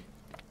anybody.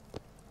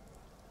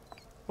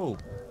 Who?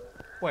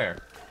 Where?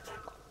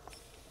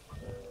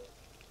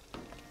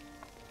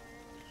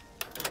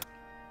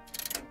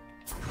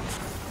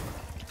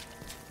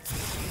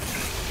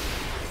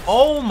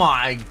 Oh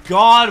my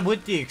god,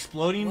 with the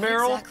exploding What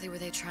barrel? exactly were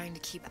they trying to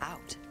keep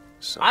out?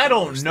 I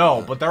don't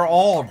know, but they're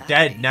all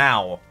dead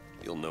now.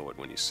 You'll know it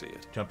when you see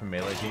it. Jumping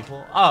melee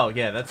people? Oh,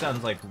 yeah, that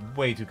sounds like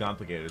way too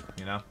complicated,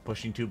 you know?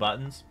 Pushing two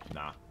buttons?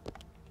 Nah.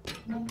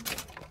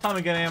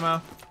 Tommy gun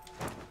ammo.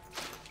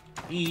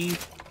 E.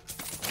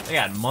 They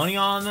got money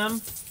on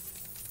them?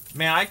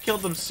 Man, I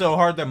killed them so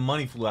hard that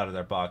money flew out of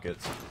their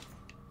pockets.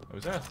 Oh,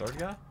 was there a third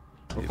guy?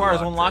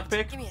 Requires one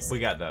lockpick? We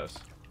got those.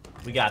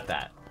 We got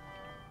that.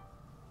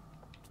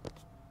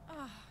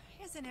 Oh,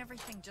 isn't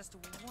everything just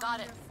wonderful?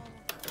 Got it.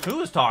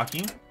 Who is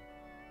talking?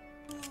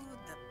 Ooh,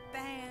 the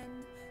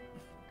band.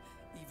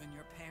 Even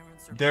your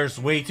parents are... There's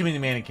way too many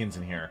mannequins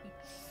in here.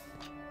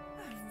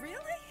 Really?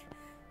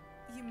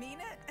 You mean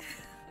it?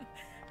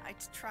 I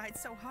tried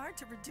so hard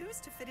to reduce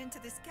to fit into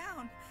this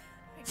gown.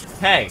 I just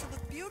Hey. wanted to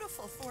look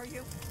beautiful for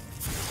you.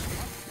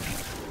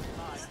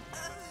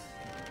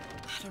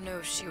 I don't know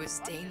if she was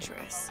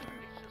dangerous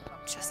or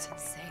just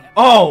insane.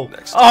 Oh!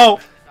 Next Oh!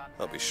 time,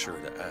 I'll be sure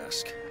to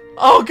ask.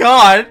 Oh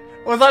god!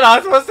 Was I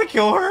not supposed to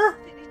kill her?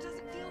 It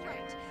doesn't feel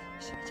right.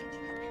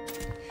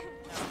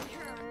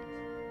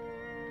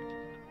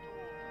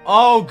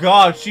 Oh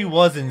god, she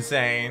was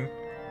insane.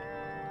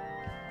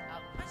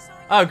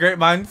 Oh, great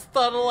minds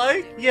thought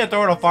alike. Yeah,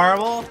 throw in a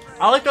fireball.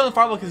 I like throwing the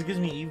fireball because it gives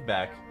me Eve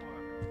back.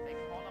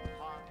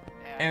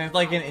 And it's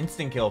like an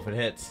instant kill if it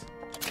hits.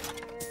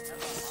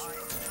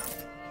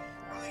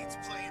 Ryan's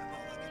playing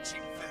along like a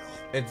cheap fiddle.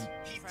 It's...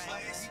 He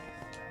plays.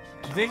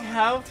 Do they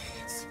have...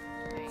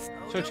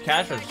 Switch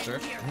cash register?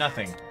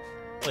 Nothing.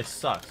 Really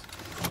sucks.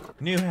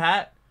 New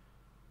hat?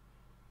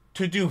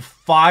 To do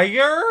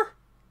fire?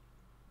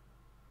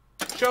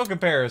 Show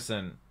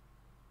comparison.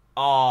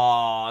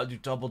 Aw, do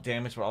double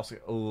damage, but also...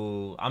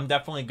 Ooh, I'm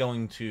definitely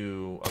going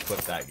to equip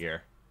that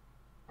gear.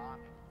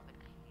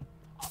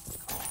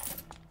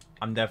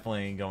 I'm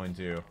definitely going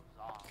to...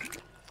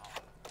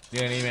 You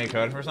gonna need me a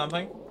code for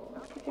something?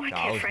 Why God,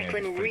 can't those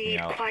Franklin names freak me read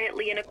out.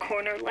 quietly in a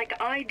corner like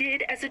I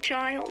did as a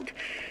child?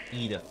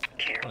 Edith. What a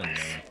Careless.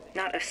 name.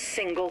 Not a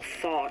single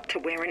thought to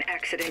where an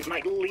accident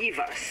might leave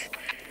us.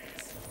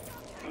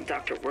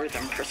 Dr.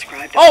 Wortham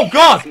prescribed Oh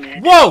God!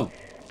 med. Whoa!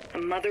 A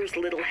mother's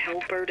little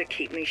helper to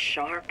keep me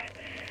sharp.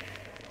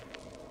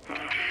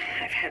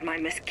 I've had my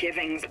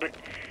misgivings, but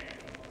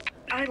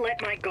I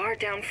let my guard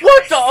down for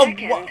What a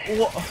the?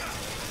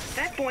 second.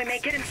 That boy may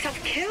get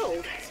himself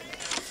killed.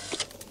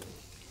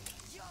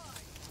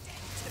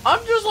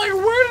 I'm just like,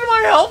 where did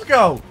my health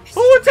go?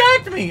 Who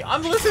attacked me?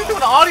 I'm listening to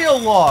an audio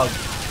log.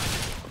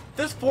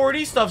 This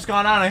 4D stuff's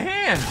gone out of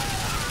hand.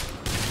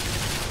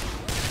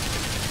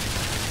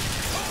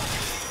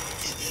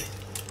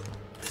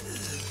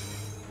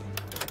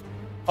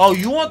 Oh,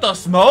 you want the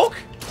smoke?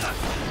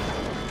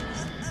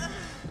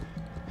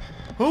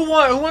 Who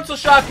wants a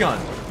shotgun?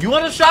 You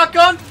want a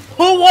shotgun?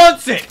 Who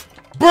wants it?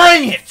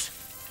 Bring it!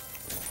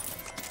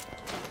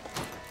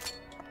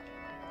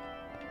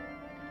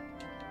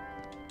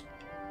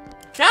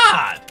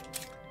 God!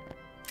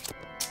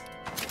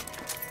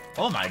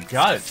 Oh my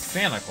God, it's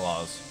Santa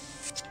Claus.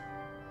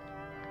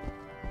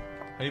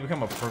 How do you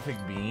become a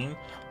perfect being?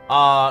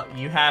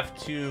 You have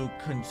to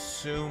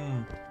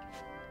consume,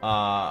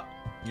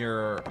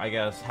 your, I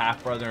guess,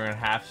 half-brother and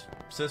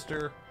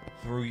half-sister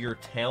through your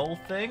tail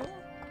thing.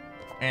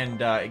 And,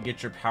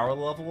 get your power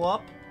level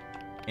up.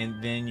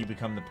 And then you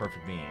become the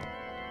perfect being.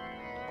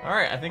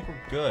 Alright, I think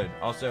we're good.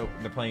 Also,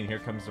 they're playing Here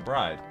Comes the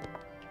Bride.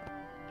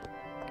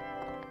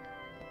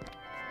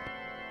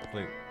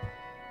 Wait.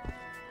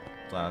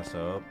 Last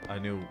hope. I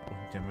knew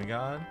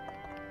demigod,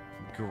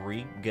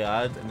 Greek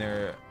gods, and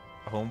they're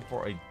home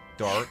for a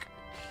dark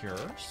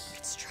curse.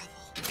 It's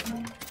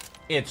trouble.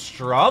 It's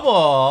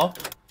trouble.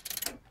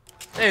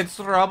 It's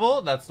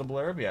trouble. That's the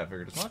blurb. Yeah, I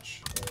figured as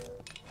much.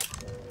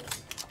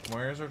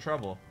 Where is our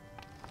trouble?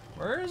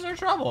 Where is our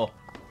trouble?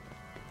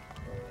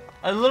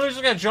 I literally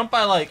just got jumped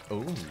by like.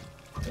 Oh,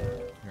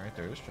 you're right.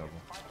 There is trouble.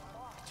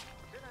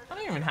 I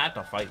don't even have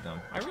to fight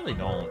them. I really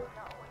don't.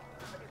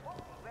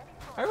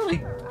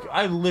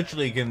 I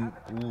literally can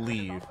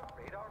leave. You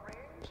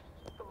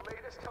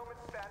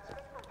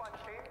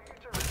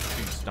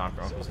stomped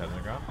your uncle's head in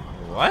the ground.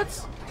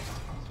 What?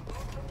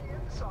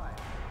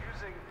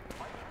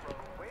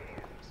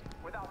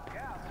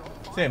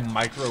 Say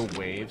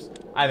microwaves.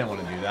 I didn't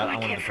want to do that. I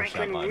wanted to push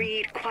that button.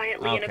 Read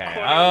quietly in a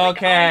corner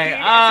Okay.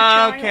 like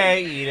I did as a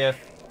Okay, Edith.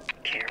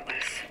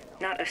 Careless.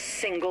 Not a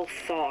single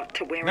thought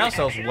to where Now an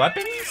sells accident-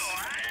 weapons?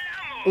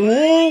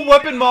 Ooh,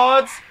 weapon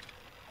mods!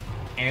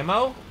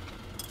 Ammo?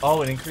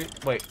 Oh, it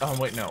increased. Wait,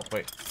 wait, no,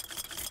 wait.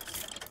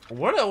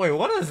 Wait,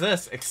 what is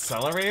this?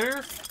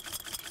 Accelerator?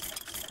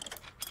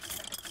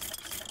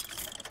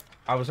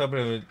 I was hoping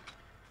it would.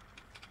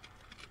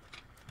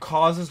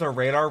 Causes the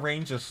radar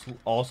range to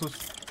also.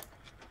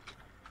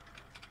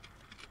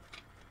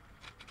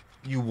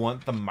 You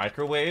want the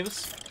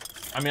microwaves?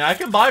 I mean, I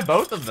can buy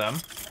both of them.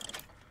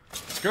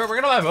 Screw it, we're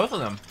gonna buy both of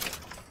them.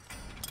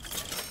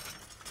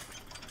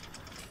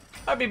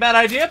 That'd be a bad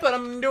idea, but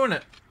I'm doing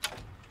it.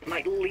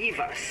 Might leave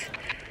us.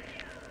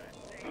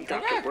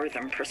 Dr.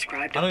 Wortham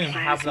prescribed I don't even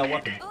have that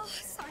weapon. Oh,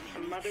 sorry. A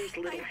mother's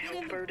little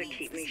helper to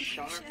keep me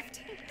sharp.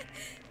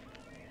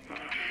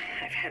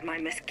 I've had my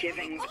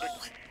misgivings,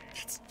 but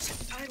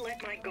I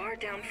let my guard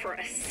down for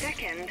a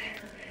second.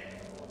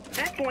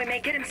 That boy may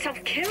get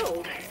himself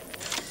killed.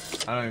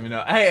 I don't even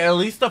know. Hey, at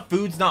least the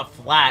food's not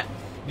flat.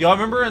 Y'all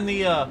remember in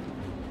the,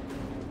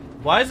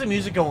 why is the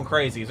music going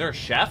crazy? Is there a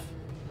chef?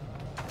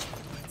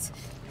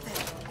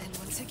 Then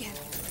once again,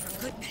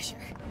 for good measure.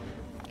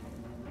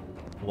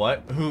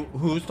 What?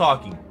 Who's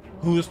talking?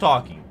 Who's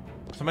talking?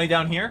 Somebody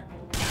down here?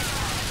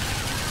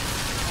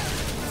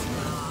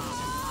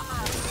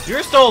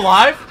 You're still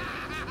alive?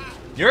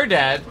 You're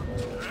dead.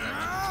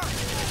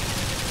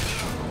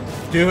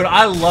 Dude,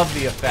 I love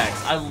the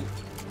effects.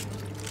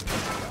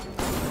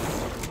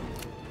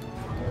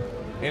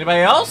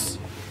 Anybody else?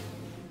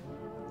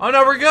 Oh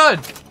no, we're good.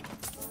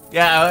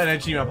 Yeah, an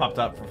achievement popped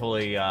up for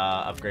fully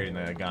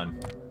upgrading the gun.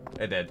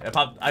 It did. It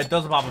popped. It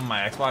doesn't pop on my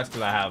Xbox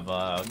because I have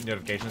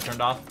notifications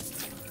turned off.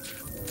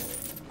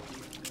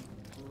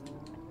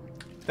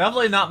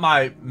 Definitely not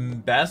my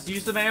best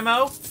use of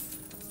ammo,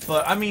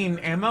 but I mean,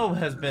 ammo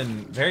has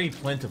been very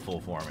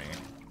plentiful for me.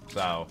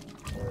 So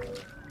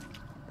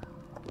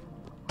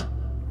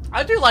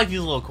I do like these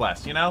little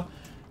quests, you know?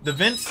 The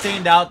vents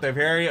stand out, they're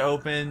very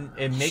open,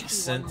 it makes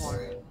sense.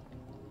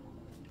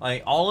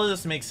 Like, all of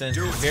this makes sense.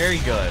 It's very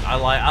good. I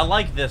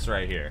like this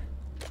right here.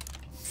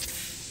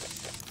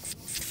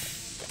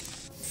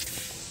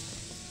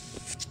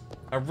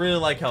 I really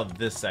like how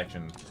this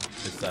section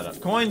is set up.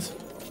 Coins!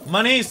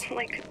 Monies!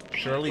 Like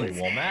Shirley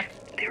Womack?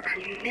 There are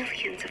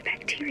millions of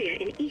bacteria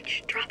in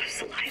each drop of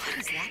saliva. What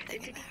is that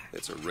thing there?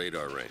 It's a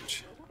radar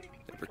range.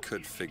 Never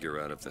could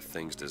figure out if the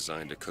thing's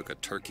designed to cook a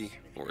turkey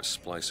or a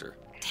splicer.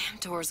 Damn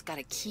door's got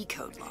a key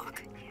code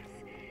lock.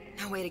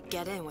 No way to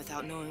get in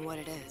without knowing what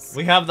it is.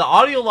 We have the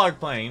audio log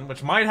playing,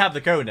 which might have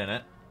the code in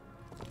it.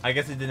 I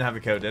guess it didn't have a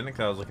code in it because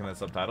I was looking at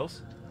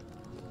subtitles.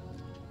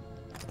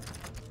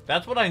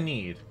 That's what I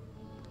need.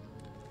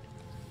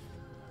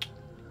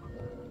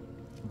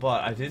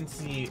 But I didn't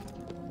see...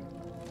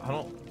 I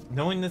don't...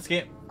 Knowing this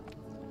game...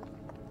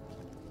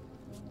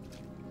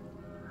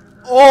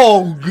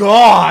 Oh,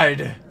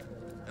 God!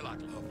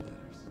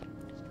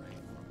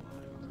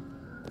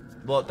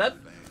 Well, that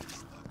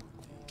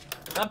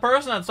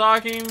person that's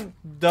talking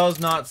does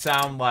not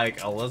sound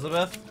like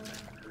Elizabeth.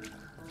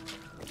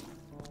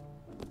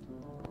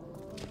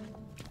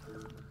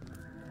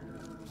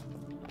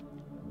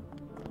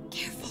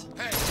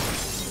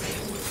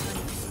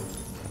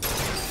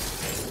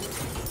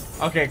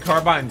 Okay,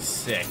 Carbine's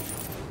sick.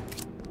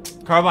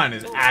 Carbine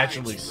is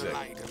actually sick.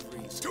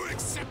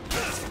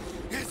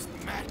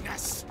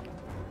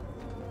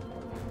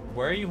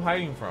 Where are you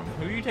hiding from?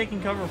 Who are you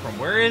taking cover from?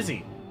 Where is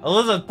he?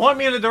 Elizabeth, point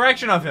me in the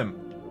direction of him.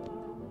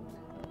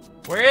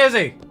 Where is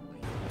he?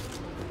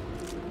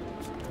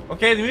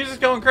 Okay, the music's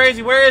going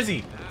crazy. Where is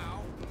he?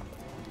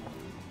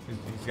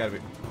 He's gotta be...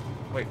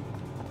 Wait.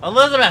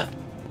 Elizabeth!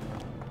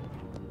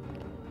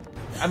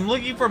 I'm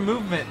looking for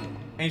movement,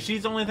 and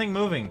she's the only thing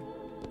moving.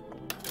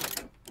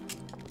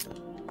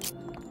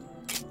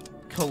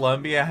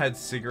 Columbia had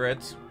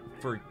cigarettes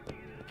for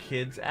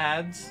kids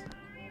ads?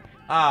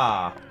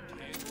 Ah.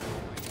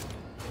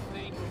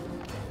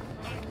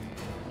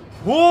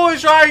 Who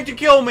is trying to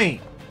kill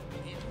me?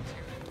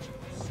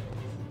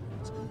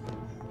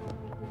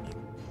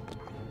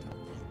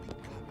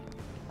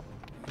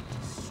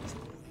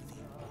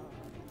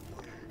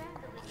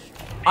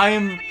 I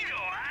am...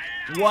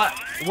 What?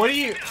 What are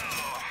you...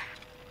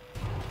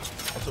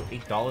 Also,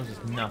 $8 is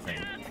nothing.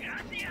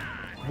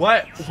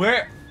 What?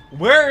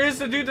 Where is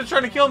the dude that's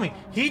trying to kill me?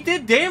 He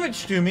did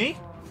damage to me.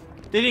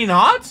 Did he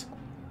not?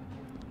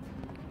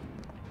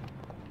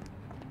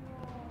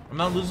 I'm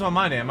not losing my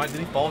mind, am I? Did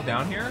he fall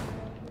down here?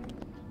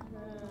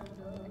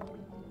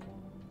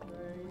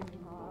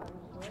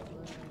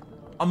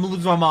 I'm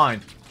losing my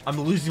mind. I'm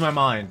losing my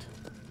mind.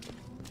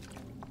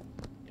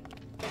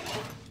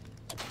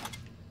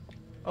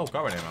 Oh,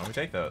 carbon ammo. Let me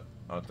take that.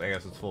 Oh, I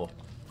guess it's full.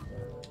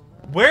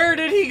 Where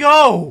did he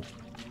go?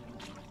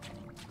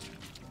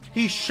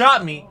 He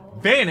shot me,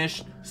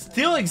 vanished,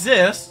 still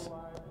exists.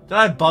 Did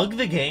I bug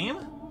the game?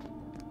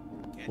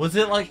 Was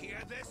it like...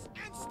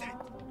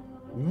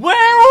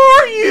 Where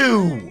are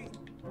you?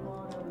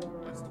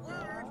 What's the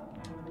word?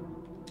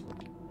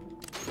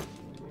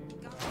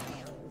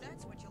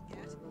 That's what you'll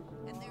get.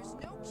 And there's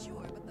no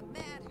cure but the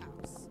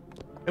madhouse.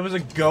 It was a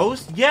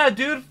ghost? Yeah,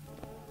 dude.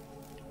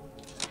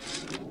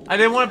 I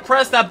didn't want to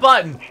press that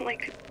button. All I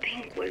could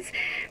think was,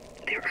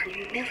 there are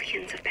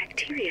millions of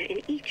bacteria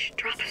in each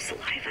drop of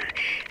saliva.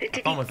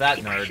 Did fun with that,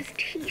 he nerd. brush his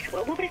teeth?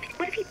 Well, what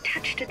if he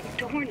touched a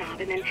doorknob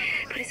and then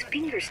put his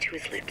fingers to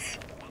his lips?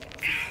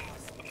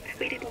 I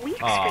waited weeks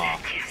for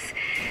that kiss.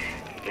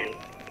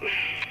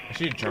 Is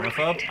she a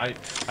germaphobe?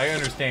 I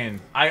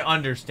understand. I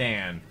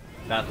understand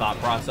that thought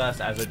process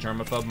as a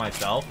germaphobe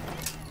myself.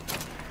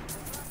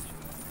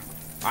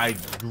 I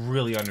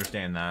really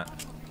understand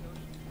that.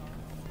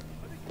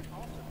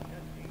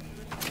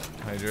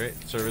 Hydrate.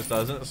 Service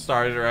doesn't.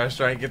 Start at a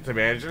restaurant, get the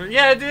manager.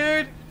 Yeah,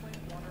 dude!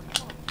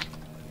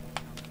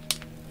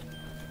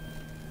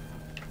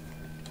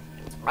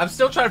 I'm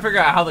still trying to figure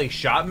out how they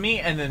shot me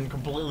and then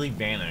completely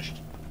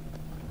vanished.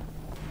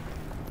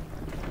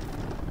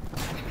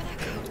 Remember that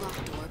code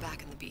locked door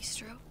back in the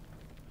bistro?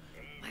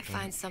 Might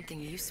find something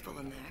useful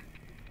in there.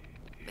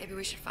 Maybe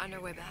we should find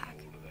our way back.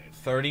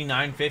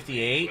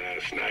 $39.58.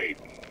 Last night,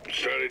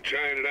 started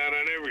trying it out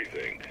on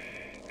everything.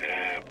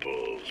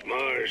 Apples,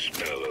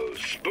 marshmallows,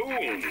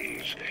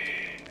 spoons.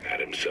 Had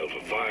himself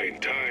a fine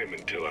time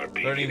until our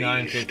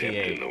PPD stepped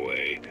in the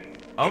way.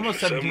 Almost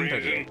For some 17.38.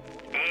 reason,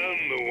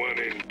 I'm the one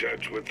in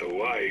touch with the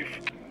wife.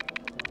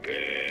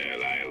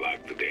 Well, I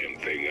locked the damn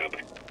thing up.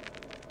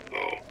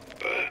 Oh,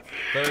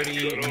 so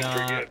 39. don't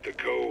forget the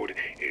code.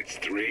 It's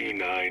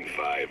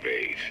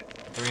 3958.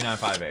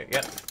 3958.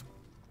 Yep.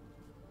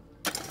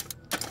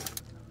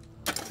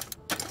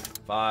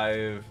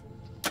 5,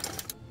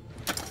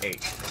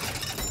 8.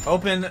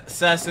 Open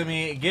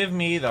sesame. Give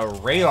me the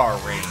radar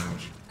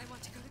range.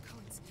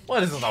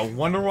 What is this, a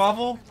Wonder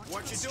Waffle?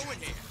 What you doing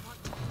here?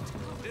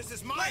 This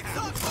is my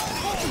house.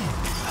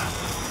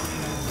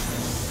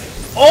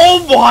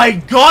 Oh my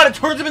god! It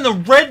turns him into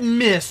red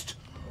mist.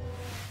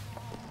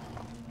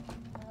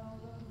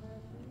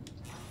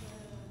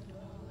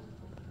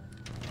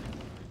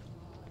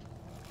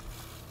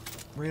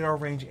 Radar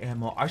range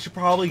ammo. I should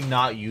probably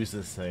not use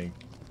this thing.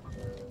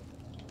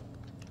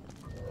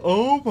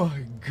 Oh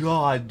my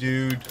god,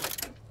 dude.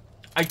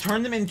 I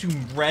turned them into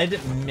red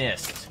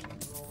mist.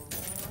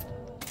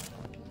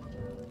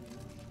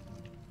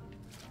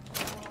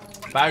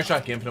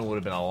 Bioshock Infinite would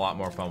have been a lot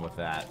more fun with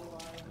that.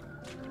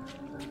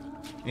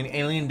 An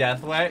alien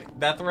death ray?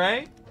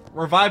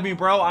 Revive me,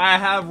 bro. I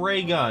have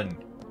ray gun.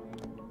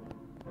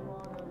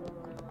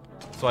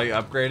 So I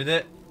upgraded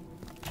it.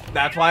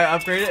 That's why I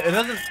upgraded it. It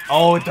doesn't...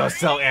 Oh, it does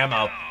sell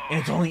ammo. And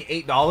it's only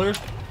 $8?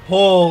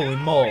 Holy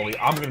moly.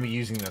 I'm going to be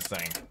using this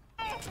thing.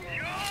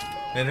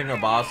 Anything our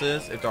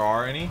bosses, if there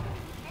are any?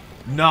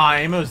 Nah,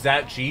 ammo's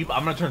that cheap.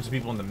 I'm gonna turn some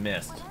people into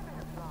mist.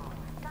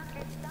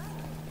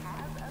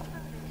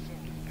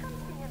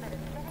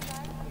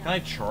 Can I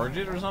charge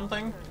it or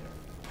something?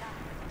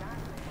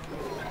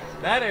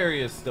 That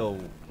area is still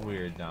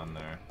weird down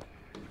there.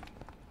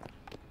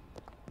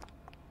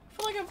 I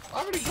feel like I've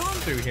already gone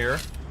through here.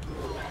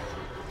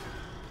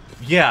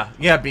 Yeah,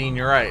 Bean,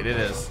 you're right, it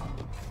is.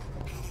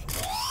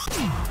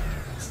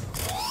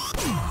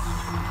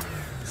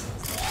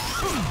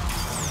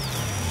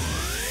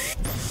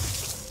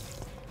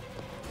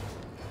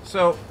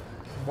 So,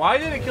 why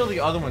did it kill the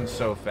other one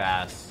so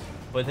fast,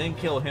 but didn't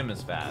kill him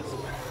as fast?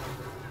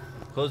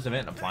 Close the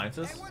vent and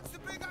appliances? Hey, what's the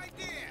big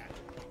idea?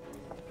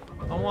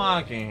 I'm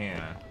walking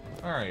here.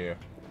 Where are you?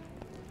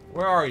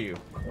 Where are you?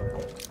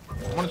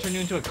 I want to turn you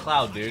into a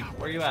cloud, dude.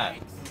 Where are you at?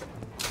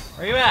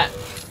 Where are you at?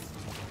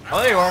 Oh,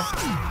 there you are.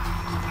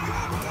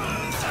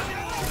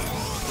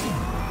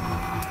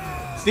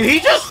 Did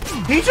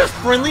he just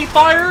friendly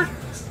fired?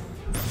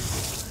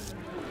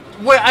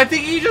 Wait, I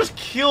think he just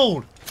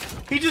killed.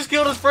 He just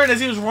killed his friend as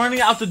he was running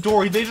out the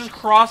door. They just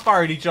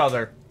crossfired each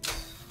other.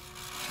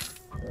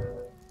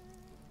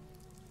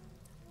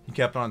 He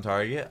kept on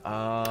target?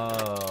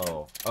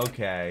 Oh,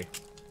 okay.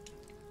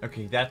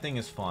 Okay, that thing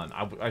is fun.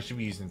 I should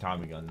be using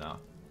Tommy gun now.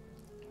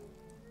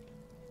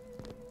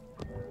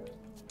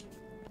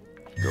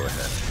 Go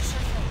ahead.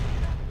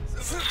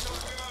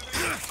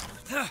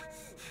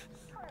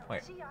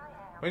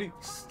 Wait.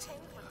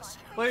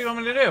 What do you want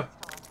me to do?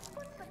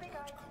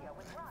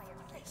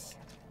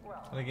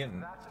 Can I get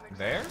in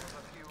there?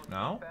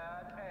 No?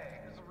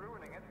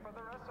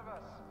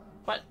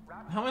 What?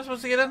 How am I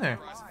supposed to get in there?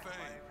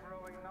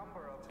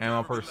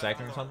 Ammo per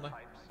second or something?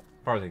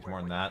 Probably takes more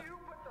than that.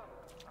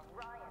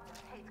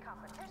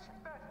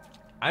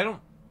 I don't...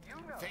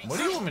 What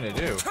do you want me to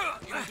do?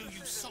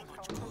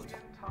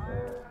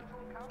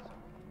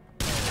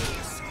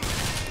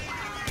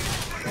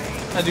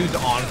 That dude's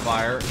on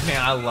fire.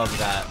 Man, I love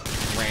that.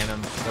 The random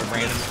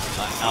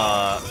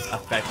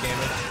effect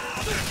damage.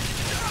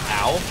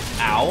 Ow.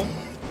 Ow.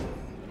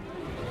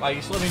 Wow,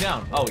 you slowed me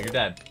down. Oh, you're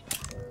dead.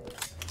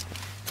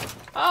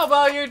 Oh,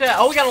 well, you're dead.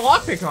 Oh, we got a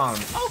lockpick on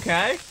him.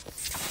 Okay.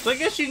 So I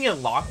guess you can get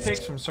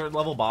lockpicks from certain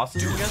level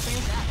bosses, I'm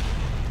guessing?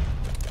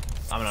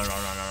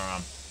 No.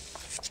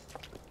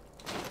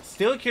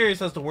 Still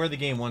curious as to where the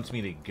game wants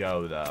me to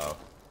go, though.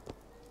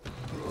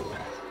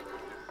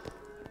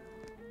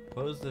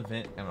 Close the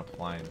vent and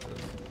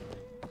appliances.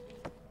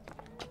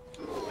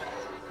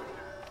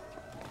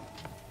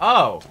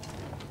 Oh.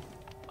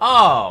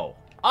 Oh.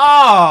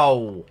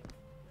 Oh.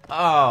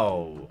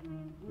 Oh.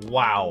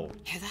 Wow.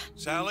 Hear that?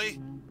 Sally?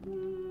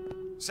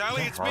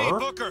 Sally, it's her? me,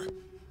 Booker.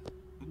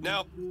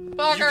 Now,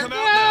 Booker, you come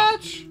out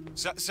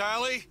bitch! now.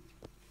 Sally?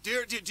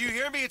 Dear, do you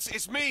hear me?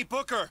 It's me,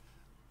 Booker.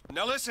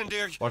 Now listen,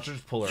 dear. Watch her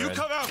just pull her You in.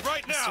 come out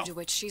right now. Mr.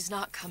 DeWitt, she's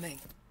not coming.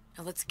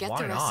 Now let's get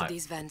Why the rest not? of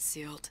these vents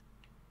sealed.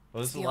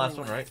 Well, this is It's the the last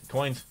only one, way. right?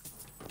 Coins.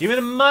 Give me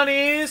the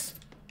monies!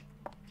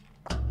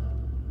 6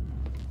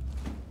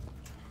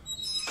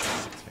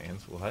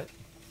 fans, what?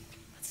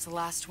 That's the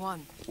last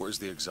one. Where's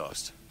the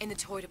exhaust? In the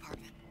toy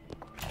department.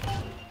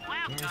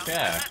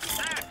 Okay.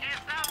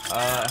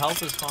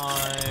 Health is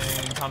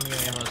fine. Tommy gun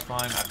ammo is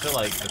fine. I feel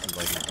like this is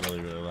like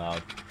really, really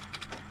loud.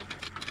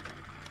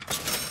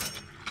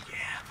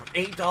 Yeah, for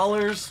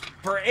 $8?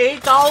 For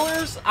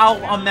 $8?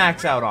 I'll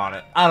max out on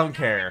it. I don't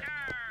care.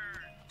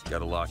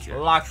 Got a lock here.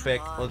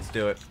 Lockpick. Let's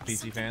do it,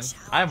 PC fans.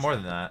 I have more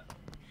than that.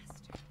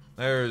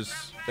 There's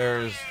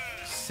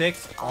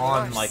 6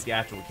 on like the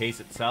actual case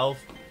itself,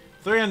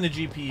 3 on the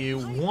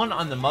GPU, 1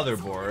 on the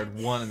motherboard,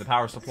 1 in the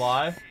power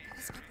supply,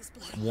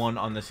 1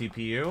 on the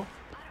CPU.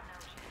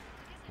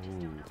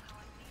 Ooh.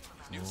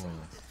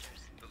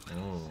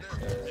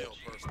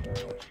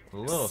 The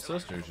little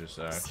sisters just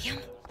there.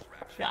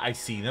 Yeah, I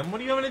see them. What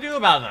are you going to do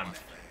about them?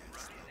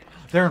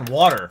 They're in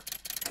water.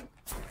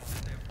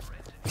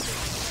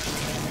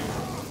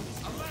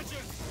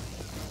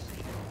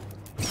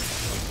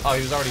 Oh,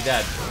 he was already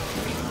dead.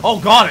 Oh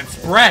god, it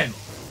spread!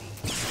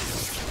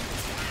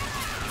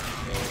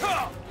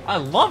 I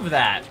love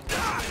that!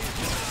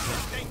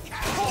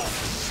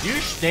 You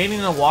standing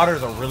in the water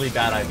is a really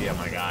bad idea,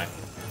 my guy.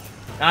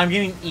 And I'm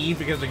getting E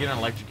because they're getting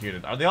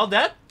electrocuted. Are they all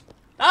dead?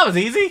 That was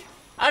easy!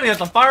 I didn't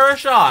have to fire a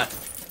shot!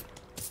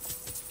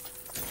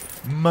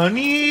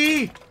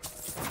 Money!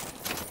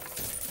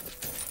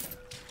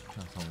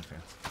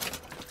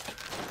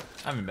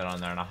 I haven't been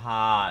on there in a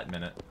hot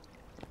minute.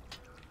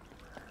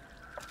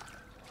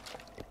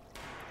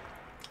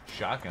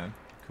 Shotgun.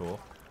 Cool.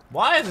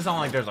 Why does it sound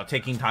like there's a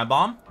ticking time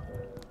bomb?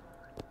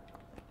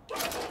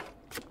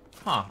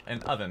 Huh.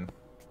 An oven.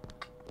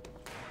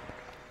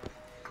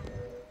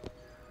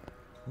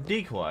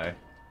 Decoy.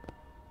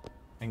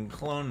 And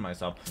clone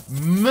myself.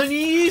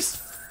 Monies!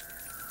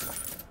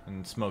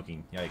 And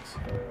smoking. Yikes.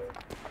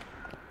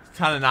 It's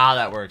kind of not how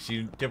that works.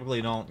 You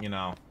typically don't, you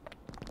know.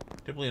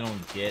 Typically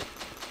don't get...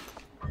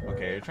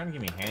 Okay, you're trying to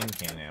give me hand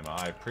cannon ammo.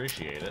 I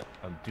appreciate it.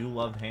 I do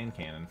love hand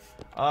cannon.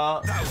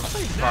 I'll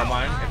take the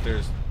carbine if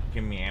there's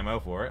giving me ammo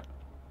for it.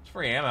 It's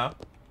free ammo.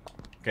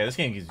 Okay, this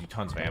game gives you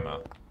tons of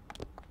ammo.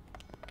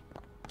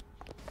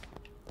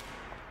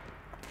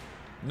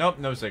 Nope,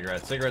 no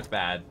cigarettes. Cigarettes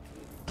bad.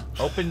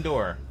 Open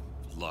door.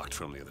 Locked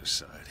from the other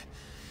side.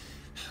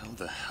 How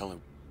the hell are...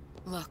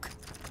 Look.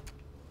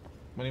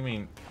 What do you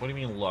mean? What do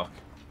you mean, look?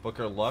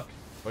 Booker luck?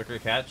 Booker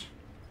catch?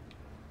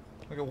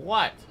 Look at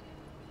what?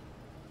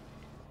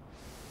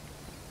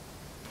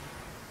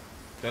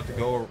 Do I have to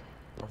go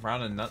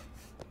around and nut?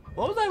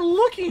 What was I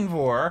looking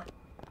for?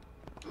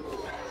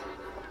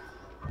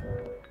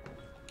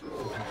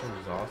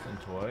 Exhaust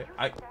and toy.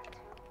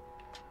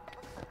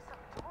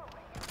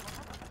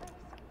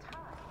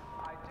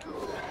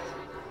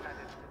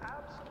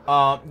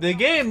 The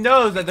game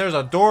knows that there's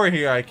a door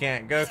here I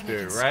can't go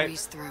through, right?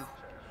 Through.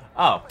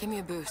 Oh. Give me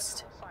a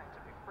boost.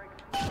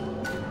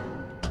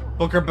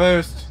 Booker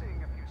boost.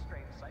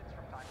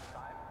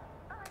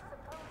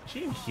 Is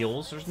she in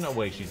heels? There's no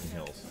way she's in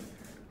heels.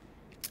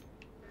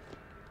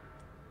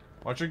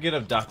 Watch her get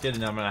abducted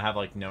and I'm gonna have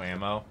like no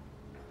ammo.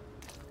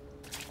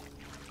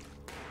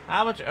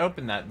 How about you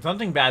open that?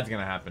 Something bad's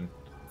gonna happen.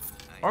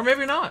 Or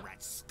maybe not.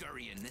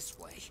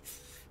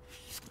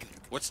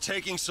 What's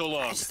taking so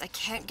long? I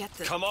can't get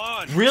the... Come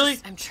on! Really?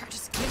 I'm trying.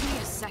 Just give me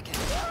a second.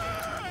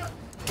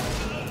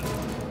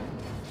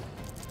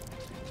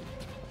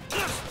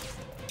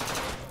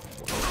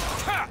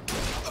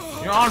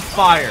 You're on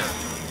fire.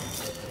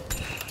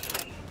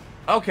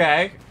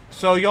 Okay.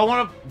 So y'all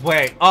wanna...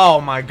 Wait. Oh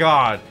my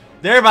god.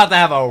 They're about to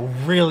have a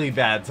really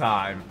bad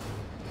time.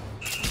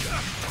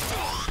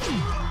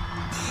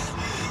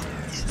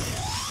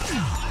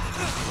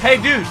 Hey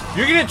dude,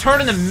 you're gonna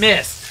turn into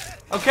mist.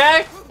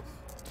 Okay?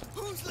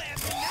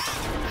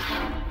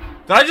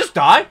 Did I just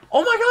die?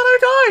 Oh my god,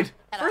 I died!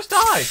 First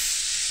die.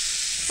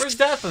 First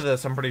death of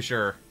this, I'm pretty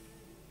sure.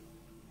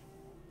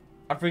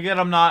 I forget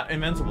I'm not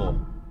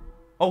invincible.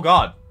 Oh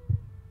god.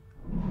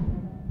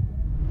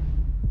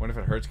 What if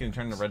it hurts getting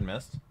turned into red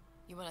mist?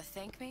 You want to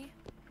thank me?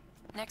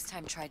 Next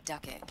time, try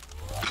ducking.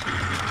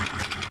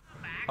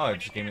 Oh, it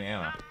just gave me the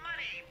ammo.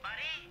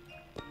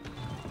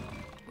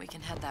 We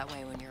can head that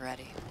way when you're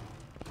ready.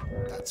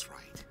 That's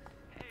right.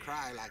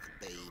 Cry like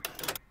a baby.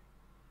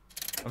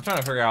 I'm trying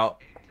to figure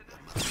out.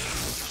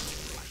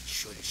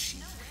 Should she?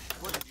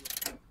 What did you...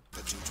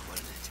 But you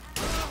twirled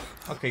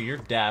it. Okay, you're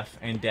deaf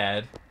and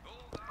dead.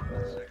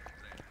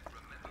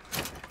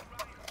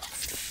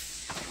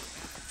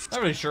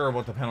 Not really sure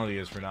what the penalty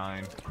is for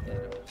dying.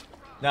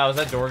 Now, is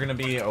that door gonna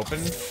be open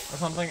or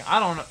something? I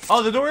don't know.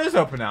 Oh, the door is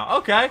open now.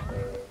 Okay.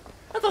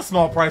 That's a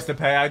small price to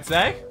pay, I'd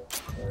say.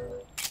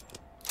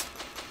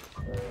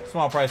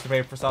 Small price to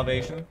pay for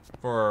salvation.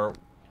 For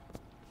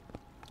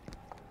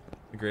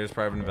the greatest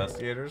private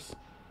investigators.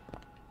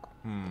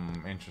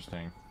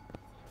 Interesting.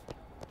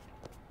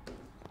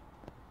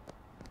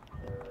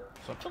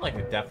 So I feel like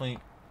it definitely...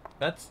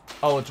 That's...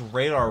 Oh, it's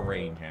radar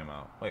range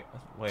ammo. Wait,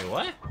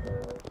 what?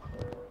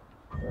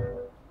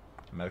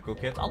 Medical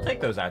kits? I'll take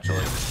those,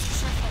 actually.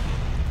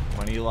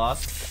 Money you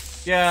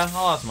lost? Yeah,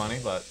 I lost money,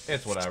 but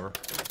it's whatever.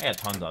 I had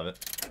tons of it.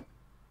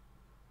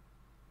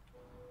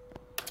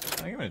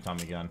 Oh, give me a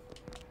Tommy gun.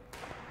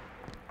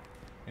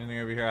 Anything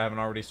over here I haven't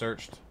already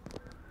searched?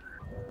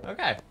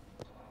 Okay.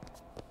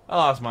 I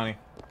lost money.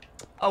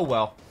 Oh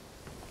well.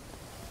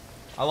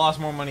 I lost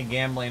more money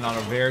gambling on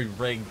a very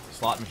rigged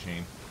slot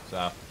machine.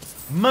 So,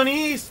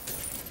 monies!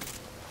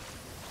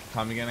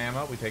 Tommy gun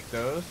ammo, we take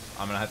those.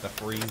 I'm gonna have to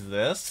freeze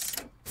this.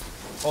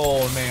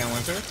 Old man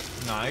winter.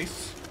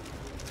 Nice.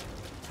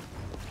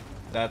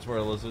 That's where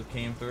Elizabeth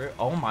came through.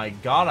 Oh my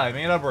god, I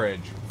made a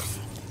bridge.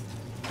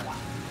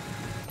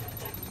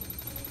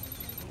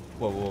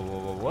 Whoa, whoa, whoa,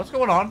 whoa. What's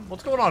going on?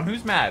 What's going on?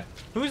 Who's mad?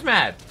 Who's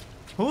mad?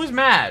 Who's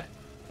mad?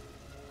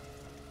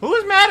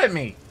 Who's mad at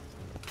me?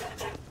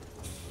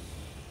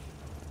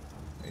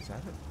 Is that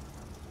it?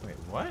 Wait,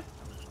 what?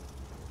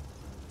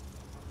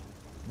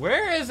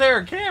 Where is there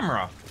a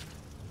camera?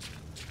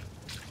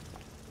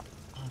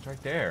 Oh, it's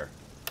right there.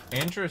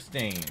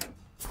 Interesting.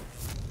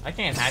 I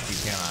can't hack you,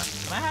 can I?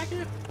 Can I hack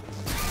you?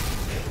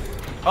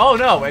 Oh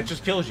no, it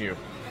just kills you.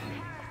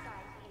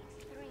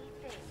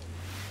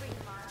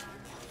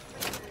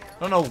 I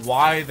don't know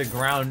why the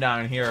ground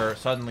down here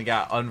suddenly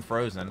got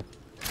unfrozen.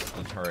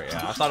 Let's hurry.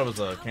 Yeah, I thought it was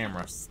a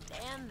camera.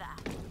 Stand that.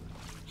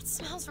 It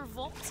smells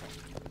revolting.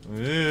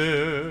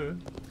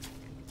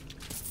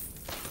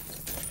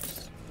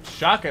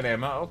 Shotgun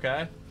ammo.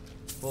 Okay.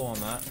 Full on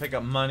that. Pick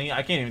up money.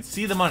 I can't even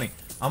see the money.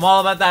 I'm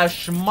all about that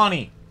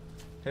shmoney.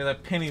 Take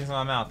that pennies in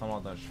my mouth. I'm all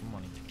about that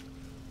shmoney.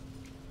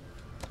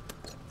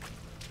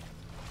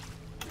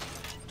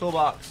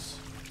 Toolbox.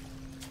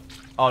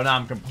 Oh, now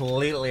I'm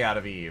completely out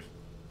of Eve.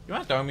 You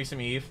want to throw me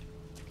some Eve?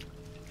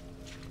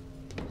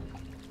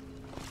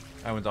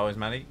 Everyone's always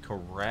mad at you?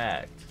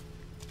 Correct.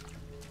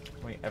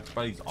 Wait,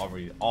 everybody's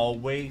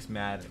always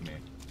mad at me.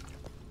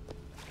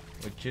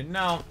 Which, you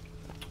know,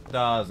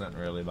 doesn't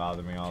really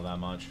bother me all that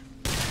much.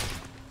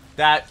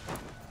 That,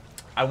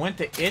 I went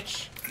to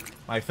itch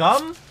my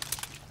thumb,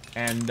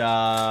 and,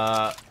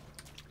 I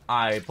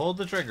pulled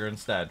the trigger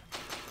instead.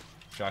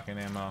 Shotgun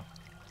ammo.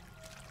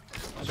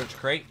 Search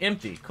crate.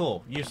 Empty.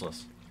 Cool.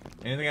 Useless.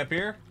 Anything up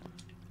here?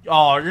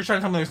 Oh, you're trying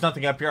to tell me there's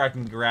nothing up here I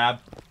can grab?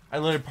 I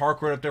literally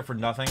parkoured up there for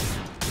nothing.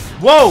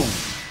 Whoa!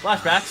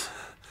 Flashbacks.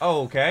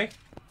 Oh, okay.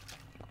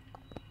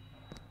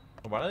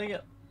 Why do they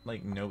get...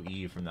 like, no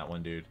E from that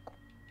one dude.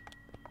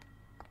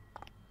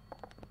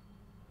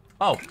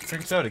 Oh,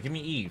 drink soda. Give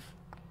me Eve.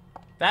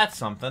 That's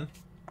something.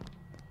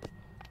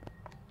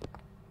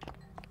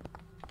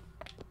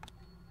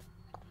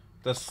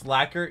 The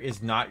slacker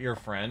is not your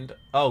friend.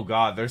 Oh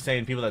god, they're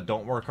saying people that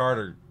don't work hard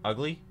are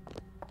ugly?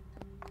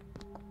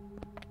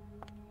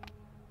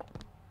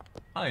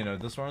 I don't even know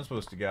this is where I'm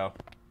supposed to go.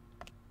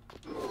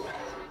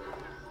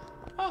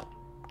 Oh.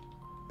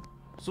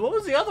 So what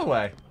was the other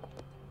way?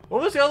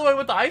 What was the other way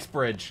with the ice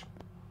bridge?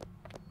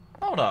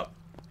 Hold up.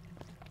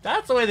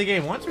 That's the way the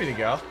game wants me to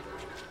go.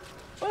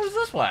 What is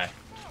this way?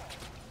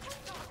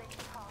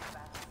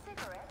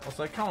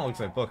 Also, it kind of looks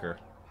like Booker.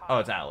 Oh,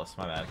 it's Atlas.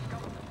 My bad.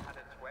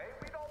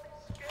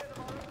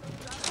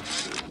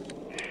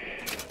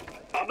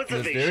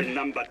 Observation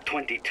number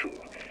 22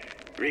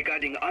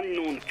 regarding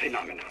unknown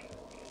phenomena.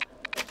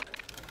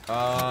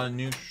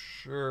 New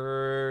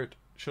shirt.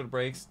 Shoulder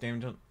breaks.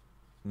 Damage.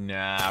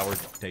 Nah, we'll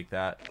take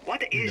that.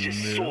 What is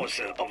the source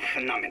of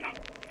phenomena?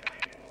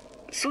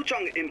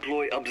 Suchong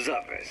employ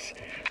observers.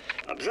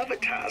 Observer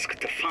task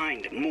to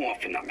find more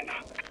phenomena.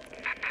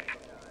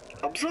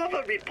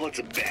 Observer reports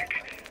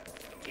back.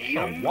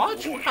 Young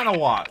watch? What kind of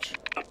watch?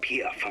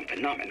 Appear from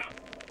phenomena.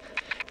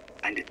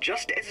 And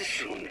just as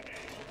soon,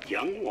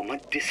 young woman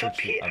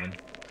disappear.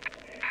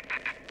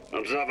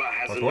 Observer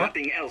has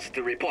nothing else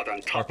to report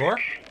on topic.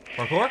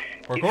 Parkour?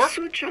 If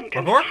Suchong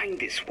can find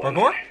this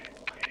woman,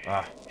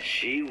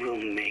 she will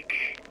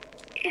make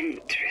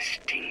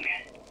interesting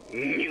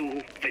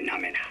new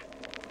phenomena.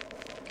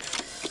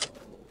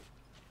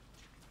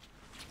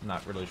 I'm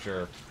not really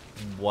sure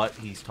what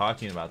he's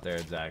talking about there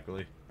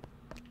exactly.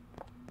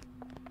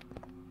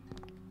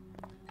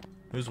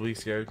 Who's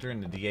Week's character in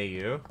the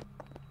DAU?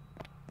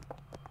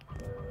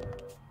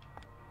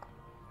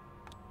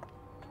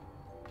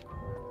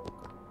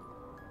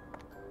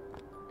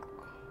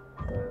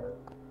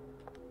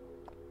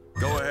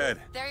 Go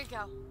ahead. There you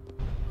go.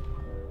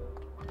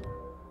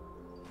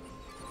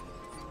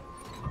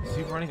 Is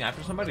he running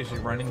after somebody or is he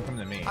running from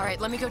the me? Alright,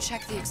 let me go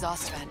check the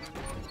exhaust vent.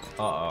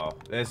 Uh-oh.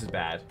 This is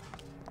bad.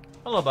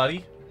 Hello,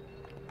 buddy.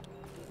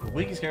 The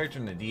weakest character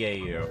in the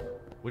DAU.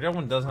 Whichever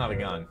one doesn't have a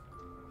gun.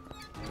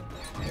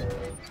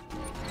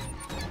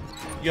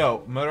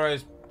 Yo,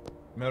 motorized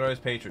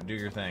patriot, do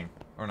your thing.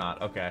 Or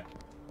not, okay.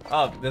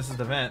 Oh, this is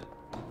the vent.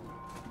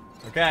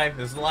 Okay,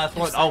 this is the last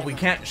one. Oh, we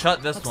can't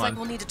shut this Looks one. like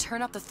we'll need to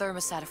turn up the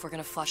thermostat if we're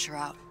gonna flush her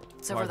out.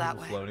 It's over that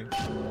way. Floating.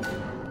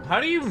 How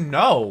do you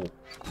know?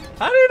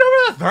 How do you know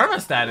where the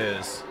thermostat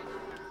is?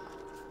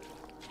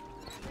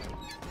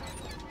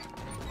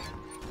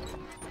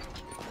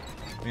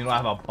 You don't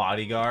have a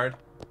bodyguard?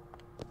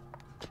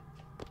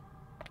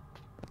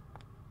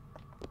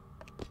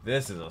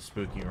 This is a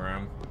spooky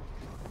room.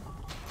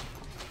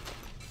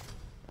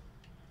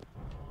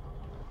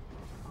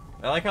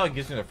 I like how it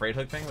gives me the freight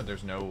hook thing, but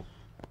there's no...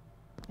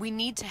 We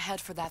need to head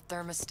for that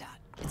thermostat.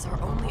 It's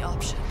our only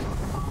option.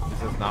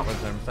 This is not what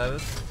the thermostat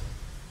is?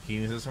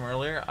 Heating system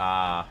earlier?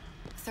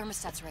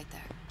 Thermostat's right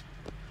there.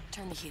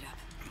 Turn the heat up.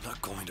 I'm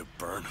not going to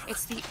burn her.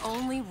 It's the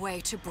only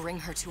way to bring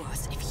her to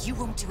us. If you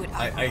won't do it,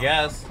 I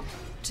guess.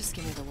 Just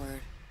give me the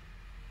word.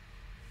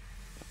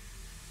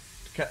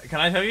 Can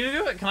I tell you to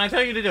do it? Can I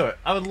tell you to do it?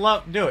 I would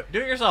love... Do it. Do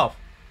it yourself.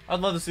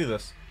 I'd love to see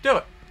this. Do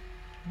it.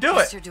 Do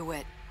it. Mr.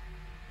 DeWitt.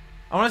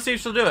 I want to see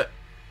if she'll do it.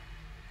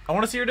 I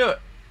want to see her do it.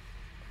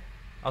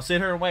 I'll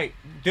sit here and wait.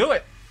 Do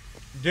it.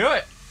 Do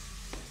it.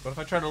 What if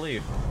I try to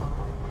leave?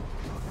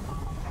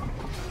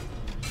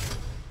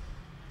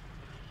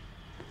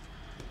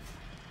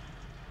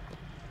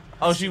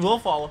 Oh, she will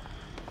follow.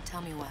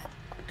 Tell me what.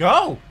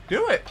 Go.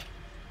 Do it.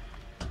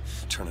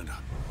 Turn it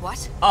up.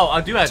 What? Oh,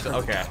 I do have to.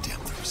 Okay. Damn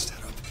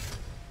thermostat up.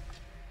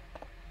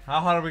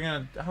 How hot are we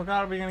gonna? How hot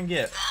are we gonna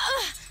get?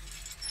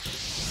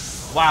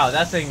 Wow,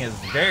 that thing is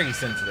very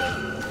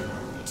sensitive.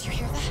 Do you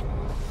hear that?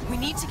 We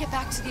need to get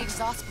back to the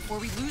exhaust before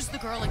we lose the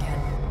girl again.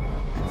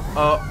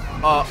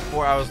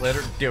 4 hours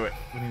later, do it.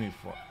 What do you mean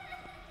 4?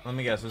 Let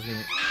me guess. What's gonna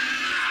be...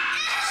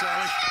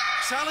 Sally!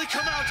 Sally,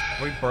 come out!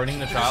 Are we burning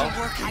the It child?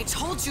 doesn't work. I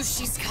told you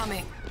she's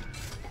coming.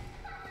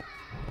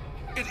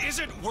 It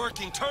isn't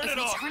working. Turn If it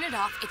we off. turn it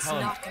off, it's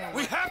not gonna work.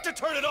 We have to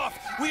turn it off.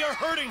 We are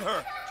hurting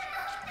her.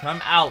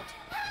 Come out.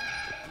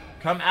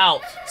 Come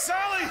out.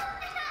 Sally!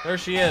 There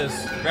she is.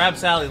 Grab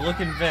Sally. Look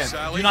in vent.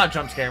 Sally? Do not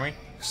jump scare me.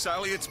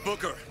 Sally, it's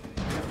Booker.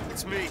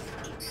 It's me.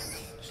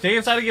 Stay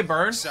inside and get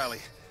burned. Sally,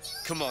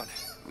 come on.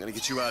 I'm gonna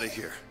get you out of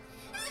here.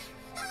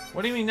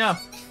 What do you mean no?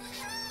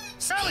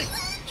 Sally!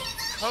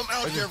 Come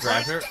out I here just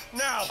grabbed right her.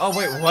 now. Oh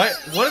wait, what?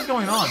 What is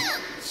going on?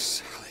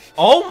 Sally.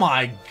 Oh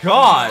my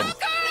god!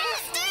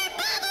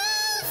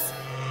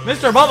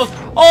 Mr. Bubbles!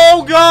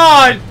 Oh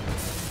god!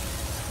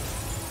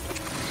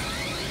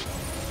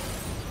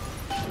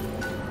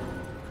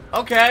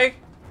 Okay.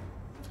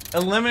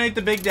 Eliminate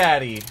the Big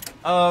Daddy.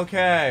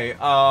 Okay.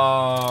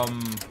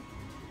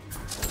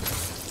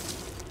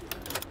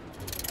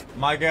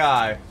 My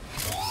guy.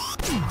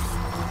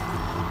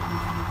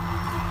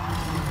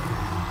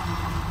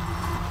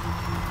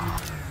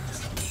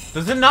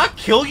 Does it not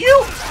kill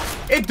you?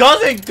 It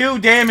doesn't do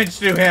damage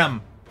to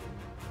him.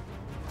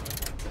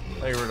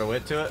 Like we're to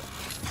wit to it.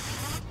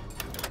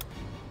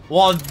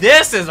 Well,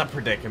 this is a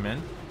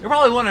predicament. You're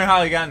probably wondering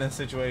how he got in this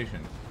situation.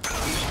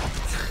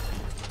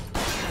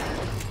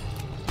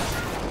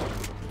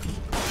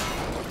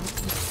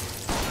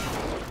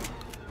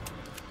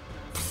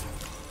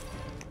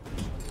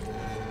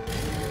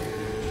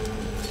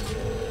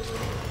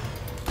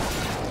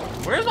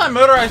 Where's my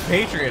motorized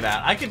patriot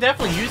at? I could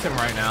definitely use him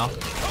right now.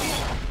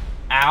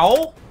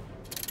 Ow!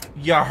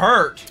 You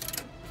hurt.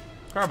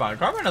 Carbine.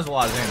 Carbine does a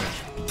lot of damage.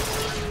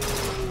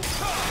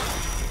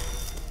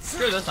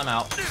 Screw this, I'm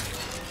out.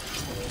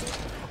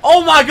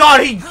 Oh my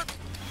god, he...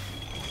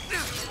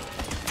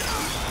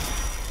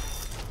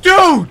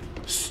 Dude!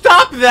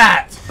 Stop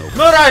that!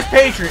 Motorized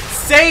Patriot,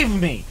 save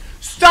me!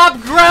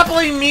 Stop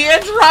grappling me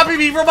and dropping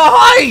me from a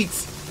height!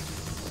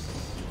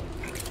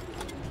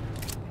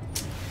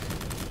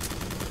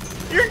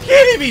 You're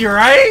kidding me,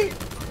 right?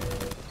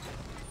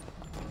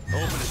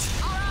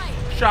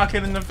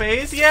 Shotgun in the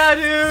face? Yeah,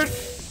 dude!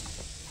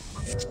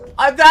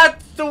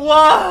 That's the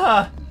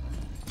one!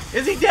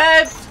 Is he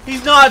dead?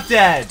 He's not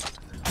dead!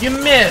 You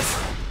missed!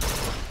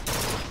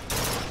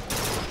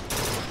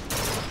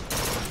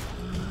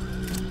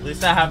 At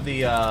least I have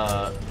the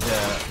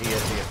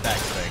effect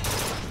thing.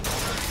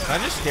 Can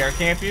I just scare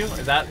camp you?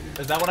 Is that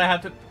what I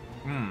have to...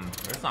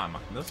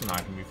 this is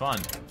not gonna be fun.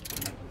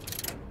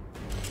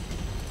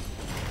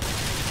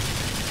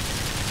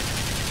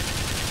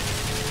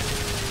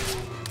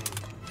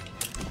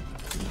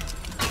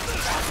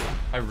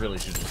 I really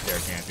should just scare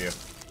camp you.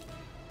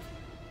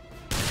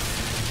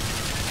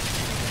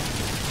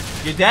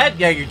 You dead?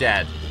 Yeah, you're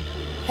dead.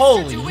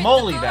 Holy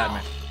moly,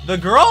 Batman. The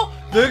girl?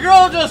 The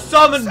girl just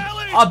summoned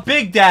a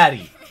Big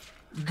Daddy.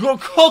 Go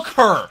cook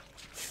her.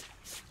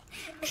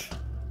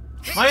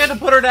 Am I gonna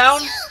put her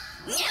down? Do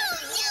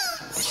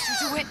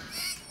it.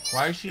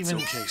 Why is she even...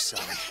 It's okay,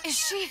 Sally. Is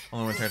she?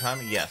 Only one time?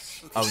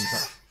 Yes. Oh,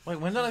 wait,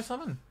 when did I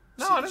summon?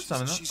 No, I didn't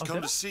summon her. She's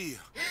come to see you.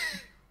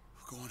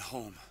 We're going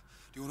home.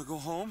 Do you want to go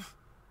home?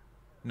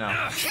 No.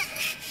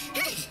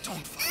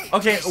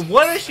 Okay,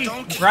 what is she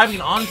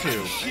grabbing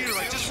onto? Here,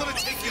 I just want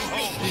to take you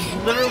home. She's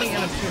literally in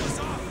a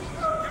tube.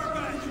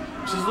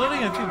 She's literally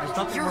in a tube. There's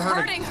nothing You're for her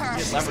hurting to her.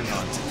 get leverage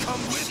on. Come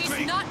with She's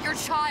me. not your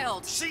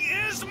child. She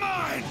is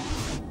mine.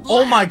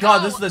 Oh my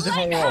god, this is a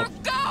different Let world. her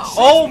go.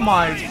 Oh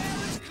my...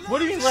 What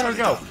do you mean let her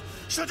go?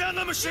 Shut down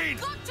the machine.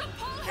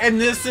 And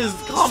this is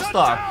Shut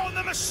Comstock. down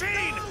the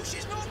machine.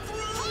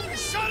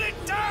 Shut it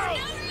down.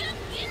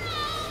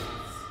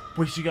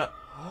 Wait, she got...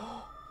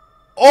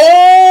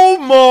 Oh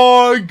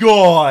my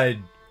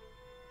god!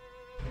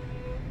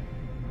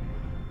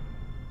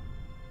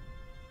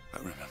 I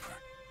remember.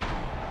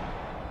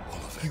 All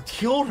of it. You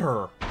killed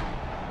her.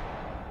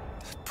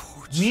 That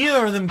poor child.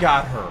 Neither of them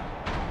got her.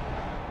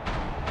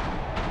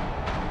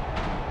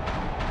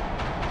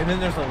 And then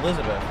there's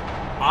Elizabeth.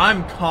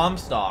 I'm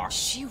Comstock.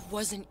 She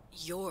wasn't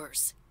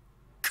yours,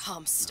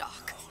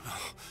 Comstock. No.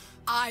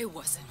 I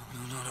wasn't.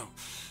 No.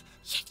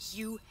 Yet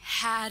you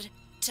had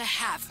to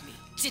have me,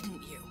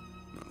 didn't you?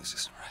 No, this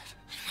isn't right.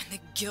 And when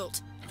the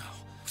guilt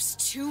was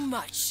too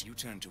much. You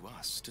turn to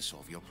us to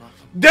solve your problem.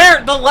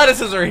 There! The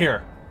lettuces are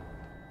here!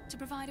 To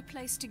provide a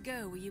place to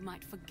go where you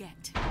might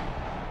forget.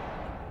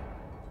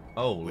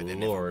 Oh, Where there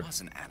Lord. never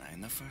was an Anna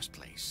in the first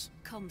place.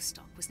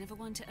 Comstock was never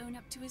one to own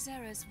up to his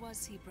errors,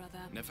 was he, brother?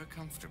 Never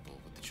comfortable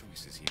with the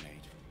choices he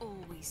made.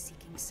 Always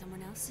seeking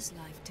someone else's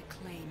life to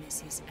claim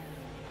as his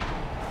own.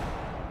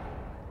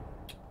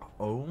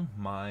 Oh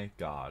my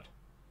god.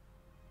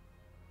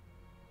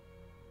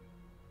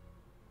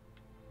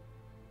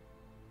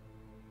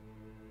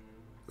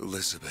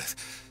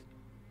 Elizabeth.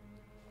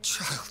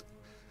 Child.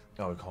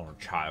 Oh, we call her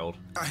child.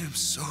 I am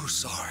so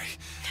sorry.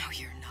 No,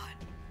 you're not.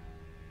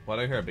 What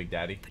did I hear, Big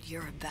Daddy? But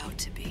you're about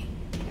to be.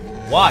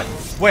 What?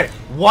 Wait,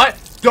 what?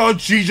 Did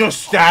she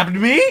just stabbed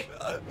me?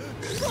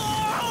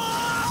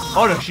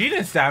 Oh no, she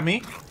didn't stab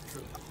me.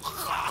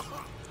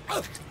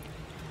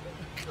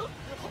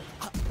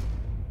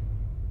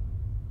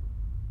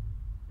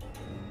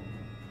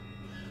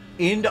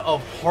 End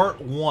of part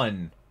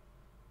 1.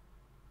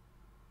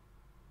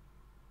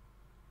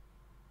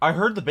 I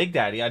heard the Big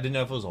Daddy. I didn't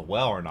know if it was a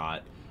well or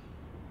not.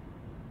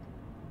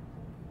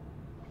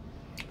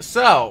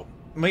 So,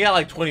 we got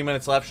like 20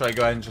 minutes left. Should I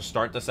go ahead and just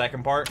start the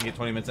second part and get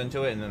 20 minutes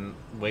into it and then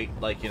wait,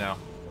 like, you know,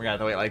 we're gonna have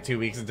to wait like 2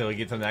 weeks until we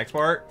get to the next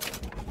part?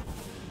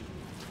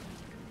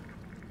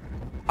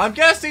 I'm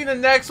guessing the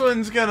next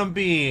one's gonna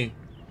be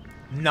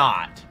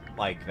not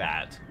like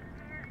that.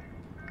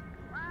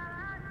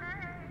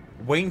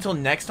 Wait until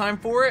next time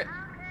for it?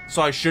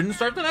 So I shouldn't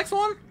start the next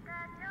one?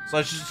 So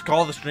I should just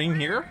call the stream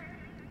here?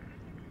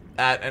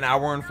 At an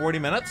hour and 40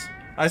 minutes?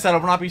 I said I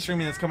will not be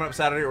streaming this coming up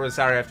Saturday or the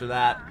Saturday after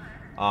that.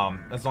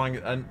 As long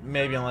as,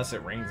 maybe unless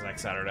it rains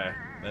next Saturday,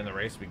 then the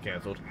race will be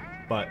canceled.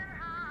 But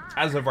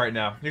as of right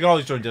now, you can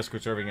always join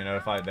Discord server and get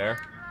notified there.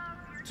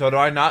 So do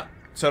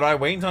I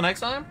wait until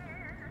next time?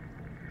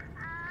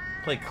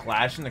 Play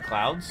Clash in the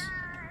Clouds?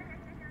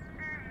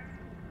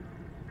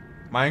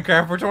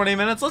 Minecraft for 20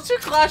 minutes? Let's do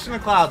Clash in the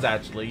Clouds,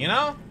 actually, you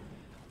know?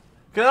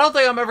 Because I don't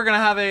think I'm ever going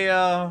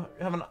to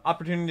have an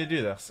opportunity to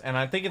do this. And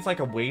I think it's like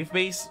a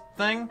wave-based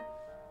thing.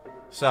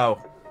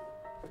 So,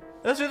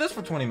 let's do this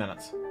for 20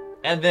 minutes.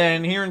 And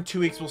then here in 2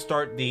 weeks, we'll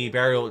start the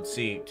Burial at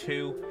Sea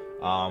 2.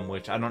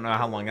 Which I don't know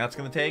how long that's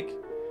going to take.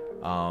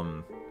 I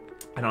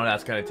know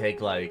that's going to take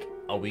like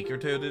a week or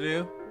two to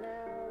do.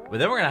 But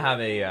then we're going to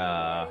have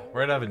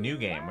a new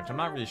game, which I'm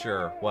not really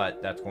sure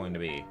what that's going to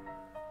be.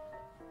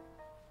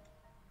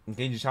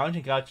 Engage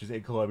challenging gotchas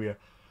in Colombia.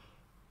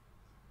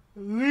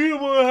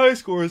 Leaderboard high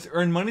scores.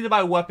 Earn money to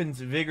buy weapons,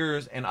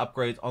 vigors, and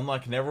upgrades.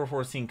 Unlock never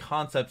before seen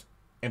concepts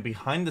and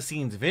behind the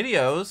scenes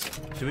videos.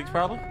 2 weeks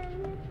probably?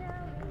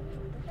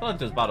 I feel like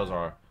those bottles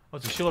are. Oh,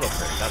 it's a shield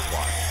upgrade. That's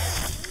why.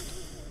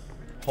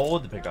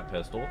 Hold to pick up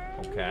pistol.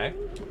 Okay.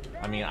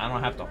 I mean, I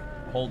don't have to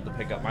hold to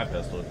pick up my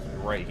pistol. It's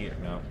right here.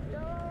 No.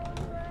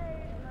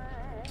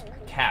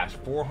 Cash.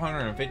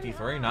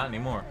 453. Not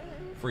anymore.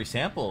 Free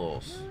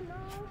samples.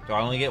 Do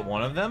I only get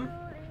one of them?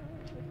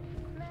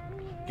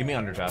 Give me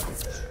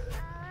underdraft.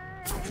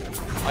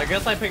 I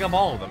guess I pick up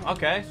all of them.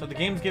 Okay, so the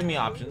game's giving me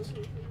options.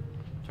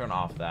 Turn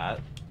off that.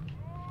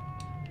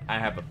 I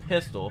have a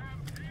pistol.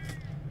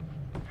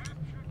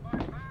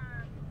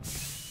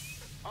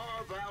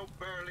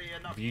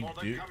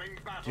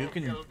 Duke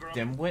and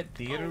Dimwit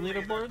theater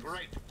leaderboards?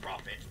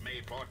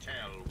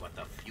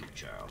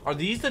 Are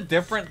these the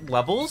different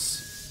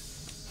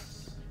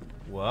levels?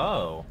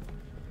 Whoa.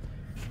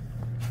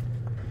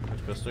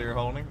 Which pistol you're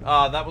holding?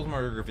 That was my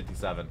Ruger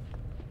 57.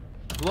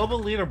 Global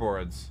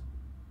leaderboards.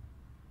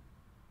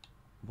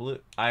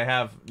 I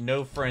have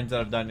no friends that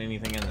have done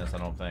anything in this, I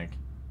don't think.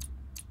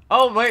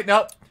 Oh, wait,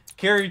 nope.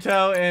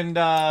 Kirito and,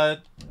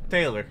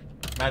 Taylor.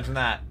 Imagine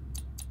that.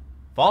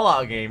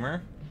 Fallout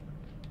Gamer.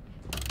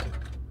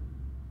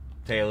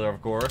 Taylor,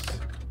 of course.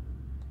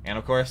 And,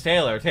 of course,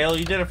 Taylor. Taylor,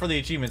 you did it for the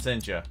achievements,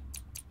 didn't you?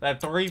 I have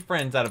 3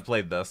 friends that have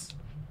played this.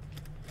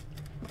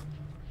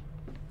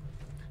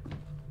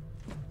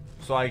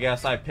 So I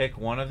guess I pick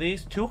one of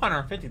these.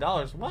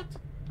 $250. What?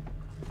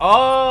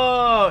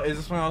 Oh, is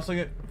this one also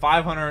get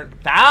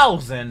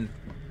 500,000?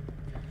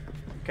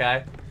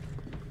 Okay.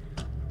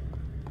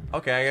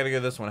 Okay, I gotta go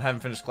this one. I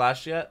haven't finished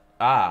Clash yet.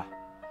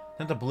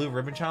 Then the Blue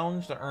Ribbon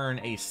Challenge to earn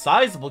a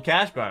sizable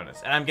cash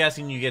bonus. And I'm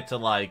guessing you get to,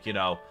 like, you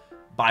know,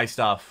 buy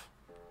stuff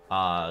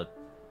to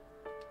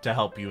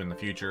help you in the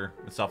future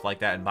and stuff like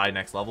that and buy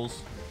next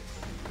levels.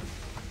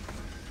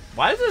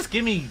 Why does this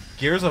give me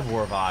Gears of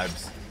War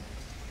vibes?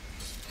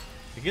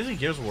 It gives me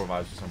Gears of War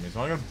vibes for some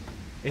reason.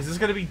 Is this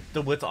gonna be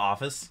the Wit's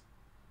office?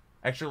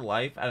 Extra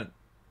life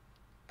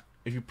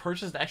if you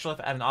purchase the extra life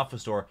at an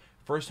office store,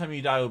 first time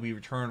you die will be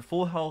returned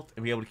full health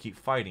and be able to keep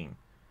fighting.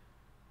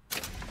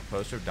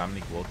 Poster of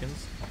Dominique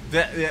Wilkins?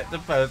 The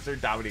poster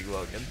of Dominique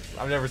Wilkins.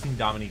 I've never seen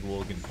Dominique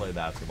Wilkins play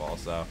basketball,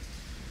 so.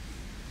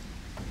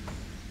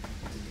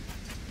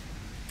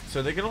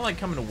 So they're gonna like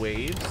come in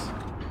waves.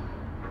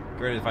 Get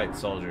ready to fight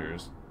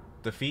soldiers.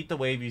 Defeat the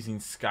wave using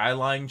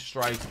skyline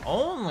strikes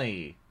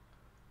only.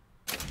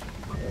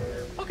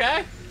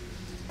 Okay.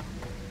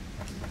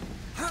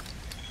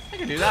 I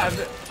can do that.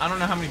 I don't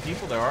know how many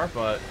people there are,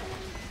 but...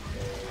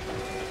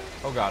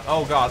 Oh god,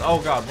 oh god,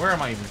 oh god, where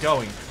am I even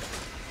going?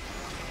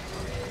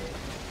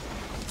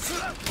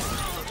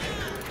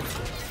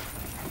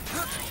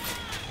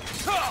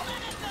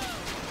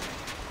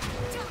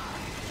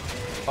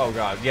 Oh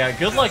god, yeah,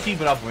 good luck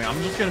keeping up with me.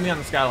 I'm just gonna be on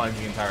the skylines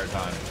the entire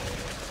time.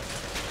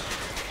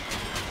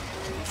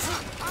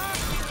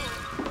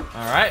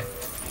 Alright.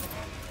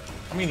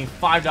 I'm eating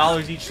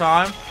 $5 each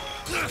time.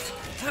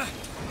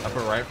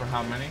 Upper right for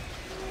how many?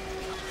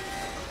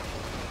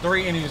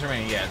 3 innings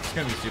remaining. Yeah, it's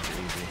gonna be super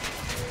easy.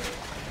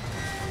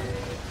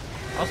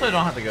 Also, I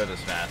don't have to go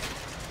this fast.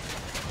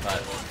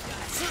 But,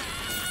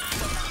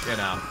 you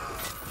know.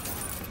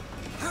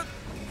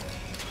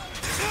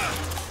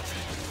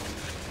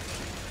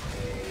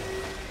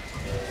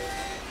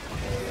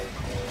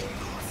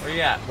 Where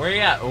you at? Where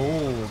you at?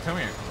 Oh, come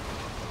here.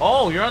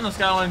 Oh, you're on the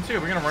skyline too.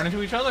 We're gonna run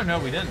into each other? No,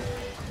 we didn't.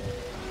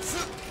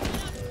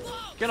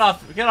 Get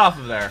off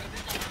of there.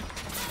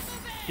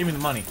 Give me the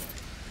money.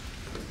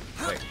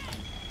 Wait.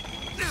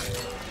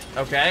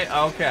 Okay,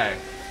 okay.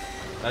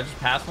 Did I just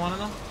pass one of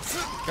them?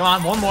 Come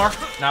on, one more.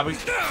 Now we...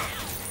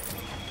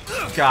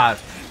 God.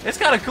 It's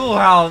kind of cool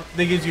how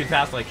they give you a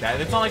task like that.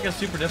 It's not like a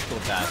super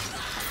difficult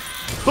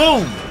task.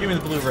 Boom! Give me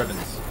the blue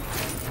ribbons.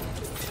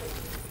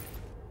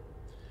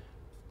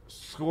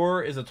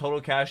 Score is a total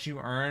cash you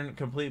earn.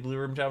 Complete blue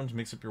ribbon challenge.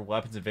 Mix up your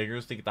weapons and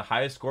vigors to get the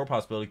highest score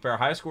possibility. Compare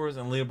high scores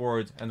and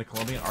leaderboards and the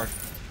Colombian arc.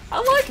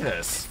 I like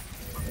this.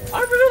 I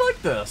really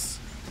like this.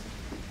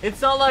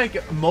 It's not like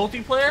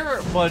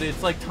multiplayer, but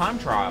it's like time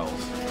trials.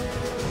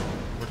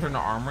 Return to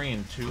armory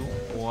in 2,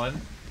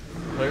 1.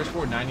 Player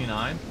score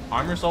 99.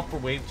 Arm yourself for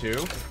wave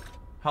 2.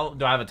 How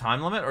do I have a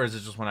time limit, or is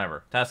it just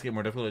whenever? Tasks get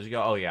more difficult as you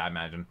go. Oh yeah, I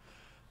imagine.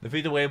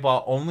 Defeat the wave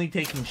while only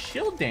taking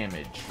shield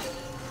damage.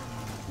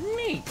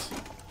 Neat.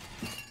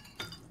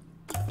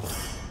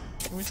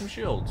 Give me some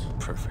shields.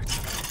 Perfect.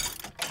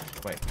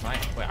 Wait,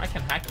 I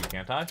can hack you,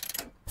 can't I?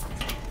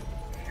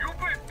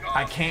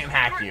 I can't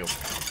hack you.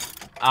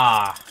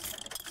 Ah.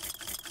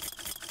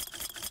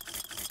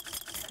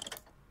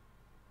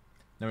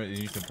 No,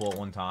 you can pull it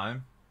one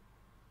time.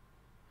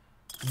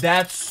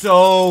 That's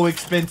so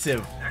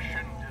expensive.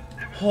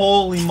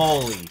 Holy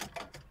moly.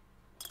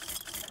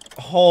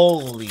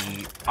 Holy.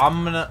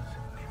 I'm gonna...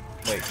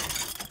 Wait.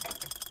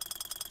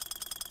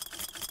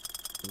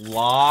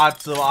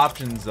 Lots of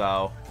options,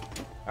 though.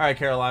 Alright,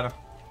 Carolina.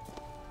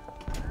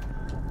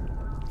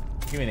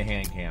 Give me the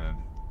hand cannon.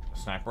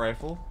 Sniper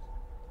rifle?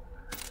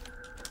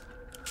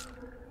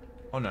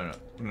 Oh, no.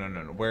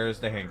 Where's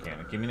the hand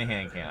cannon? Give me the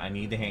hand cannon. I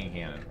need the hand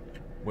cannon.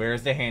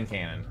 Where's the hand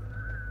cannon?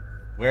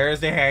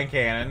 Where's the hand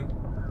cannon?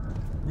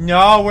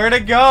 No, where'd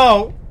it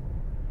go?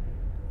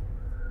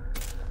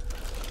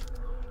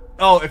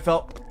 Oh, it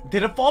fell.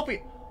 Did it fall?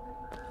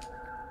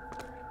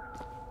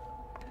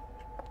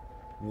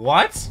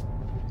 What?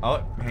 Oh,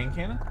 hand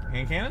cannon?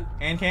 Hand cannon?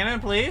 Hand cannon,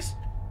 please?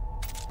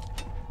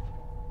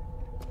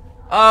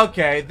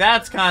 Okay,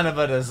 that's kind of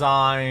a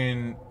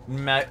design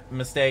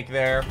mistake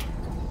there.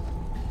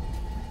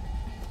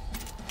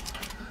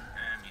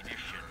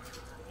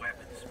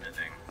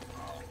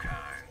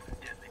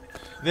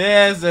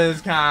 This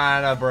is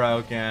kind of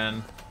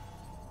broken.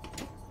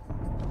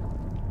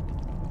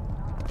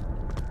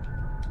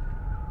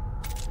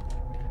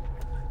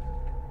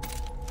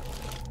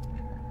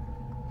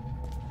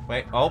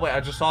 Wait, oh wait,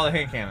 I just saw the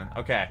hand cannon.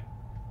 Okay.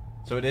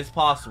 So it is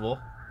possible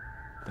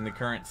in the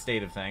current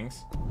state of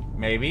things.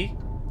 Maybe.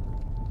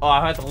 Oh,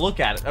 I have to look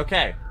at it.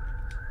 Okay.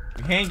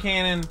 Hand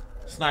cannon,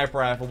 sniper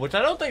rifle, which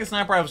I don't think a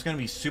sniper rifle is going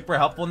to be super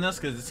helpful in this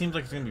because it seems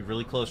like it's going to be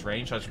really close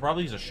range, so I should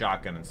probably use a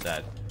shotgun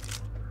instead.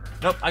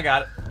 Nope, I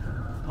got it.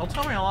 Don't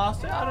tell me I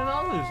lost it. I did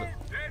not lose it.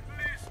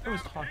 Who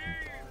was talking?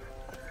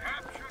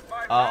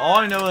 All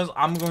I know is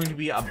I'm going to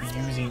be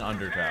abusing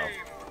Undertow.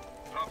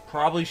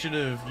 Probably should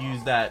have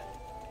used that.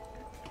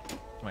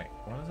 Wait,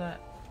 what is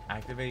that?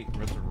 Activate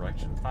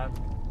Resurrection 5?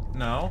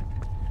 No.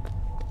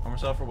 Arm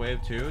myself for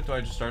wave 2. Do I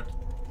just start?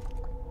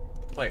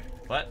 Wait,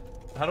 what?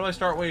 How do I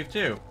start wave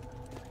 2?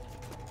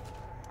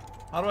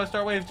 How do I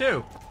start wave 2?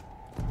 Do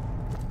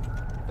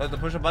I have to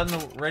push a button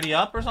to ready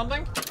up or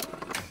something?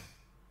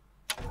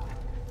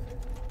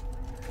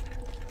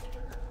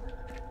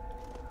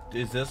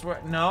 Is this where?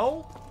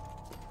 No?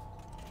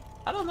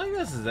 I don't think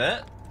this is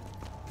it.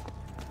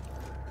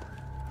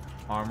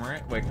 Armor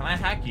it. Wait, can I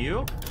hack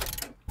you?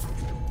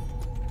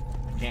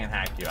 I can't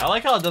hack you. I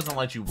like how it doesn't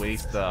let you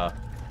waste the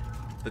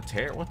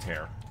tear. What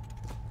tear?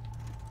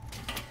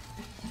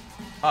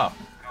 Oh.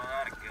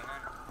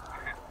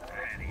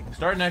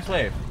 Start next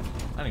wave.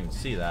 I didn't even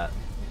see that.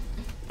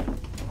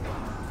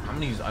 I'm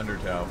gonna use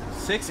Undertow.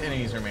 6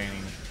 enemies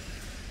remaining.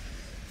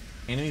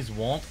 Enemies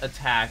won't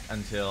attack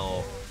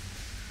until...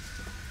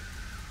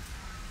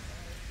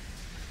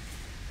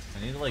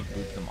 I need to like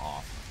boot them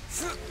off.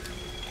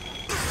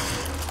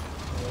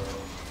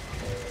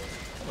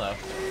 Hello.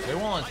 They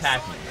won't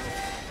attack me.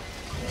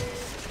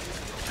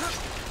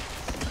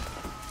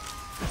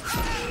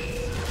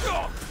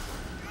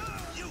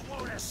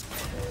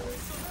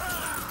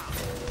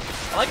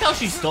 I like how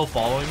she's still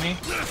following me.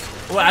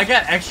 Well, I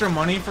got extra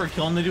money for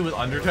killing the dude with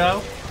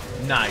Undertow.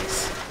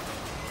 Nice.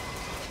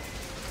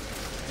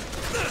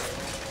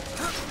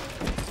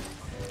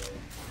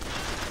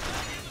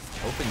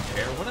 Open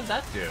tear? What does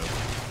that do?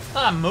 Is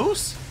that a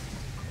moose?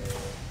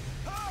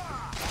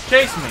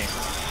 Chase me.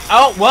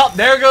 Oh, well,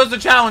 there goes the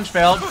challenge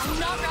failed.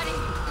 Not ready.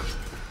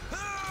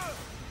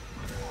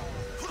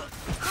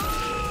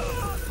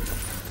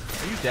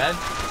 Are you dead?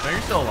 No,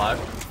 you're still alive.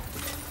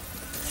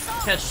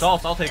 Catch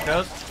salts, I'll take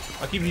those.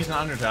 I'll keep using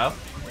Undertow.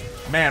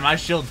 Man, my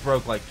shields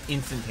broke like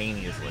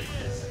instantaneously.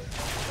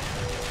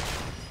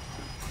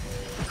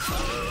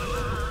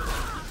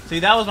 See,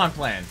 that was my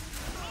plan.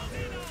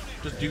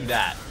 Just do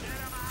that.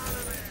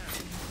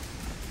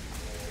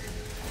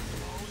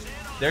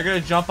 They're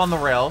gonna jump on the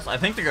rails. I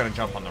think they're gonna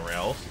jump on the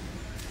rails.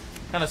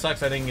 Kinda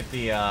sucks I didn't get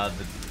the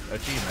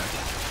achievement.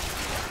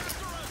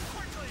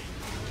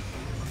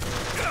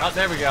 Oh,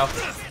 there we go.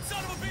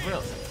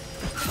 Really?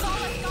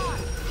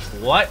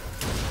 What?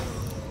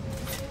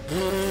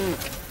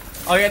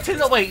 Oh, yeah,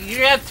 $10. Wait, you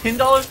have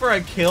 $10 for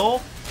a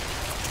kill?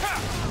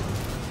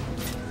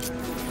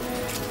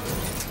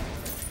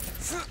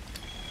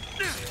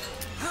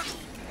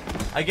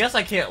 I guess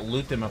I can't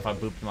loot them if I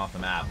boop them off the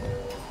map.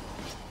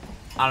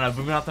 I don't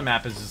know, booping off the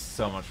map is just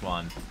so much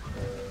fun.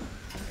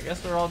 I guess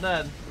they're all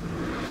dead.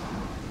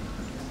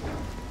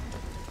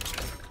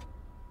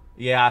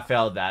 Yeah, I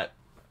failed that.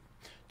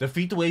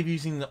 Defeat the wave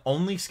using the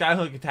only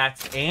skyhook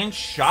attacks and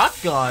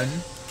shotgun.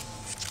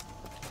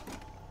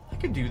 I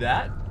could do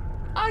that.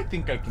 I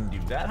think I can do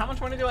that. How much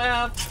money do I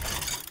have?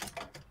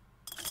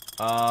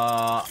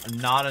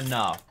 Not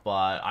enough,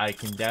 but I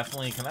can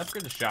definitely... Can I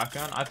upgrade the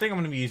shotgun? I think I'm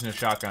going to be using a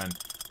shotgun.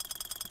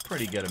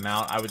 Pretty good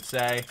amount, I would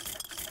say.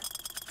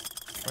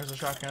 Where's the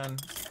shotgun?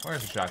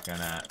 Where's the shotgun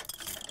at?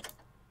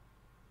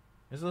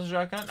 Is this a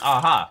shotgun?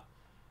 Aha!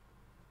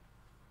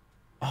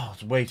 Oh,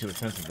 it's way too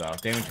expensive, though.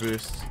 Damage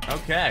boost.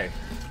 Okay.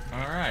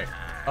 Alright.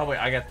 Oh, wait,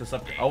 I got this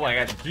up. Oh, I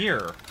got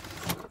gear.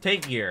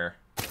 Take gear.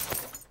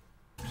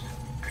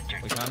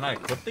 Wait, can I not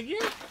equip the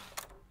gear?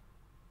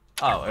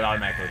 Oh, it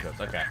automatically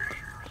equips. Okay.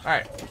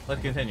 Alright,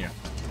 let's continue.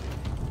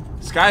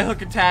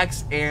 Skyhook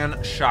attacks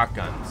and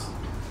shotguns.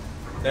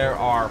 There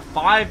are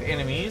 5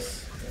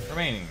 enemies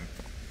remaining.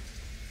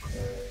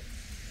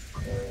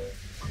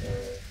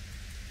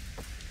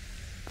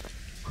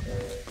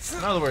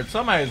 In other words,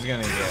 somebody's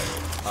gonna get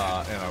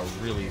in a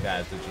really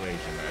bad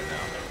situation right now.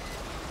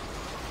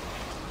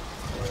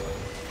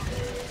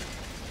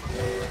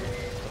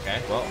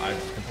 Okay, well, I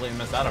just completely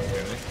missed that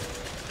opportunity.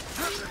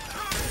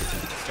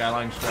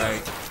 Skyline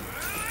strike.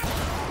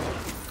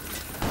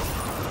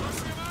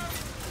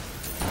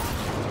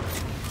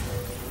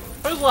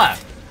 Who's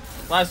left?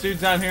 Last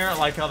dude's down here. I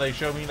like how they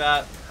showed me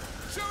that.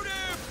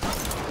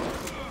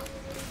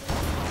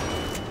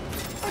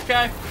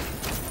 Okay.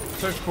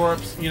 Search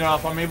corpse. You know,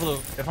 if I'm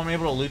able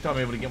to loot, I'm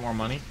able to get more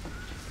money.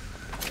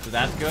 So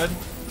that's good.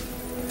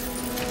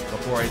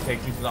 Before it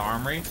takes me to the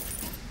armory.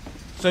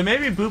 So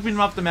maybe booping them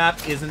up the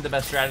map isn't the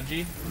best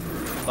strategy,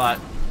 but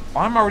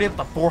I'm already up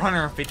to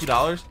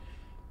 $450.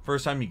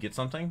 First time you get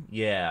something,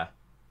 yeah.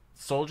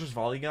 Soldiers,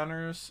 volley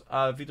gunners,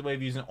 defeat the way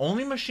of using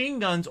only machine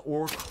guns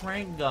or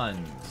crank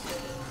guns.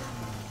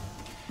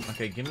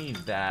 Okay, give me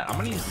that. I'm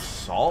gonna use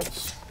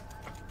assaults.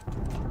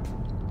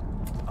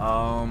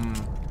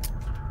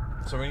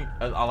 So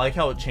I like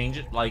how it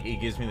changes. Like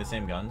it gives me the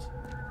same guns.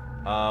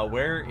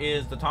 Where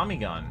is the Tommy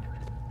gun?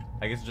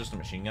 I guess it's just a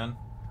machine gun.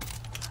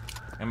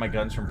 And my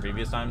guns from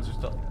previous times are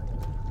still.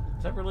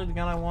 Is that really the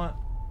gun I want?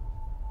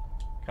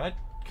 Can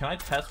I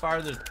test fire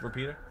the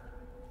repeater?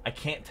 I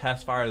can't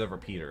test fire the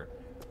repeater.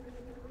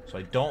 So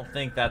I don't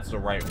think that's the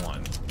right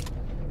one.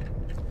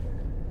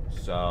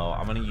 So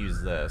I'm gonna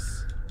use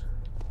this.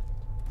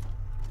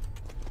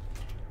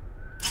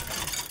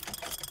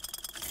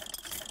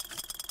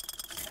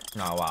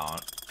 Oh wow.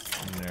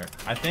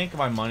 I think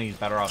my money's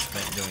better off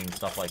spent doing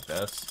stuff like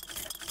this.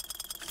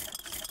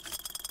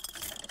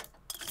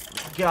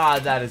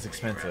 God, that is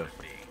expensive.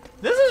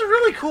 This is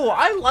really cool.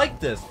 I like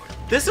this.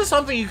 This is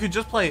something you could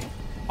just play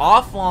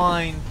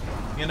offline,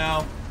 you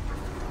know.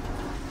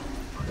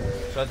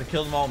 So I have to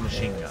kill them all with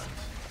machine guns.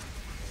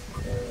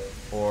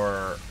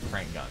 Or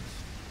crank guns.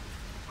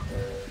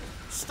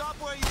 Stop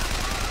where you.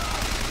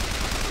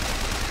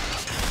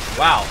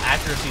 Wow,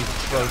 accuracy is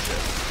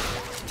atrocious.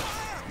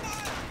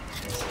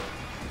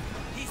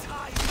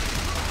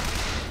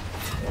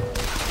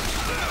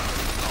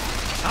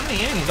 How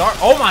many enemies are?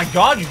 Oh my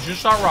god, you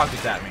just shot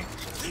rockets at me.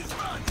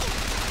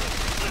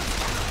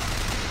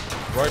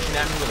 Rushing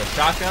at me with a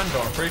shotgun,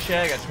 don't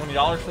appreciate it. I got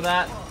 $20 for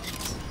that.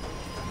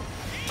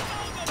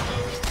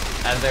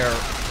 As they're,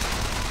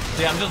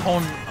 see, I'm just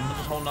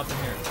holding up in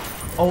here.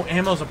 Oh,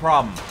 ammo's a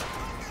problem.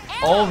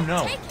 Oh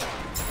no.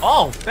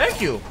 Oh, thank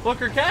you.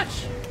 Booker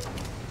catch.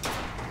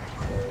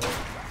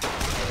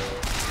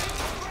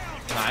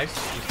 Nice.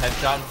 Just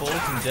headshot and fools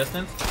from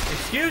distance.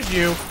 Excuse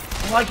you.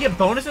 Will I get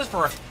bonuses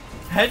for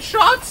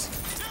headshots?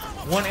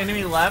 One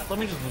enemy left. Let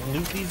me just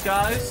loot these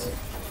guys.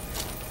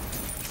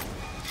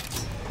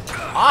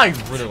 I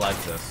really like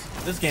this.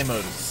 This game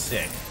mode is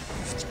sick.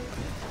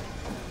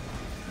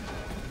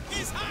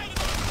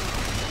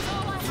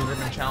 Blue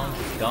Ribbon Challenge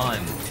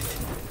done.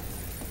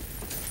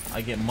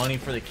 I get money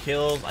for the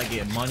kills. I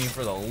get money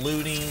for the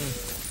looting.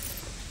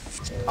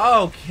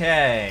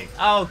 Okay.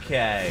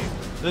 Okay.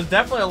 There's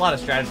definitely a lot of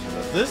strategy to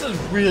this. This is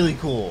really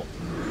cool.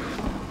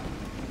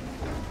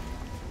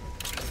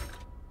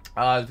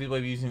 The people are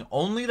using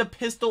only the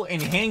pistol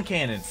and hand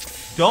cannon.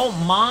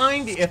 Don't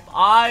mind if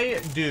I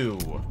do.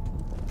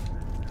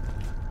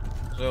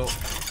 So,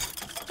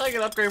 should I get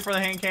an upgrade for the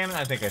hand cannon?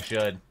 I think I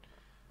should.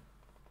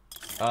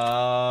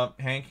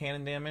 Hand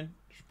cannon damage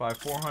by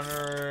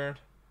 400.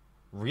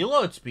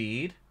 Reload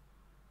speed.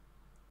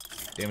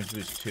 Damage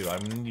boost 2. I'm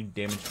gonna need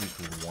damage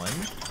boost 1.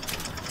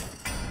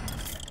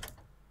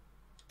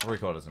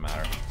 Recoil doesn't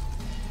matter.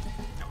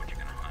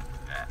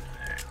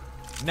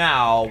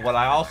 Now, what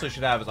I also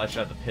should have is I should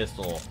have the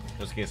pistol,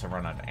 just in case I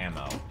run out of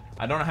ammo.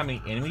 I don't know how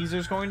many enemies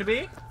there's going to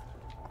be.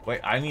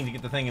 Wait, I need to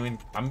get the thing. I mean,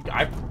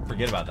 I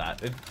forget about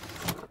that.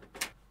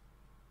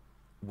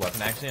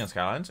 Weapon accident on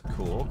Skylines.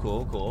 Cool,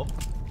 cool, cool.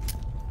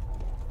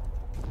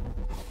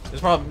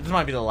 This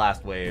might be the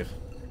last wave.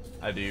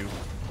 I do.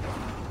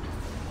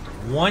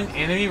 One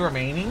enemy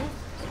remaining?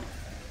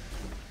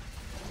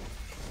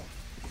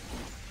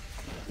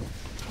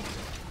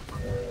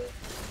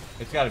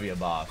 It's got to be a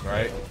boss,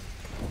 right?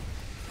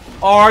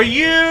 Are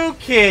you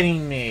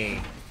kidding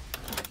me?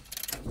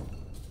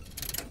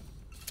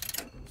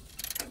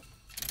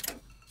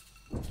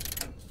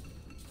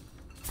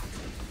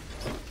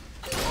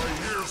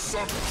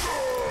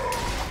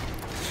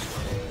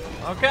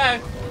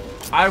 Okay.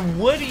 I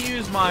would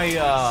use my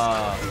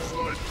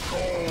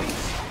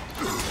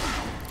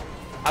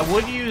I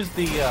would use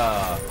the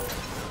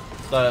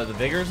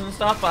vigors and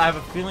stuff, but I have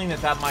a feeling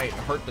that might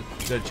hurt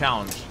the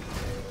challenge.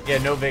 Yeah,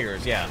 no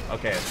vigors. Yeah.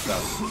 Okay. So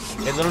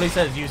it literally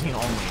says using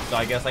only. So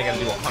I guess I gotta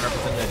do 100%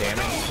 of the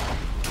damage.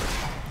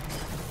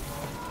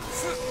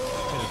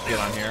 Let me just get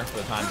on here for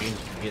the time being,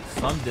 just to get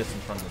some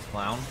distance from this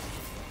clown.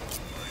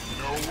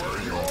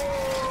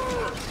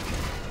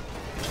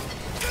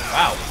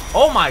 Wow.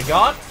 Oh my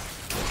god.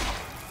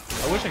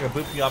 I wish I could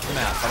boop you off the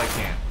map, but I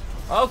can't.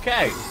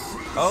 Okay.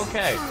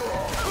 Okay.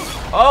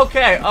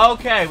 Okay,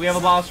 okay, we have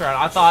a boss round.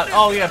 I thought,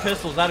 oh yeah,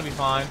 pistols, that'd be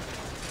fine.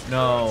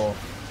 No.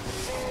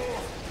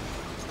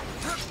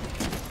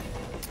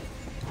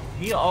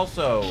 He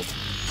also...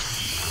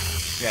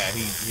 Yeah,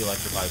 he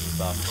electrifies and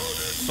stuff.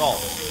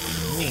 Salt.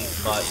 Neat,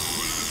 but...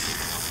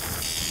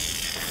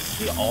 Is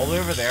he all the way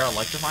over there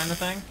electrifying the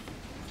thing?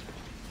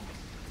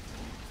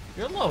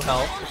 You're low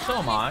health, so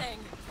am I.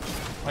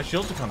 My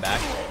shields will come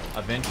back,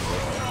 eventually.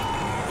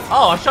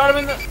 Oh, I shot him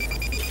in the...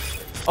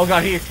 Oh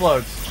god, he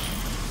explodes.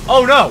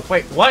 Oh no!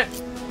 Wait, what?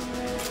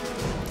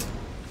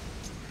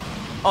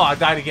 Oh, I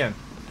died again.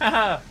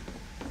 Haha.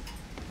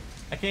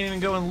 I can't even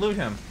go and loot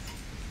him.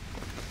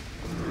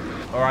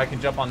 Or I can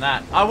jump on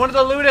that. I wanted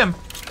to loot him!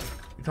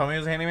 You told me he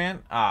was a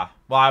handyman? Ah.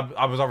 Well,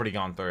 I was already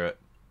gone through it.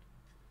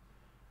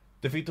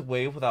 Defeat the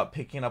wave without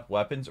picking up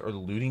weapons or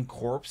looting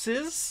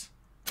corpses?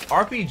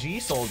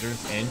 RPG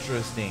soldiers?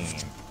 Interesting.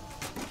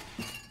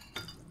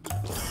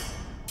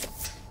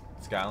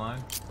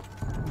 Skyline?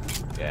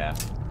 Yeah.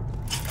 So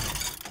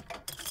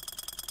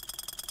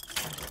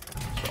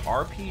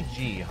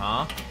RPG,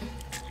 huh?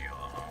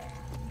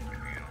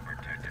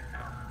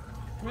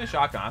 Give me a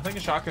shotgun. I think a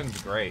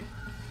shotgun's great.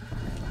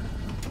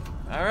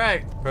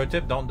 Alright. Pro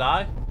tip, don't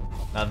die.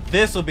 Now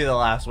this will be the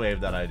last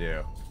wave that I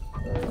do.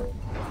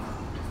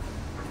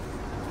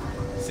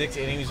 6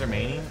 enemies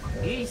remaining.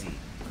 Easy.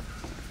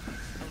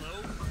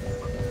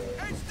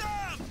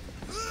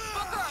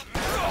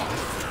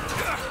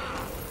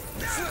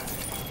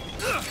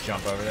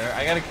 Jump over there.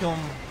 I gotta kill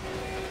him.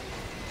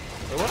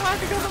 Wait, what do I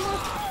have to kill him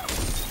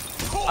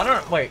with? I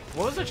don't. Wait,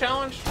 what was the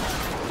challenge?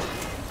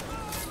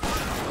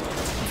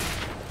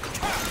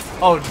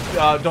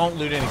 Oh, don't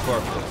loot any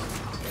corpses.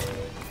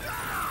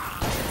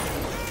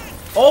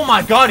 Oh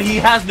my god, he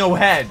has no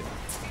head.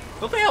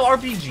 Don't they have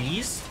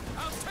RPGs?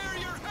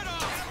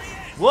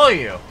 Will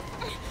you?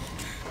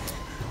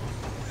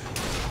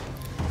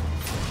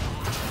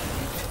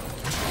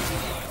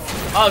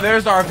 Oh,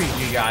 there's the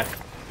RPG guy.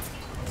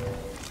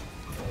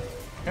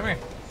 Come here.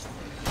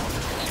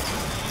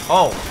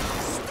 Oh.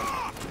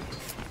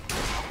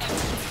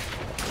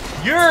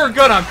 You're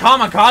gonna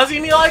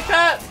kamikaze me like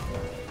that?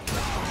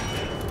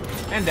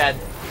 And dead.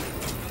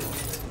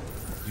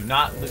 Do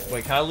not loot.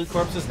 Wait, can I loot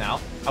corpses now?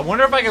 I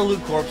wonder if I can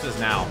loot corpses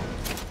now.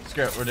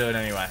 Screw it, we're doing it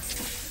anyway.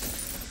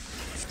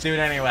 Do it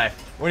anyway.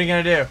 What are you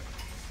gonna do?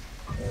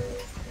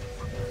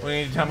 What, you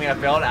need to tell me I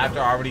failed after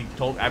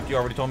you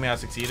already told me I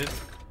succeeded?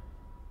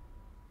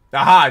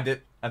 Aha,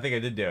 I think I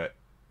did do it.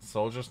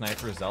 Soldier,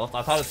 sniper, zealot.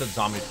 I thought it said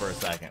zombies for a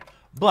second.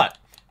 But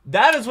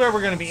that is where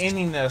we're going to be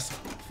ending this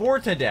for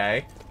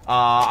today.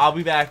 I'll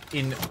be back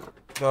in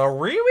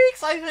 3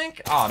 weeks, I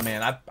think. Oh,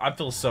 man, I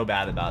feel so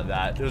bad about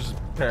that. It was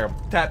terrible.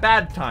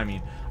 Bad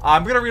timing.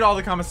 I'm going to read all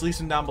the comments, leave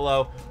them down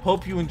below.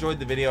 Hope you enjoyed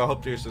the video.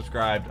 Hope you're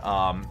subscribed.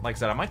 Like I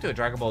said, I might do a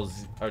Dragon Ball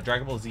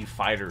Z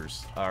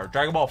Fighters, or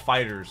Dragon Ball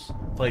Fighters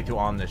playthrough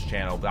on this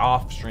channel, but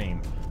off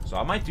stream. So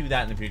I might do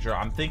that in the future.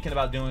 I'm thinking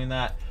about doing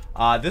that.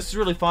 This is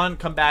really fun.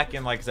 Come back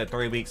in, like I said,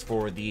 3 weeks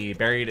for the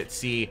Buried at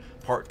Sea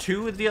Part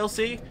 2 of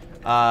DLC.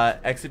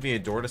 Exit via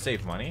door to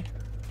save money.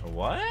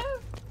 What?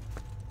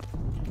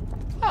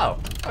 Oh,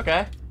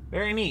 okay.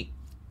 Very neat.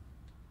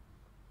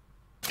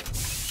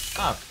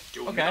 Oh,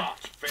 okay. Do not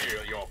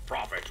fail your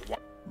prophet.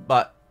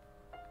 But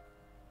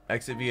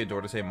exit via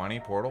door to save money.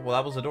 Portal. Well,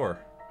 that was the door.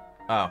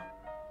 Oh,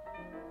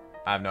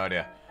 I have no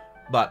idea.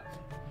 But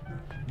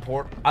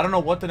I don't know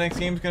what the next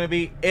game is going to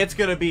be. It's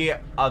going to be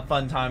a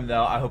fun time,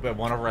 though. I hope you have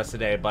one of the rest of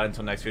the day. But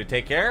until next video,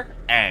 take care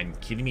and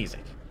cue the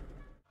music.